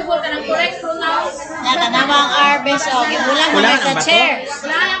sa Google ka ng correct pronounce. Natanawang R, beso. Gibulang mo sa chair.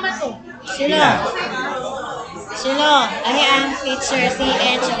 Wala ba to? Silo. Ahi ang teacher,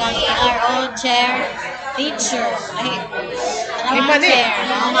 T-H, ang E-R-O, chair. Teacher. Ahi. Tanawang chair.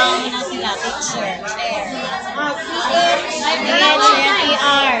 Tanawang na sila. Teacher. Chair.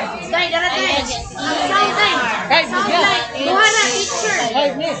 T-H-N-E-R. Day, darating. Sound like. Duha na, teacher.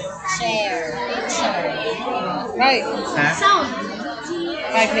 Chair. Teacher. Right. Sound.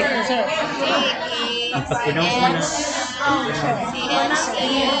 Right, teacher. Ang pagkunaw ko na.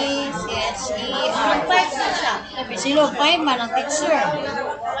 C-H-E-R. Silo, 5 man ang teacher.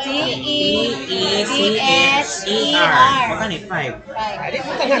 T-E-C-H-E-R. Baka ni 5. Dili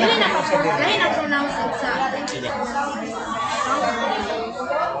na pronounce sa.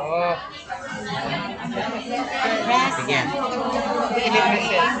 Again.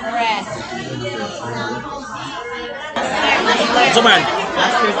 Zuman.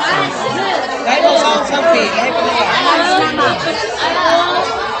 Dahil mo sa sabi, dahil mo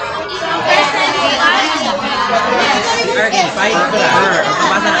Again, 5 per. Ang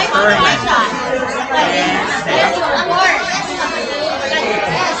kabasa ng per man.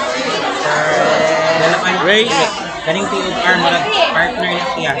 Ray, kaning tiod R marag partner niya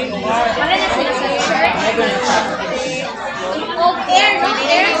siya. Wala na sila sa church. Oh, air, no?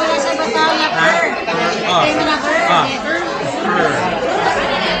 Air. Sa bataw na per. Oh. Per.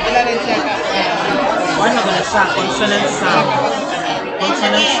 Ilan rin siya ka? Ano ba na siya? Consonant sound.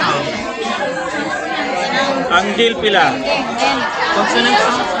 Consonant sound. Ang deal pila. Consonant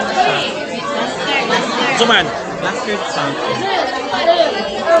sound. Suman. Last word sound.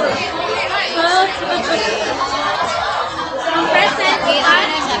 Ang present, ER.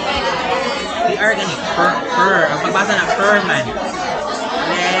 ER gani. Per. Ang pagbasa na per man.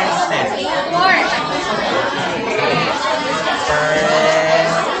 Present.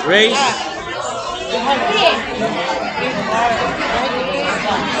 Race.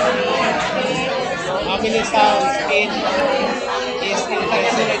 How many sounds in is in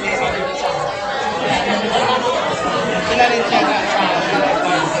facility? Sila rin siya na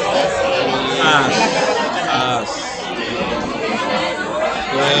As.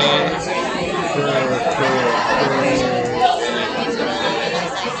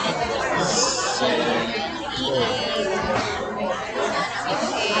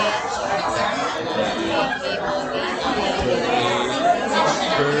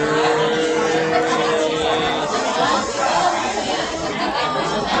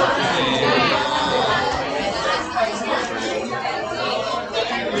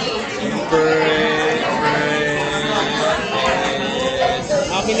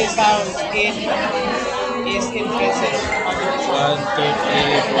 how many sounds in is in present? 1, 2,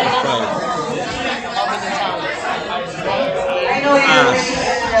 3, 4, 5. How many sounds? I know you really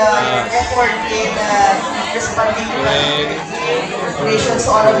had effort in responding to congratulations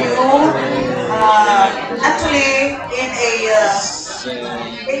to all of you. Actually, in a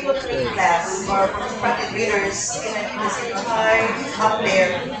A-3 class for practice readers in the senior high, up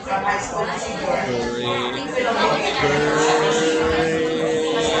there, from high school to senior, we will only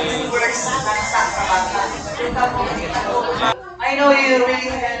I know you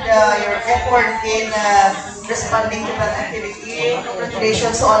really had your effort in responding to that activity.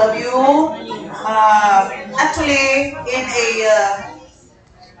 Congratulations to all of you. Actually, in a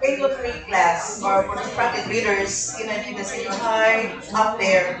A-3 class or for practice readers in the senior high, up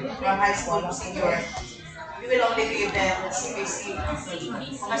there, from high school to senior, we will only give them CBC.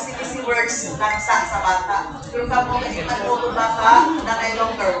 Mga CBC words lansa sa bata. Pero kapag matuto bata na may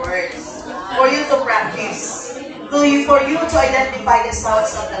longer words. For you to practice. For you to identify the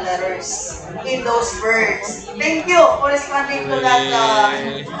sounds of the letters in those words. Thank you for responding to that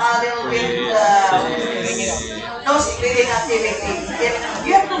little bit nose reading activity.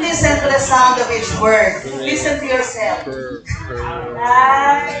 You have to listen to the sound of each word. Listen to yourself.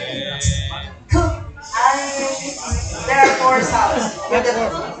 There are 4 sounds.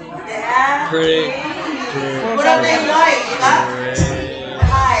 Yeah. Murang na yung light, di ba?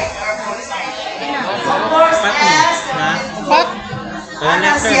 Hi, there are 4 sounds. Of course, S.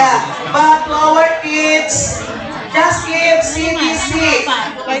 Anasya. But to our kids, just give CBC.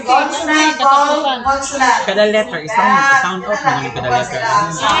 Consonant, vowel, consonant. Kada letter, sound off na yung kada letter.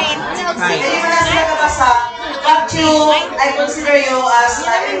 Hindi mo na sila kabasa. But I consider you as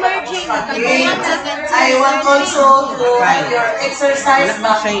emerging. I want also to have your exercise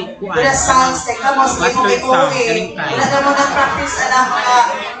back with the sounds. Teka mo, sige mo ipuwi. Wala na mo na-practice na mga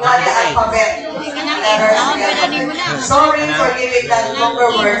wali alphabet. Sorry for giving that longer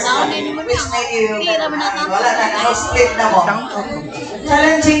words which made you wala na, split na mo.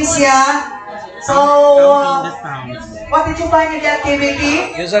 Challenging siya. So, what did you find in the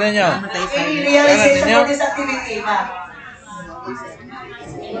activity? Yung sa ninyo. Any realization for this activity, ma'am?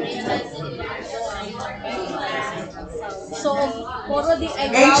 So, puro di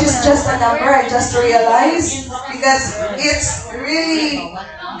ay Age is just a number, I just realized, because it's really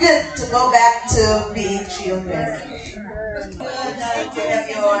good to go back to being children. To have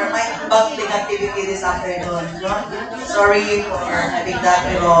your mind-boggling activity this afternoon. No? Sorry for having that,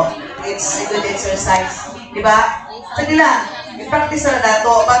 pero it's a good exercise. Diba? Sige lang, i-practice na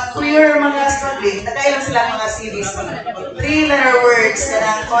nato. But to your mga struggling, nagkailan sila mga CBC. 3-letter words,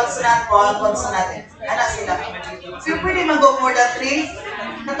 kanang consonant, vowel, consonant. Ano sila? So, pwede mag-go more than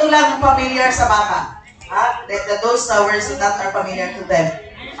 3. Nato lang familiar sa baka. Those words that are familiar to them.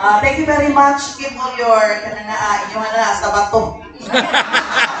 Thank you very much. Keep all your inyong sa bato.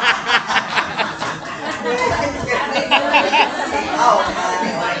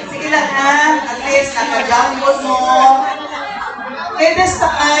 Sige lang ha. At least naka-download mo. Okay, this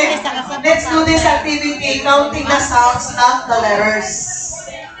time, let's do this activity. Counting the sounds, not the letters.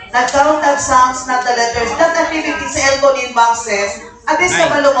 Nag-count the sounds, not the letters. That activity sa Elconin boxes. At least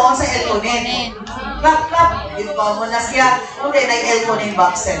kabalumon sa Elconin. Clap, clap. Iba mo na siya. Okay, na yung Elconin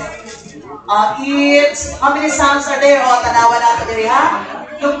boxes. How many sounds are there? O, tanawa natin diri ha?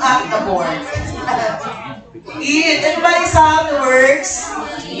 Look at the board. Eat. Everybody sound the words.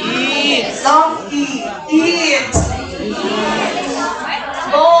 Eat. Long E. Eat.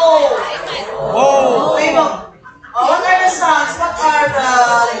 Go. Go. Wait, what are the sounds? What are the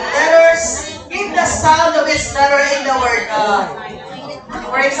letters? Give the sound of its letter in the word.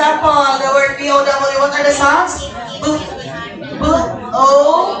 For example, the word B-O-W. What are the sounds? B, B, O,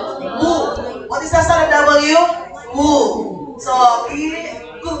 W. What is the sound of W? W. So, B,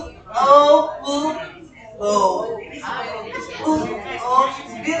 B, O, W, O. B, O,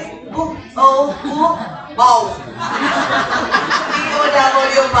 B, B, O, W, bow.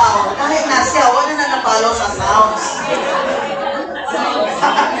 B-O-W, bow. Kahit na siya, wala na napalo sa sounds.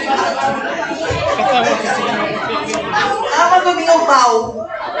 Tama gumingong bow.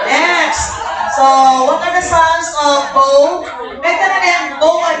 Next. So, what are the sounds of bow? May ka na yan,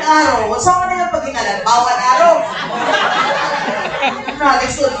 bow and arrow. Saan ka na yung pag-inalan? Bow and arrow.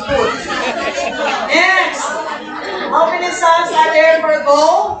 Good. Next. How many sounds are there for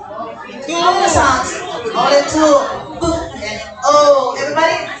bow? Two. How many sounds? Only two. B and O.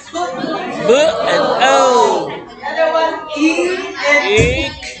 Everybody? B and O. The other one, E and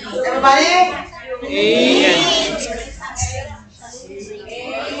Eek. Everybody? Eek.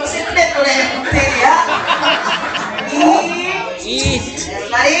 Posible ko na yung ya. Eat.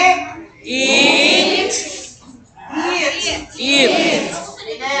 Everybody? Eat. Eat. Eat.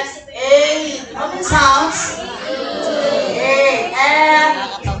 Next, A. How many sounds? A. And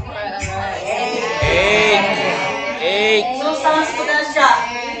Egg. no sounds ko na siya.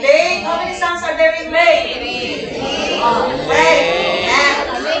 Late. How many sounds are there in late? Late. And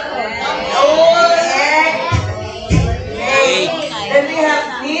oh, egg. Egg. Then we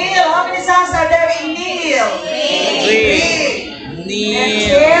have kneel. How many sounds are there in kneel? Three. And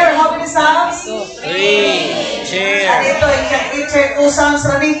chair. How many sounds? Three. Chair. At ito, yung teacher, two sounds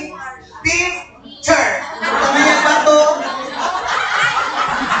rami. Picture. Tama yan ba ito?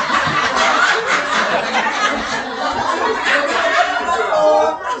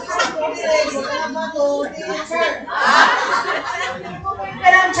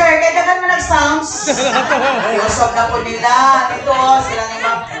 Kailang chair, kaya dagan mo nag-sounds. Usog na po nila. Dito, sila ni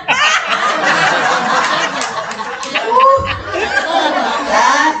Ma'am.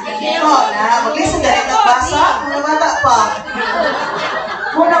 Mag-listen ka rin nagbasa. Mga bata pa.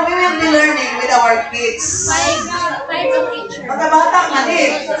 Muna, we will be learning with our kids. Magkabata nga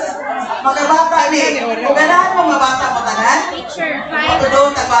din. Magkabata din. Kung ganahan mo mabata mo tanan?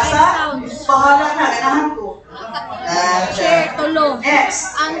 Matulong nagbasa? Bahala na, ganahan ko. Chair, tulo.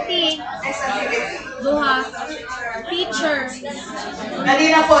 Next. Auntie. Next activity. Duha. Teacher.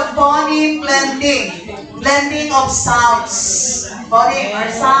 Kanina po, phoneme blending. Blending of sounds. Phoneme or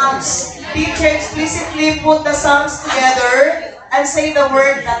sounds. Teacher explicitly put the sounds together and say the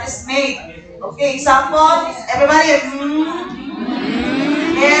word that is made. Okay, example. Everybody.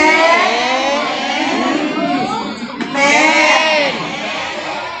 Men.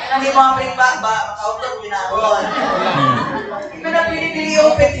 Hindi mo ang bring back ba? Makautog ginawon. Ito na pinipili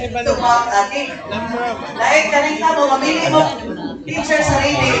open ito mga ating. Dahil kanina mo, mamili mo teacher sa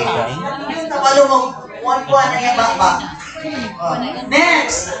reading. Yung tabalo mo, one-one na yung back.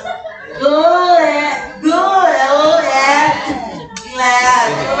 Next. Good. Glad.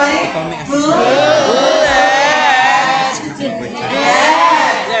 Everybody? Good.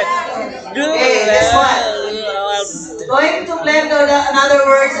 Okay, this one. Going to blend another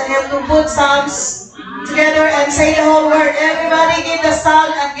words and you have to put sounds together and say the whole word. Everybody give the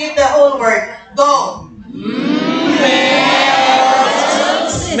sound and give the whole word. Go.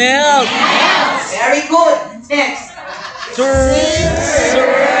 Milk. Very good. Next.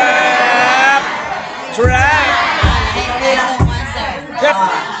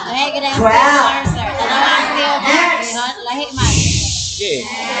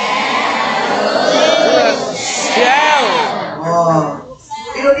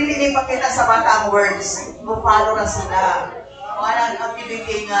 Pero dili pakita sa bata ang words. Mupalo na sila. Parang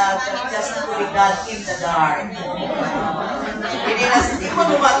activity nga just to be done in the dark. Hindi mo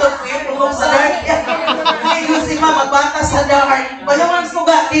lumatog ko yung tugong sa dark. Hindi si ma magbata sa dark. Walang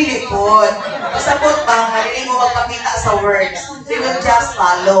suga, dili po. Pasabot ba, hindi mo magpakita sa words. They will just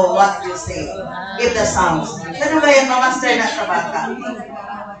follow what you say. Give the sounds. Ano ba yung mamaster na sa bata?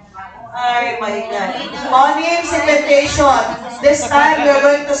 Ay, my God. Phoneme segmentation. This time, we are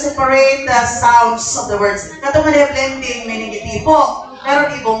going to separate the sounds of the words. Kato man yung blending, meaning tipo.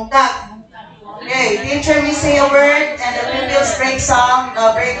 Pero di bungkag. Okay, teacher may say a word and the pupils break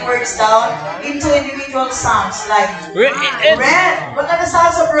words down into individual sounds like red. What are the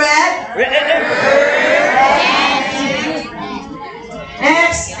sounds of red? Red.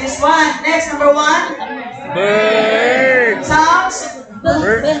 Next, this one. Next, number one. Bird. Sounds?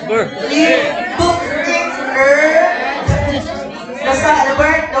 Bird. Bird. Book.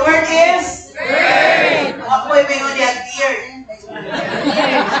 The word is? Bird. Ako ay bingon yan, deer.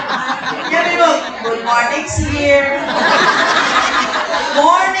 Yan mo, good morning's here.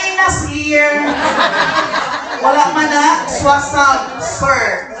 Morning na here. Wala man na, swak sound,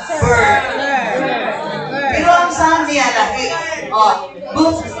 spur, bird. Pero ang sound niya, laki.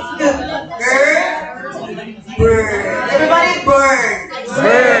 Book, bird, bird. Everybody, bird.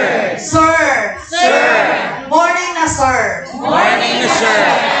 Bird. Sir. Sir. Morning na, sir. Morning na, sir.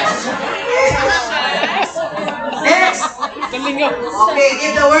 Next. Okay,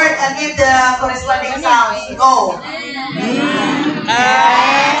 give the word and give the corresponding sounds. Go.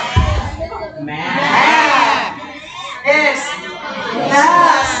 Next.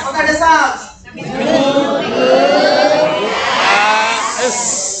 Last. What are the sounds?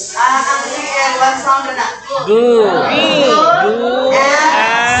 Ang CL, one sound na. Good. Good.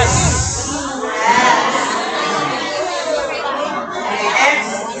 S. Okay,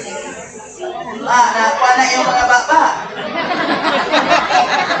 next. Nakuha na yung mga baba.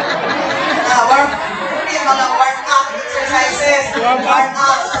 Mga warm-up exercises.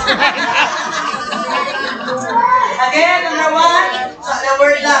 Warm-up. Again, number one. So, the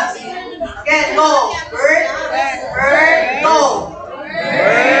word lang. Again, go. Bird. Bird. Go.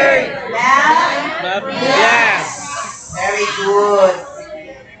 Bird. Yes. Very good.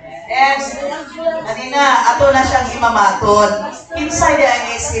 Next. Kanina, ato na siyang imamaton. Inside the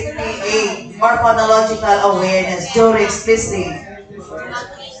MACPA, or phonological awareness. Joris, please read.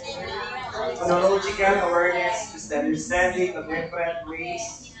 Phonological awareness is the understanding of different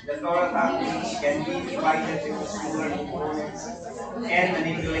ways that oral language can be divided into smaller components and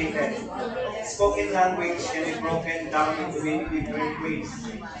manipulated. Spoken language can be broken down into many different ways,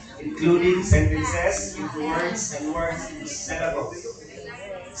 including sentences into words and words into syllables.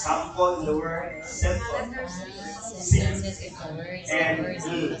 Example, the word simple, and simple.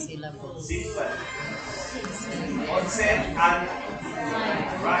 Onset and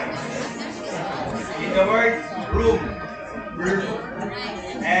right. In the word room,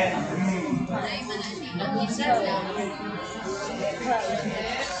 and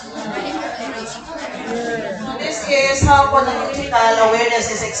This is how phonological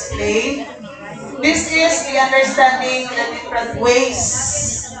awareness is explained. This is the understanding the different ways,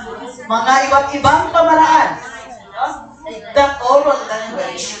 mga iba't ibang pamaraan. That oral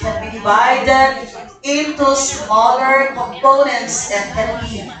language can be divided into smaller components and can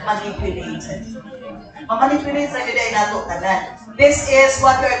be manipulated. Mamanipulate na gano'n nato tanan. This is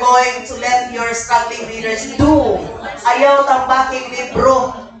what we're going to let your struggling readers do. Ayaw tambaking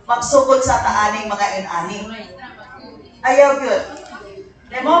libro, magsugod sa taaning mga inaning. Ayaw yun.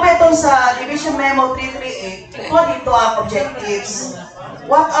 Memo itong sa Division Memo 338, ito dito ang objectives.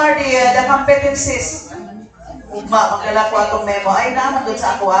 What are the competencies? Ugma, magdala ko atong memo. Ay, naman doon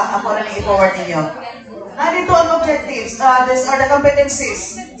sa ako ako na i-forward ninyo. Nandito ang objectives. These are the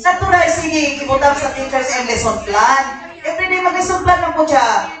competencies. Natural, sige, ibutang sa teachers and lesson plan. Everyday mag-lesson plan lang po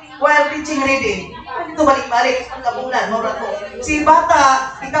siya while teaching reading. Ito balik-balik, pagkabulan, mura to. Si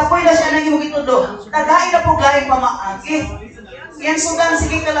bata, ikapoy na siya ng imong itudo. Tagain na po galing pamaagi. Yan sugang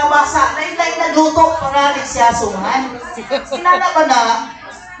sige kalabasa, lain-lain na luto para rin siya suman. Sinana ba na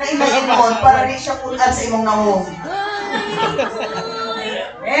imon para rin siya punan sa imong namong.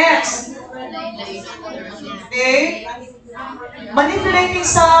 Next. Okay. Manipulating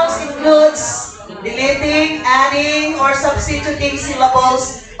sounds includes deleting, adding, or substituting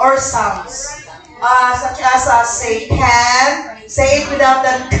syllables or sounds. Such as say can, say it without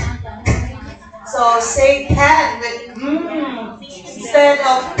the so say can with instead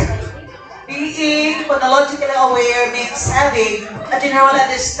of being phonologically aware means having a general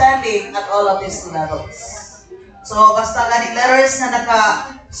understanding at all of these levels. So basta ganing letters na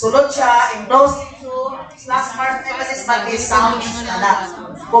nakasulod siya, enclosed into slash mark emphasis mag sound na.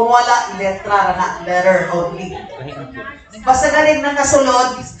 Kung wala, letra na, letter only. Basta ganing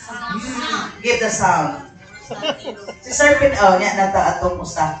nakasulod, give the sound. Si Serpent, yan nata atong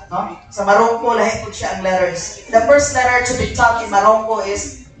usa, no? Sa Marongko, lahi po siya ang letters. The first letter to be taught in Marongko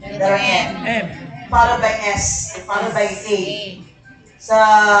is letter M. Followed by S, followed by A. Sa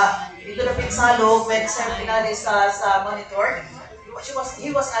dito na pinsalo, when Serpent sa monitor,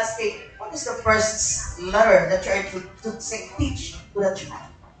 he was asking, what is the first letter that you are to teach to the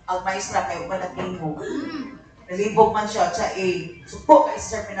child? Ang maestra kayo ba naglibog? Nalibog man siya sa A. Supo kay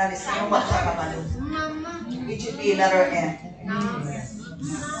Sir Pinalis, ano ba siya kabalo? It should be letter M.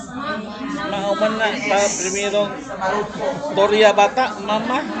 Mauman na, primero, Torya bata,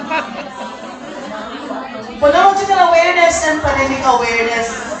 mama. Phonological awareness and phonemic awareness.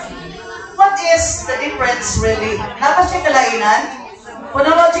 What is the difference really? Napa siya kalainan?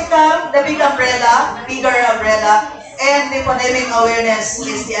 Phonological, the bigger umbrella, and the phonemic awareness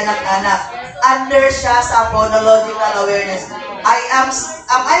is the anak-anak. Under siya sa phonological awareness.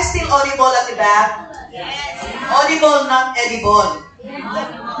 Am I still audible at the back? Audible, not edible.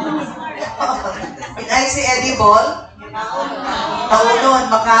 When I say edible, kaunon,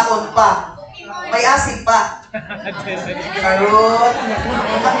 makaon pa. May asin pa. Karot.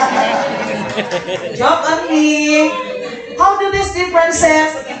 Joke on me. How do these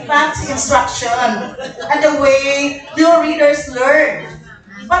differences impact instruction and the way your readers learn?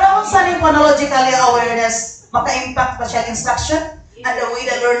 Para kung saan yung phonologically awareness, maka-impact pa siya instruction and the way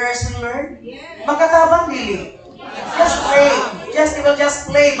the learners will learn? Magkakabang dili. Just play. They will just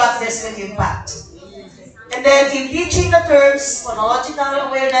play, but this will impact. And then in teaching the terms, phonological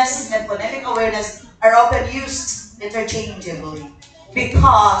awareness and phonemic awareness are often used interchangeably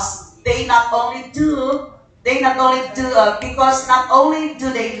because they not only do they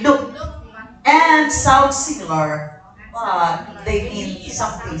look and sound similar, but they mean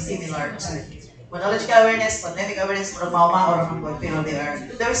something similar too. Phonological awareness, phonemic awareness, or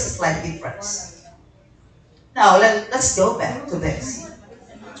there is a slight difference. Now let's go back to this.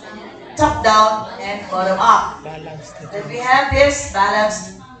 Top down and bottom up. Then we have this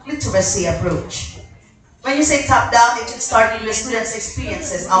balanced literacy approach. When you say top down, it should start with the students'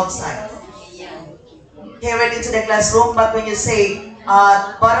 experiences outside. Carried into the classroom, but when you say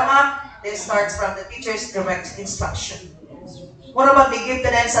bottom up, it starts from the teacher's direct instruction. What about the give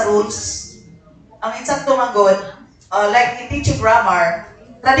the sa rules? Ang insakto manggod, like in teaching grammar,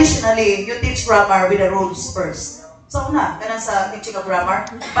 traditionally, you teach grammar with the rules first. So ganun sa teaching of grammar.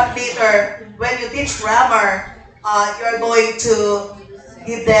 But later, when you teach grammar, you are going to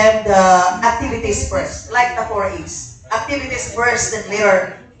give them the activities first, like the 4E's. Activities first, then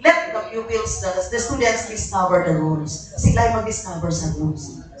later, let the pupils, the students discover the rules. Sila ay mag-discover sa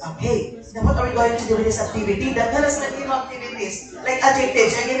rules. Okay, now what are we going to do with this activity? Tell us the activities, like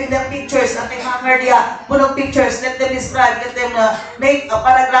adjectives. You're giving them pictures, at may hammer diya, punog pictures, let them describe, let them make a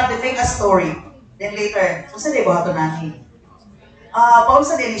paragraph, then make a story. Then later, kung saan ba ito natin?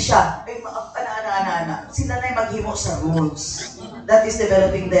 Paunsa din siya, ay ana. Sila na maghimo sa rules. That is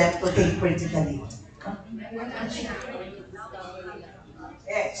developing them to think critically.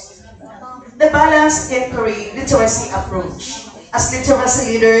 Next, the balanced inquiry literacy approach. As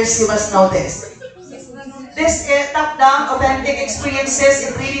literacy leaders, you must know this. This is top-down, authentic experiences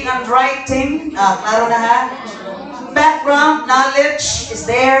in reading and writing. Klaro na ha? Background knowledge is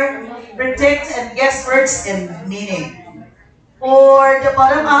there. Predict and guess words and meaning. For the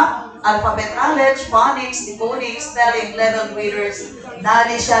bottom up, alphabet knowledge, phonics, decoding, spelling, level graders,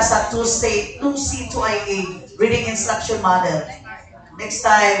 knowledge siya sa 2C to IA, reading instruction model. Next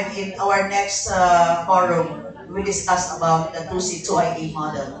time, in our next forum, we discuss about the 2C to IA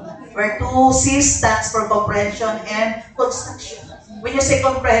model, where 2C stands for comprehension and construction. When you say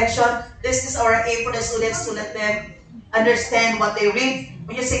comprehension, this is our aim for the students to let them understand what they read.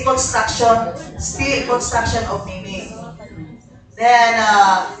 When you say construction, still construction of meaning. Then,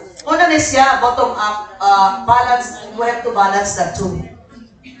 una na siya, bottom up, balance, we have to balance the two.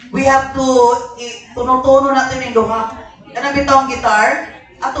 We have to, tuno-tuno natin yung duha. Kanang bitong gitar,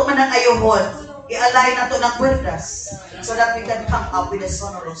 ato man ang ayuhon, i-align nato ng kwerdas, so that we can come up with a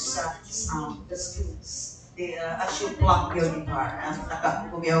sonorous sound, the strings. As you plug your guitar,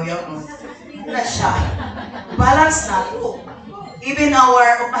 naka-kuyaw-yaw, no? Na siya. Balance na ito. Even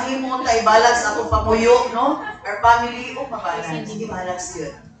our umahimon tayo balance na itong pamuyo, no? Our family, mabalance. Hindi balance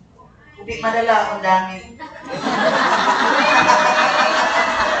yun. Hindi madala ang langit.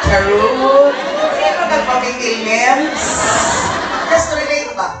 Charot! Hindi mo nagpapigil, memes? Just to relate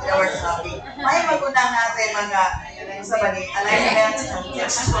back to our topic. May magunang natin mga alignment and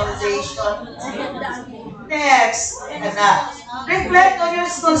textualization. Next, reflect on your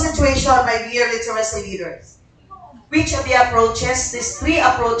school situation, my dear literacy leaders. Which of the approaches, these three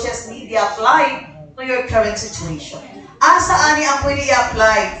approaches, need to apply to your current situation? Asa ani ang pwede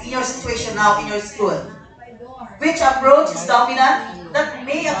i-apply in your situation now in your school? Which approach is dominant that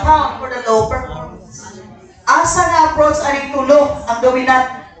may account for the low performance? Asa na approach aning tulo ang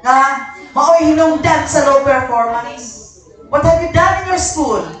dominant nga mao'y hinungdan sa low performance? What have you done in your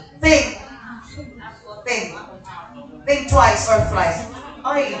school? Think twice or thrice.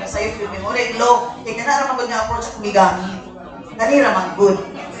 Ay, nasayop yung memory. Low. Kaya na naman good na approach at kumigamit. Kanira man good.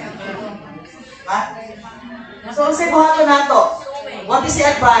 Ha? So, ang buhato na to. What is the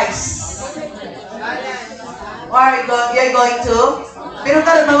advice? Or you're going to Pero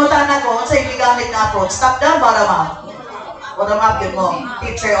karon mangutan ako, sa yung gamit na approach, top down, bottom up. Bottom up yun mo,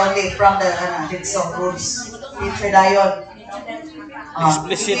 teacher only from the dito rules. Teacher dayon.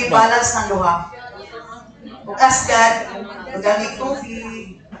 Explicit ba? I-balance ng duha. Kung asgad, gamit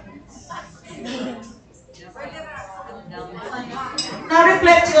tubig. Now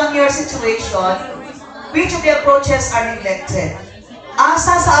reflecting on your situation, which of the approaches are neglected?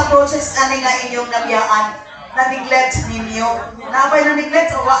 Asa sa approaches ani nga inyong nabiyaan na neglect ninyo? Napay na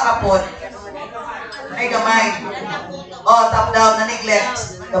neglect o rapod? May gamay. Top down na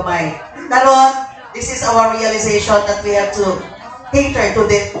neglect, gamay. Karon, this is our realization that we have to cater to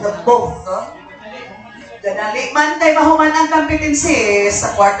the both. No? Gadali man kay mahuman ang competency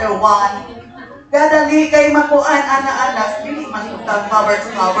sa quarter 1. Gadali kay makuan ana-anak, dili man utang cover to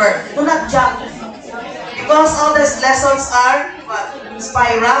cover. Do not jump. Because all these lessons are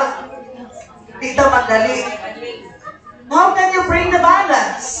spiral. Dito magdali. How can you bring the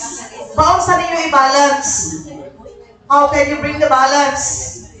balance? Paano sa ninyo i-balance? How can you bring the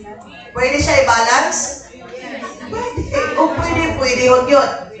balance? Pwede siya i-balance? Pwede. O pwede yun.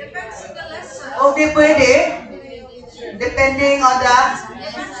 O di pwede. Depending on the...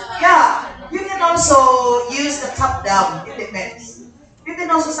 Yeah. You can also use the top down. It depends. You can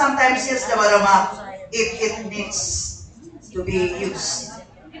also sometimes use the bottom up if it needs to be used.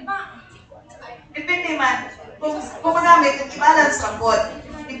 Depende man. Kung magamit, yung i-balance lang po.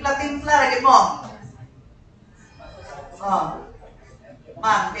 Timpla-timpla, lagi mo.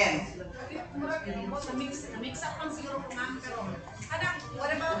 Ma'am, Ben. Mix up lang siguro po ma'am, pero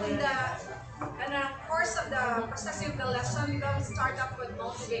what about in the course of the process of the lesson, we'll start up with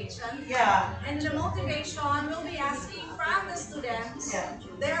motivation. Yeah. And the motivation, we'll be asking from the students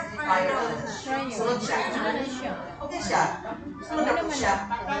their prior knowledge. Sunod siya. Okay siya. Sunod ako siya.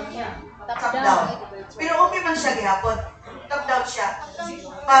 Top down. Pero okay man siya gihapon. Top down siya.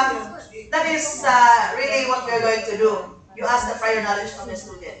 But that is really what we're going to do. You ask the prior knowledge of the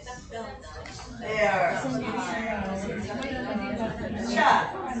students. There.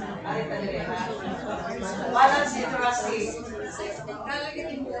 Siya. Balance literacy.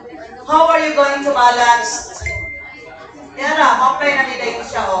 How are you going to balance? Yan na, apply na nila yung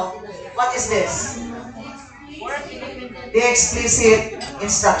siya. What is this? The explicit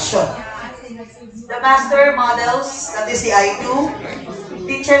instruction. The master models, that is the I2.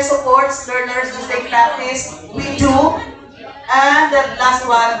 Teacher supports learners to take practice. We do. And the last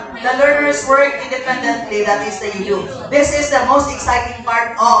one, the learners work independently, that is the you do. This is the most exciting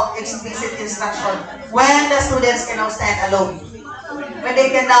part of explicit instruction. When the students can now stand alone. When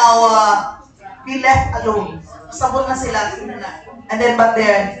they can now be left alone. Sabot na sila. And then, but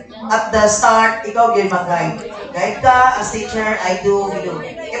then, at the start, ikaw yung mag-guide. Guide ka, as teacher, I do, we do.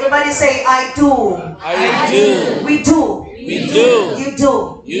 Everybody say, I do. I do. We do. We do. You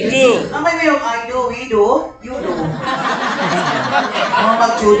do. You do. Namay mo yung I do, we do, you do. Mga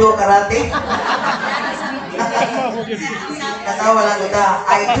mag-judo, karate. Natawa lang kita.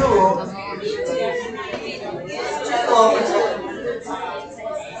 I do.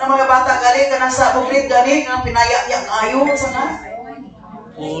 Sa mga bata galing ka na sa buklit galing ang pinaya-yak ayo sana.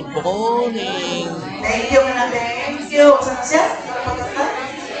 Good morning. Thank you, man. Thank you. Sana siya?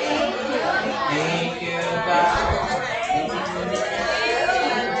 Thank you,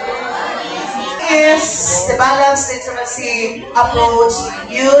 Is the balanced literacy approach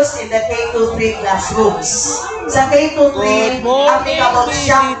used in the K-3 classrooms. Sa K-3, applicable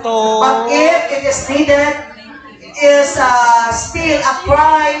siya. But if it is needed, it is still a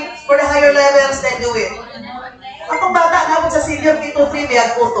cry for the higher levels, then do it. Akong bata nga sa senior K-3,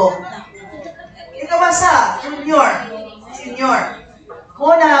 biyag uto. Ikaw ba sa senior.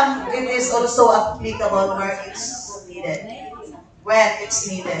 Munang, it is also applicable where it's needed. When it's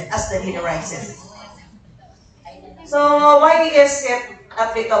needed, as the leader writes it. So, why is it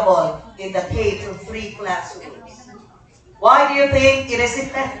applicable in the K-3 classrooms? Why do you think it is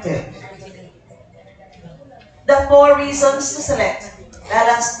effective? The 4 reasons to select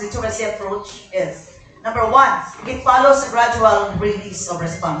balanced literacy approach is: number 1, it follows a gradual release of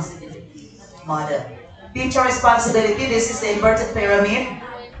responsibility model. Teacher responsibility, this is the inverted pyramid.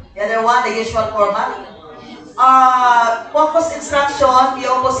 The other one, the usual format. Focus instruction, the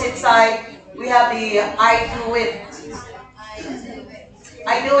opposite side, we have the I do it.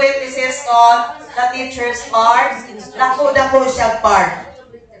 I do it, this is on the teacher's part. Dako siya part.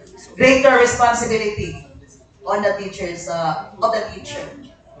 Greater responsibility on the teacher's, of the teacher.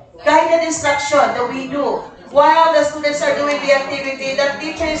 Guided instruction, the we do. While the students are doing the activity, the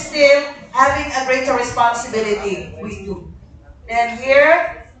teacher is still having a greater responsibility. We do. And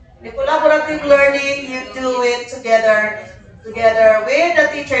here, the collaborative learning, you do it together together with the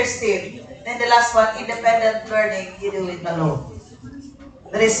teacher's team. Then the last one, independent learning, you do it alone.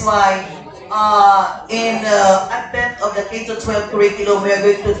 That is why in advent of the K-12 curriculum, we are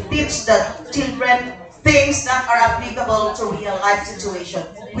going to teach the children things that are applicable to real life situation.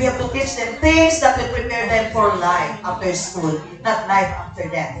 We have to teach them things that will prepare them for life after school, not life after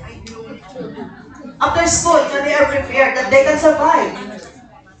death. After school, that they are prepared, that they can survive.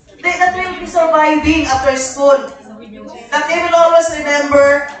 That will be surviving after school. That they will always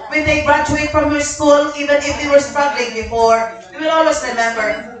remember when they graduate from your school, even if they were struggling before, they will always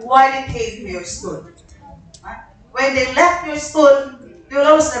remember why they came to your school. When they left your school, they will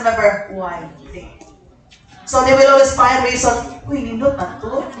always remember why they came. So they will always find reason, uy, nindot man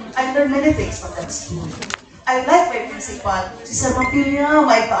to. I learned many things from that school. I like my principal, si Sir Mapilia,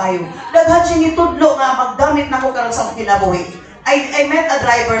 may kaayo. Daghan siya nitudlo nga, magdamit na ko karon sa kinabuhi. I met a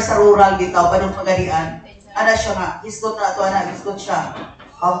driver sa rural bitaw, panong pagarian. Ana siya nga, hisgot na ito, ana, hisgot siya.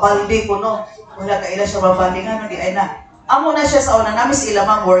 Pambaldi ko, no? Wala ka ila siya mabaldi nga, no? Di ay na. Amo na siya sa una, namin sa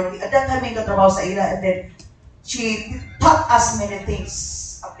ilamang work. Adan kami katrabaho sa ila, and then, she taught us many things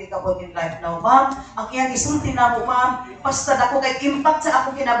applicable in life now. Ma'am, ang iyang isulti na mo, ma'am, basta ako kay impact sa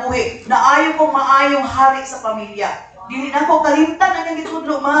akong kinabuhi, na ayaw kong maayong hari sa pamilya. Dili na ako kalimtan ang iyang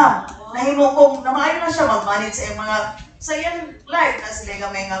itudlo, ma'am. Nahimo kong, na maayo na siya mag-manage sa iyang mga, sa iyang life na sila nga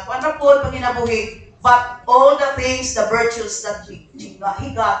may nga, wonderful pag kinabuhi. But all the things, the virtues that he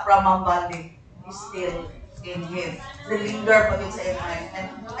got from Ma'am Baldi is still in him. The linger pa din sa iyang mind. And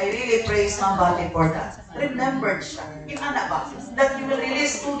I really praise Ma'am Baldi for that. Remembered siya. Kinana ba? That you will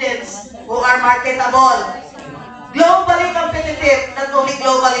release students who are marketable. Globally competitive, not only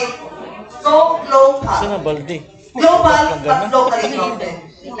globally. So local. Saan Baldi? Global, but locally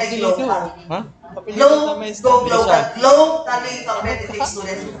competitive. Like local. Ha? Globally competitive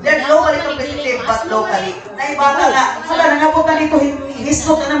students. They're globally competitive but locally. Naibata na. Hala, nangabot na dito.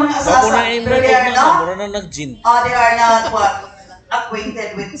 Hisgot na ng mga asa-asa. Pero they are not. They are not what?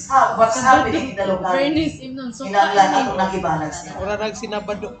 Acquainted with what's happening in the locality. Inanglan atong nakibalance nila. Wala nang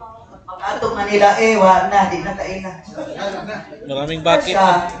sinabado. Atong Manila, wala na. Di na kaina. Maraming bakit.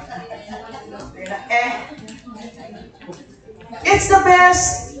 It's the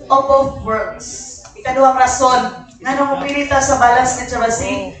best of both worlds. Ikaduhang rason, nga nung upilita sa balance ni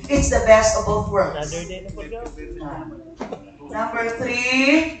Chavasi, it's the best of both worlds. Number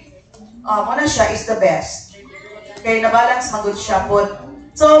 3, muna siya is the best. Kaya na-balance, magod siya po.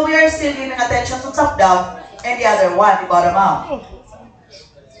 So, we are still giving attention to top down and the other one, the bottom up.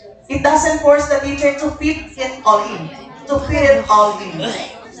 It doesn't force the teacher to fit it all in. To fit it all in.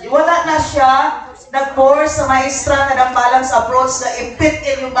 Wala na siya nag-force sa maestra na ng balance approach na i-fit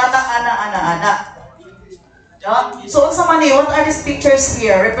in yung bata ana. So, sa mani, what are these pictures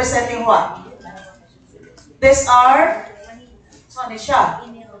here? Representing what? These are, ano siya?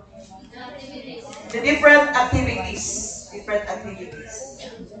 The different activities.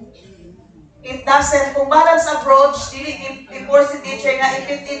 It doesn't, kung balance approach, i-force the teacher na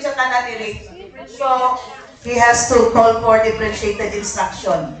i-fit in siya kanadiri. So, he has to call for differentiated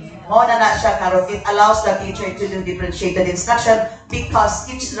instruction. Muna na siya karon. It allows the teacher to do differentiated instruction because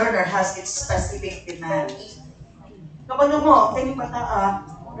each learner has its specific demand. Kapag mo, hindi pa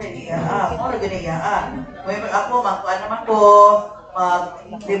muna ganyan, ako, magkuhan naman ko,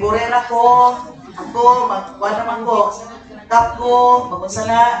 mag-liburer ako, magkuhan naman ko, tap ko, magunsa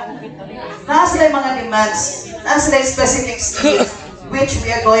na. Sila yung mga demands, sila yung specific skills which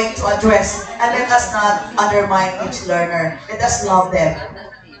we are going to address. And let us not undermine each learner. Let us love them.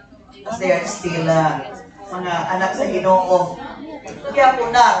 As they are still mga anak sa Ginoo. Kaya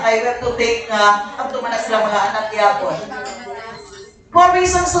po na, I have to take ang tumanas sila mga anak kaya po. 4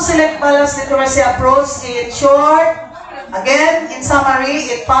 reasons to select balanced literacy approach. In short, again, in summary,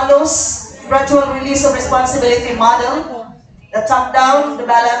 it follows gradual release of responsibility model, the top-down, the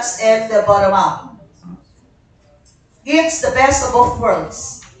balance, and the bottom-up. It's the best of both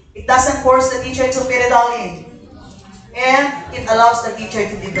worlds. It doesn't force the teacher to fit it all in. And it allows the teacher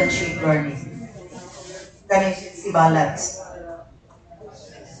to differentiate learning. Ganun si balance.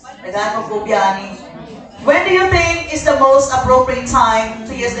 When do you think is the most appropriate time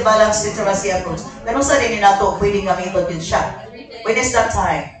to use the balanced literacy approach? Ganun sa rin nato, pwedeng gamitin din siya. When is that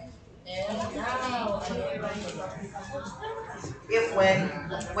time?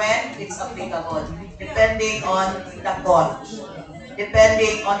 When it's applicable, depending on the call,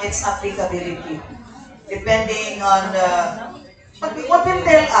 depending on its applicability, depending on what will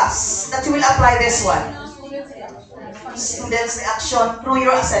tell us that you will apply this one. Students' reaction through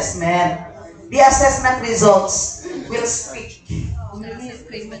your assessment. The assessment results will speak.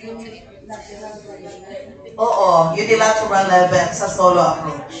 Oo, unilateral level sa solo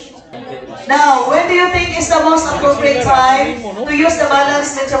approach. Now, when do you think is the most appropriate time to use the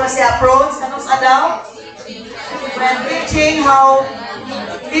balanced literacy approach? Anong adaw? When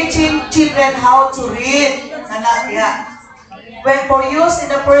teaching children how to read. When for use in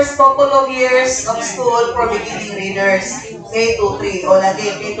the first couple of years of school for beginning readers, K to 3. O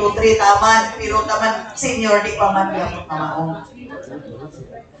lagi, K to 3 taman, pero taman senior di pa man yung kamaong.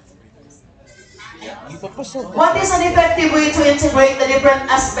 What is an effective way to integrate the different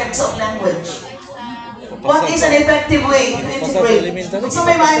aspects of language? What is an effective way to integrate? So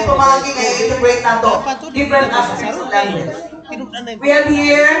may mga pamahagi ngayon, integrate na to. Different aspects of language. We have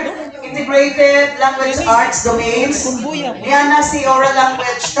here integrated language arts domains. Yan na si oral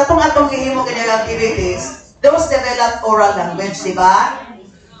language. Katong atong gihimo kanyang activities, those developed oral language, di ba?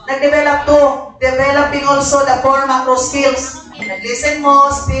 Nag-develop to. Developing also the four macro skills. Nag-listen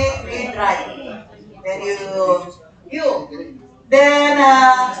mo, speak, read, write. Then Then,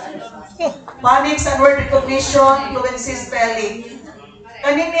 phonics and word recognition, fluency spelling.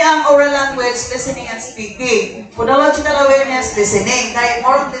 Kanini ang oral language, listening and speaking. Phonological awareness, listening. Kaya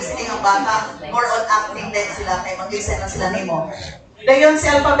more on listening ang bata, more on acting din sila. Kaya mag-listen na sila nimo. Dayon si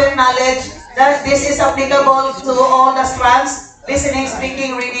alphabet knowledge, that this is applicable to all the strands, listening,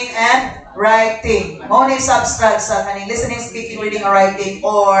 speaking, reading, and writing. Muna yung substance sa kaning listening, speaking, reading, or writing,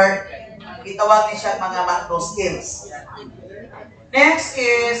 or itawag niya siya mga macro skills. Next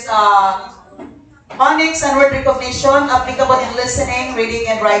is phonics and word recognition, applicable in listening,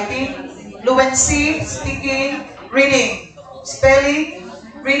 reading, and writing. Fluency, speaking, reading. Spelling,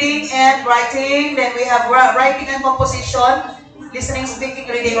 reading, and writing. Then we have writing and composition, listening,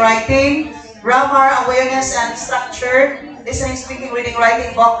 speaking, reading, writing. Grammar, awareness, and structure, listening, speaking, reading,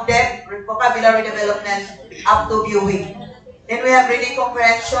 writing, vocabulary development, up to viewing. Then we have reading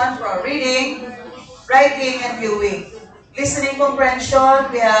comprehension for reading, writing, and viewing. Listening comprehension,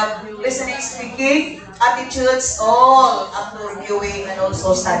 we have listening, speaking, attitudes, all up to viewing, and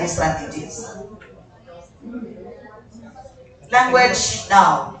also study strategies. Language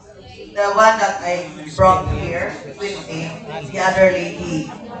now. The one that I brought here with me, the other lady.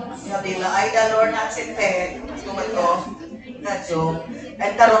 Sabi na, ay the Lord not si Peg, and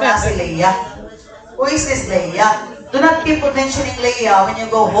karoon na si Leia. Who is this Leia? Do not keep on mentioning Leia when you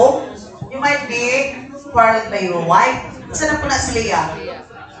go home. You might be quarreled by your wife. Saan po na si Leia?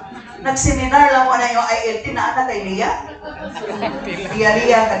 Nag-seminar lang mo na yung ILT na anak kay Leia.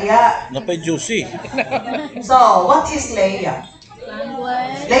 Leia kaya. Napay juicy. So, what is Leia?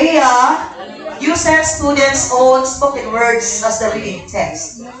 Leia uses students' own spoken words as the reading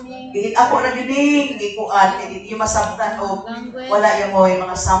text. Ako na dinig, ikuan, yung masabtan o wala yung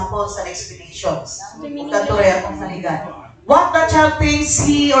mga samples and explanations. Kanturay akong saligan. What the child thinks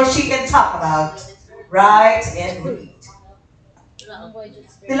he or she can talk about, write, and read.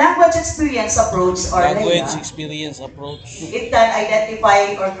 The language experience approach or Language Leia, experience approach. it can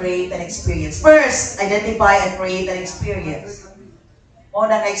identify or create an experience. First, identify and create an experience. On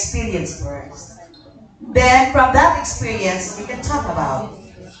an experience first. Then, from that experience, you can talk about.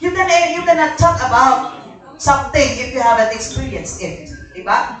 You cannot talk about something if you haven't experienced it.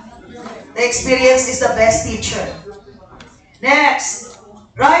 Diba? The experience is the best teacher. Next,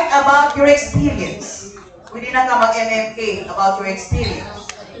 write about your experience. Pwede na ka mag-MMK about your experience.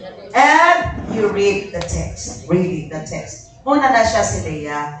 And you read the text. Reading the text. Muna na siya si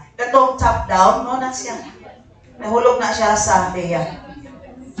Leia. Katong top down, muna siya. Nahulog na siya sa Leia.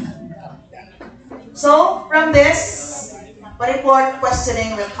 So, from this, report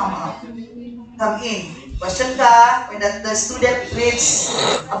questioning will come in. Question ka, when the student reads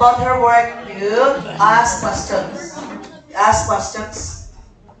about her work, you ask questions. You ask questions.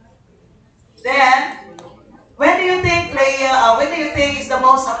 Then, when do you think is the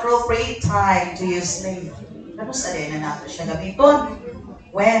most appropriate time to use Leia? Kamusta din na natin siya gamiton?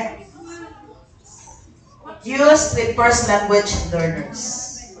 When? Used with first language learners.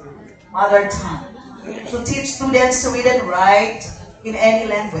 Mother tongue. To teach students to read and write in any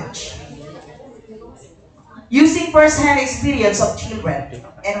language. Using first-hand experience of children,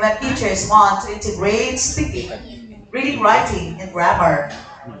 and when teachers want to integrate speaking, reading, writing, and grammar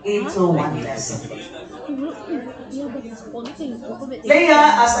into one lesson. Leia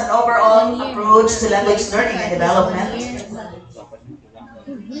as an overall approach to language learning and development.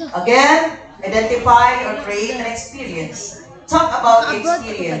 Again, identify or create an experience. Talk about the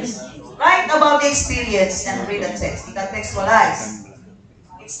experience. Write about the experience and read the text. You can textualize.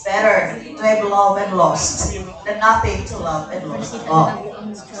 It's better to have loved and lost than nothing to love and lost at all.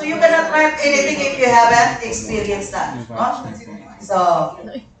 So you cannot write anything if you haven't experienced that. No? So,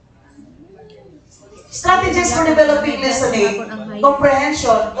 Strategies for developing listening,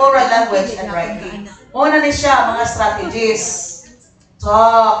 comprehension, oral language, and writing. Una ni siya, mga strategies.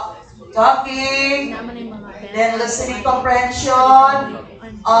 Talking, then listening comprehension,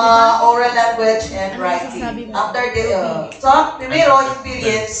 oral language, and writing. After the talk, primero,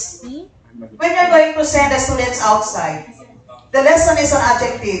 experience. When you're going to send the students outside, the lesson is on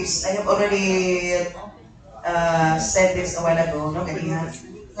adjectives. I have already said this a while ago, no?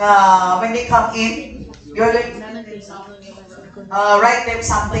 When they come in, you're going to write them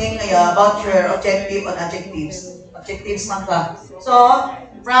something about your objective on adjectives. Adjectives man ka. So,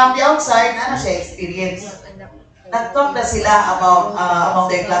 from the outside, ano siya experience? Nag-talk na sila about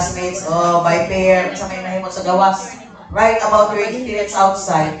among their classmates o by pair, sa may nahimo sa gawas. Write about your experience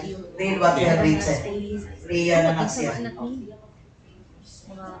outside. Read what you have written. Read na siya.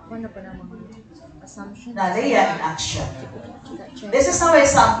 Now, they are in action. This is now a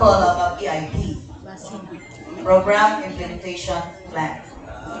sample of a PIP. Program Implementation Plan.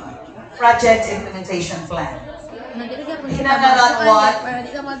 Project Implementation Plan. Hinangaran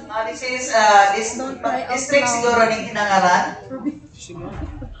 1. This is district siguro ng Hinangaran.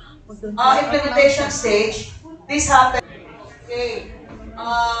 Implementation stage. This happened in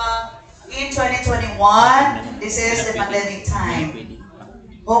 2021. This is the pandemic time.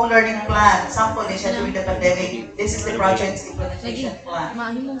 Home learning plan. Sample is during the pandemic. This is the project implementation plan.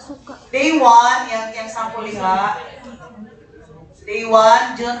 Day 1, yung sample liha. Day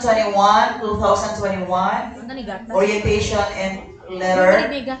 1, June 21, 2021. Orientation and letter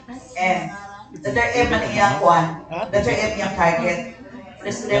M. Letter M na iyang kwan. Letter M yung target. For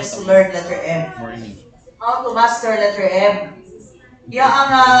the students to learn letter M. How to master letter M. Yung ang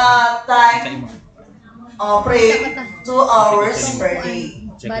time, pray 2 hours per day.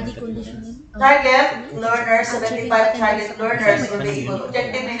 Body conditioning. Target learners, 75 target learners will be able,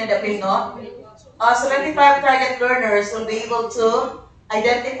 objective na nadapin, no? 75 target learners will be able to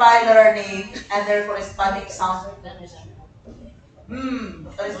identify learning and their corresponding sound.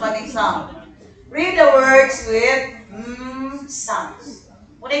 Corresponding sound. Read the words with sounds.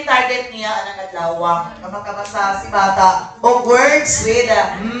 Muna yung target niya, anang adlawang. Kapag si bata, of words with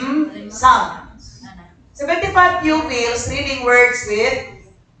sound. 75 pupils reading words with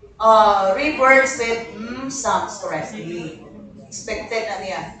read words with sounds correctly. Expected na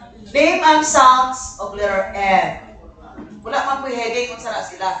niya. Name ang sounds of letter M. Wala man po heading kung saan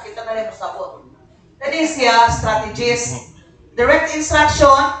sila. Kita na rin mo sabot. That is strategies. Direct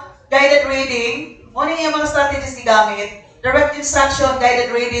instruction, guided reading. Muna yung mga strategies gigamit. Direct instruction,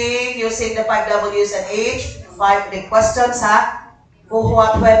 guided reading using the 5 W's and H. 5 big questions, ha? Who,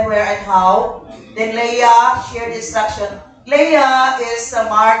 what, when, where, and how. Then Leia, shared instruction. Leia is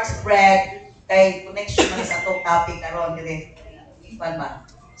marked red kay connection man sa atong topic karon diri.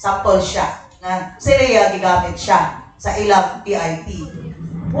 Sample siya. Si Leia gigamit siya sa ilang PIP.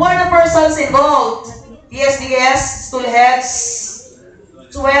 Who are the persons involved? PSDS, school heads,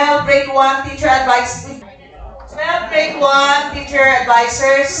 12 grade 1 teacher advisors, 12 grade 1 teacher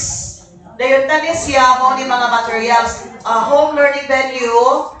advisors. Dayon tani siya mo ni mga materials, home learning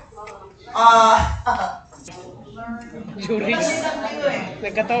venue, Jurix.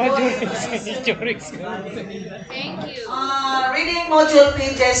 Nagkatawa Jurix. Jurix. Thank you. Reading module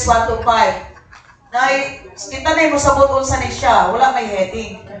pages 1 to 5. Kita na yung masabot unsa ni siya. Wala may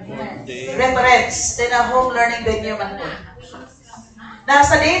heading. Reference. Then home learning venue man po.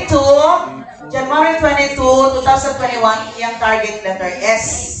 Nasa day 2, January 22, 2021, yung target letter S.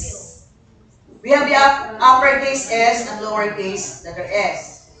 We have the uppercase S and lowercase letter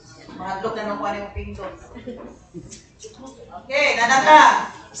S. Mahadlok na nung kung ano yung pindot. Okay,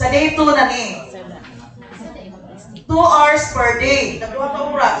 nanaka. Sa day 2 na ni. 2 hours per day.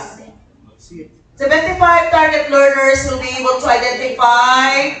 Nagluwa oras. 75 target learners will be able to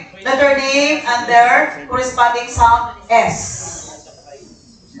identify letter name and their corresponding sound S.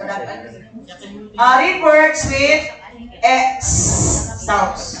 Read words with X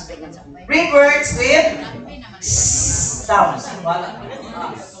sounds. Read words with sounds.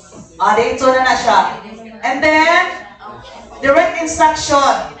 Day 2 na siya. And then, direct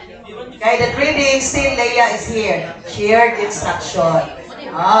instruction. Guided reading, still Leia is here. Shared instruction.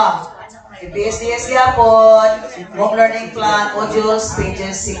 PSDS yapon, home learning plan, modules,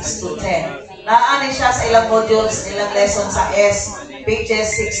 pages 6 to 10. Naani siya sa ilang modules, ilang lessons sa S,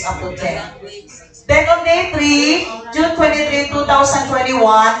 pages 6 up to 10. Then on day 3, June 23, 2021,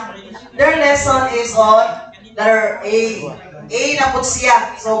 their lesson is on letter A. A na po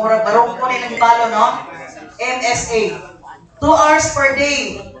siya. So, marong po nilang balo, no? MSA. 2 hours per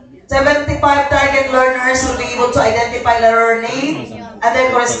day. 75 target learners will be able to identify letter name and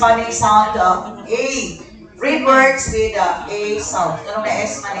then corresponding sound of A. Read words with A sound. Ano na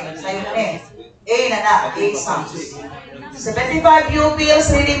S man eh? Sa'yo na eh. A na na, A sounds. 75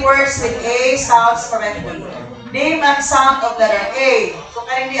 pupils reading words with A sounds correctly. Name and sound of letter A. So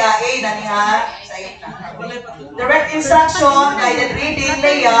kanin niya A na niya sa ina. Direct instruction, guided reading,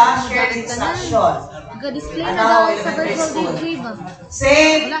 Leah, shared instruction. And now elementary school.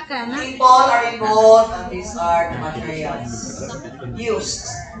 Same people are involved and these are the materials used.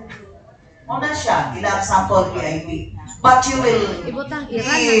 Muna siya, ilang sample PIP. But you will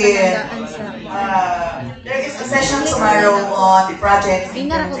there is a session tomorrow on the project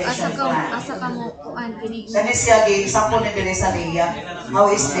implementation plan. Kani siya, example ni Teresa Leia.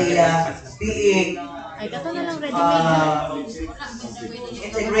 How is Leia being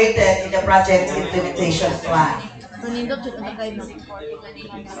integrated in the project implementation plan?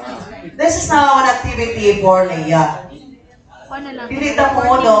 This is now an activity for Leia. Pilita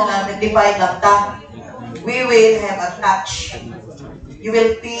mo nung nag-define lang ta. We will have a touch. You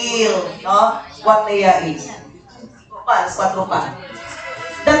will feel, no, what Leia is.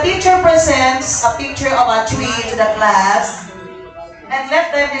 The teacher presents a picture of a tree to the class and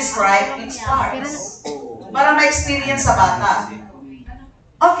let them describe its parts. Para ma-experience sa bata.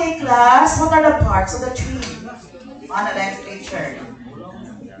 Okay, class, what are the parts of the tree? Ano na yung picture?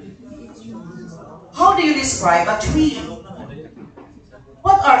 How do you describe a tree?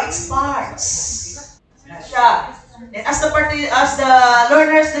 What are its parts? And as the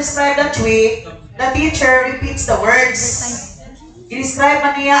learners describe the tree, the teacher repeats the words. I-describe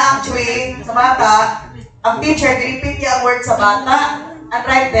man niya ang tree sa bata, ang teacher i-repeat niya ang words sa bata and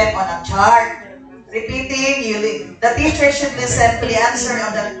write them on a chart. Repeating, the teacher should listen to the answer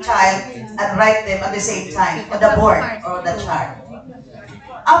of the child and write them at the same time on the board or on the chart.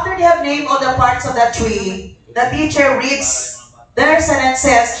 After they have named all the parts of the tree, the teacher reads their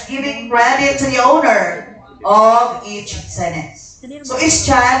sentences, giving credit to the owner of each sentence. So each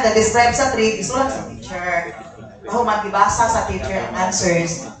child that describes a tree isulat sa teacher. Kung magbasa sa teacher ang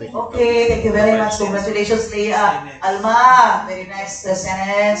answers. Okay, thank you very much. Congratulations, Leah. Alma, very nice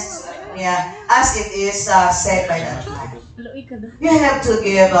sentence. Yeah, as it is said by the child. You have to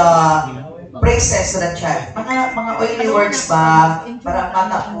give praises to the child. Mga oily words ba? Para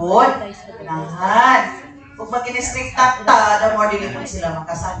matapod. Kailangan. Kung mag-in-strict ta, the more diliman sila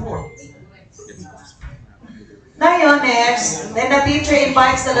makasapot. Now, next, then the teacher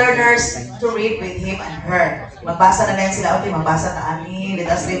invites the learners to read with him and her. Magbasa na lang sila. Okay, magbasa na ani.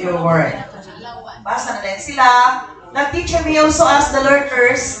 Let us read your word. Magbasa na lang sila. The teacher may also ask the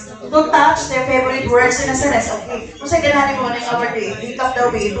learners to touch their favorite words in a sentence. Okay, kung sa ganahin mo ng word, hikap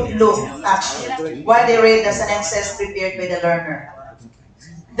daw be to blow, touch it, while they read the sentences prepared by the learner.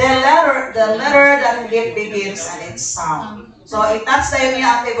 The letter that it begins and its sound. So, i-touch tayo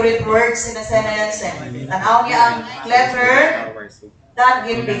niya ang favorite words in a sentence and tanaw niya ang letter that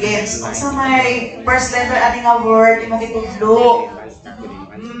it begins. Kung sa may first letter, aning a word, imong itudlo.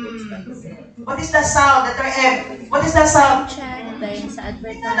 What is the sound? Letter M. What is the sound?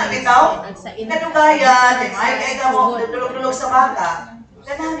 Nabitaw? Kadugayan, may kaya mo, dulog-dulog sa bata.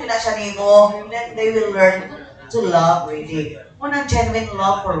 Ganahan nila siya nimo, then they will learn to love reading. Unang genuine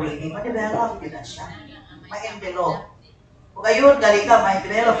love for reading, ma-develop yun na siya. Ma-envelope. Kung ayun, gali ka,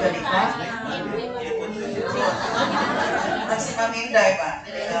 ma-develop gali ka. Kasi maminday pa.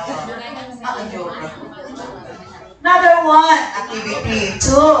 Another one, activity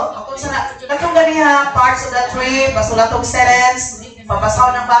 2. Kung sana, katong ganiha, parts of the tree, basulatong sentence,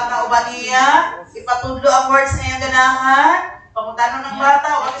 papasaw ng bata o ba niya, ipatudlo ang words na yung ganahan, pamuntanon ng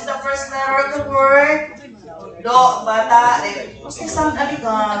bata, what is the first letter of the word? Do, bata, gusto sound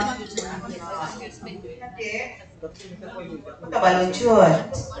aligan. Pagkabalon yun.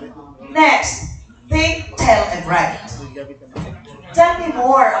 Next, think, tell, and write. Tell me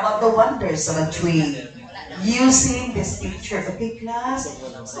more about the wonders of a tree using this picture. Okay, class?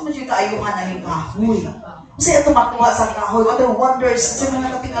 Gusto mo dyan kaayuhan na yung kahoy. Kasi ito makuha sa kahoy. What are wonders? Kasi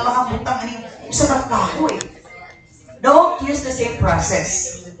mga natingalang butang sa kahoy. Don't use the same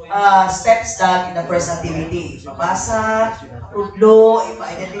process. Steps done in the first activity. Mabasa, tudlo,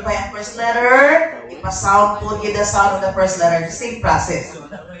 ipa-identify ang first letter, ipa-sound po, give the sound of the first letter. The same process.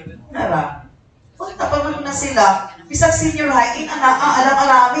 Nara? Kung tapaman na sila, isang senior high,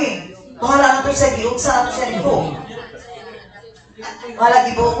 alam-alamin. Bahala na ito siya, giugsa na ito siya nito. Bahala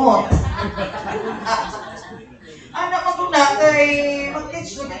gibungot. Anak mo na kay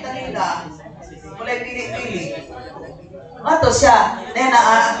mag-teach mo kita nila. Mulay pili-pili. Ato siya. Then,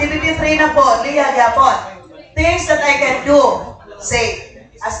 activity 3 na po. Liya, yapon. Things that I can do. Say.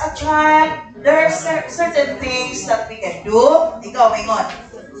 As a child, there are certain things that we can do. Ikaw, mingon.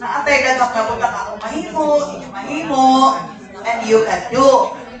 Naatay na kapunta ka akong mahimo, inyong mahimo, and you can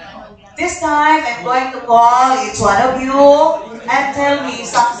do. This time, I'm going to call each one of you and tell me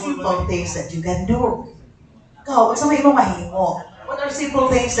some simple things that you can do. Ikaw, sa may mahimo, what are simple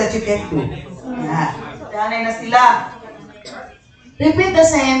things that you can do? Yan. Danay na sila. Repeat the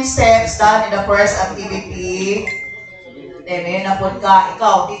same steps done in the first activity. Then, may napod ka.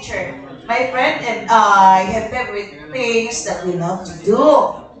 Ikaw, teacher. My friend and I have favorite things that we love to do.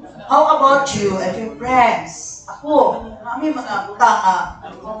 How about you and your friends? Ako, kami mga butanga.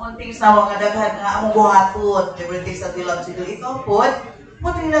 Common things na mga daghan nga among buhaton. Favorite things that we love to do. Ikaw po,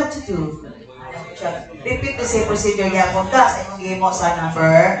 what do you love to do? Repeat the same procedure niya po ka sa imong gimo sa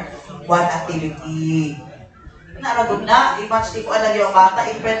number 1 activity. Naragod na, i-match di ko alam yung bata,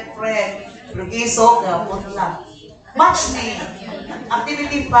 i-friend. Pero isog na po lang. Match me.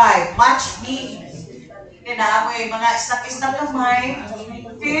 Activity 5, match me. Hindi na, may mga snack-snack kamay.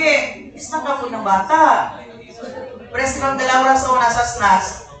 Hindi, snack ka po ng bata. Press kang dalawa sa una sa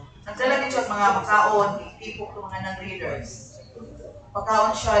snacks. Nagdalagin siya mga makaon, tipok ng mga non-readers.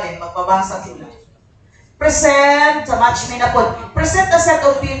 Makaon siya din, magbabasa sila. Present, sa match me na po. Present a set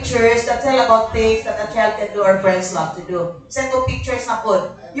of pictures that tell about things that a child can do or friends love to do. Set of pictures na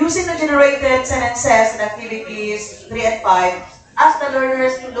po. Using the generated sentences and activities 3 and 5, ask the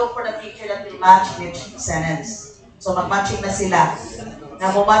learners to look for the picture that will match each sentence. So mag-matching na sila. Na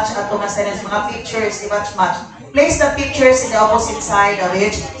mo-match ato nga sentence, mga pictures, i-match-match. Place the pictures in the opposite side of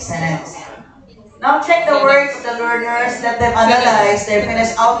each sentence. Now check the words of the learners, let them analyze their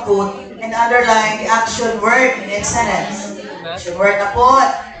finished output and underline the action word in each sentence. Action word na po.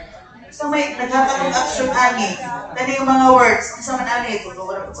 So may nagkakatong action ani. Kani yung mga words, isa man ani,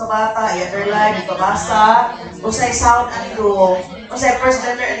 tutuwa po sa bata, i-underline, ipabasa, usay sound ani do, usay first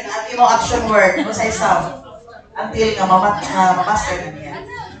letter and imo action word, usay sound. Until nga mamaster na niya.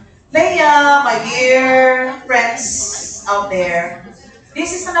 Leia, my dear friends out there,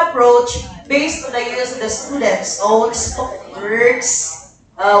 this is an approach based on the use of the students' own words,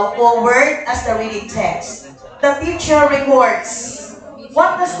 word as the reading text. The teacher records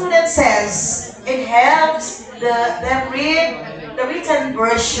what the student says. It helps them read the written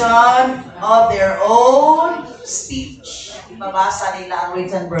version of their own speech. Ibabasa nila ang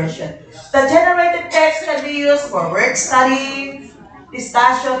written version. The generated text can be used for word study,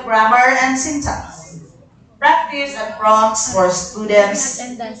 discussion, grammar, and syntax. Practice and prompts for students'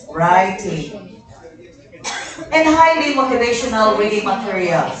 writing. And highly motivational reading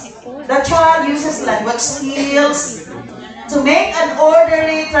materials. The child uses language skills to make an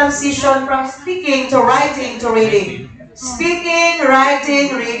orderly transition from speaking to writing to reading. Speaking,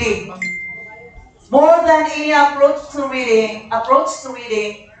 writing, reading. More than any approach to reading,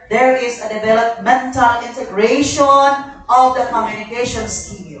 there is a developmental integration of the communication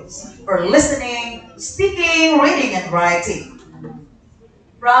skills for listening, speaking, reading, and writing.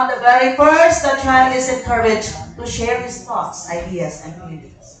 From the very first, the child is encouraged to share his thoughts, ideas, and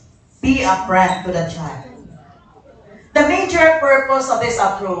feelings. Be a friend to the child. The major purpose of this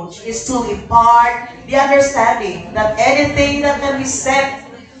approach is to impart the understanding that anything that can be said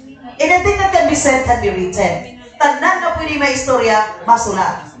can be written. Tanan na pwede may istorya,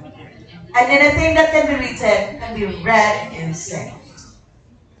 masulat. And anything that can be written can be read and said.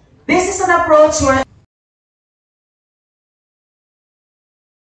 This is an approach where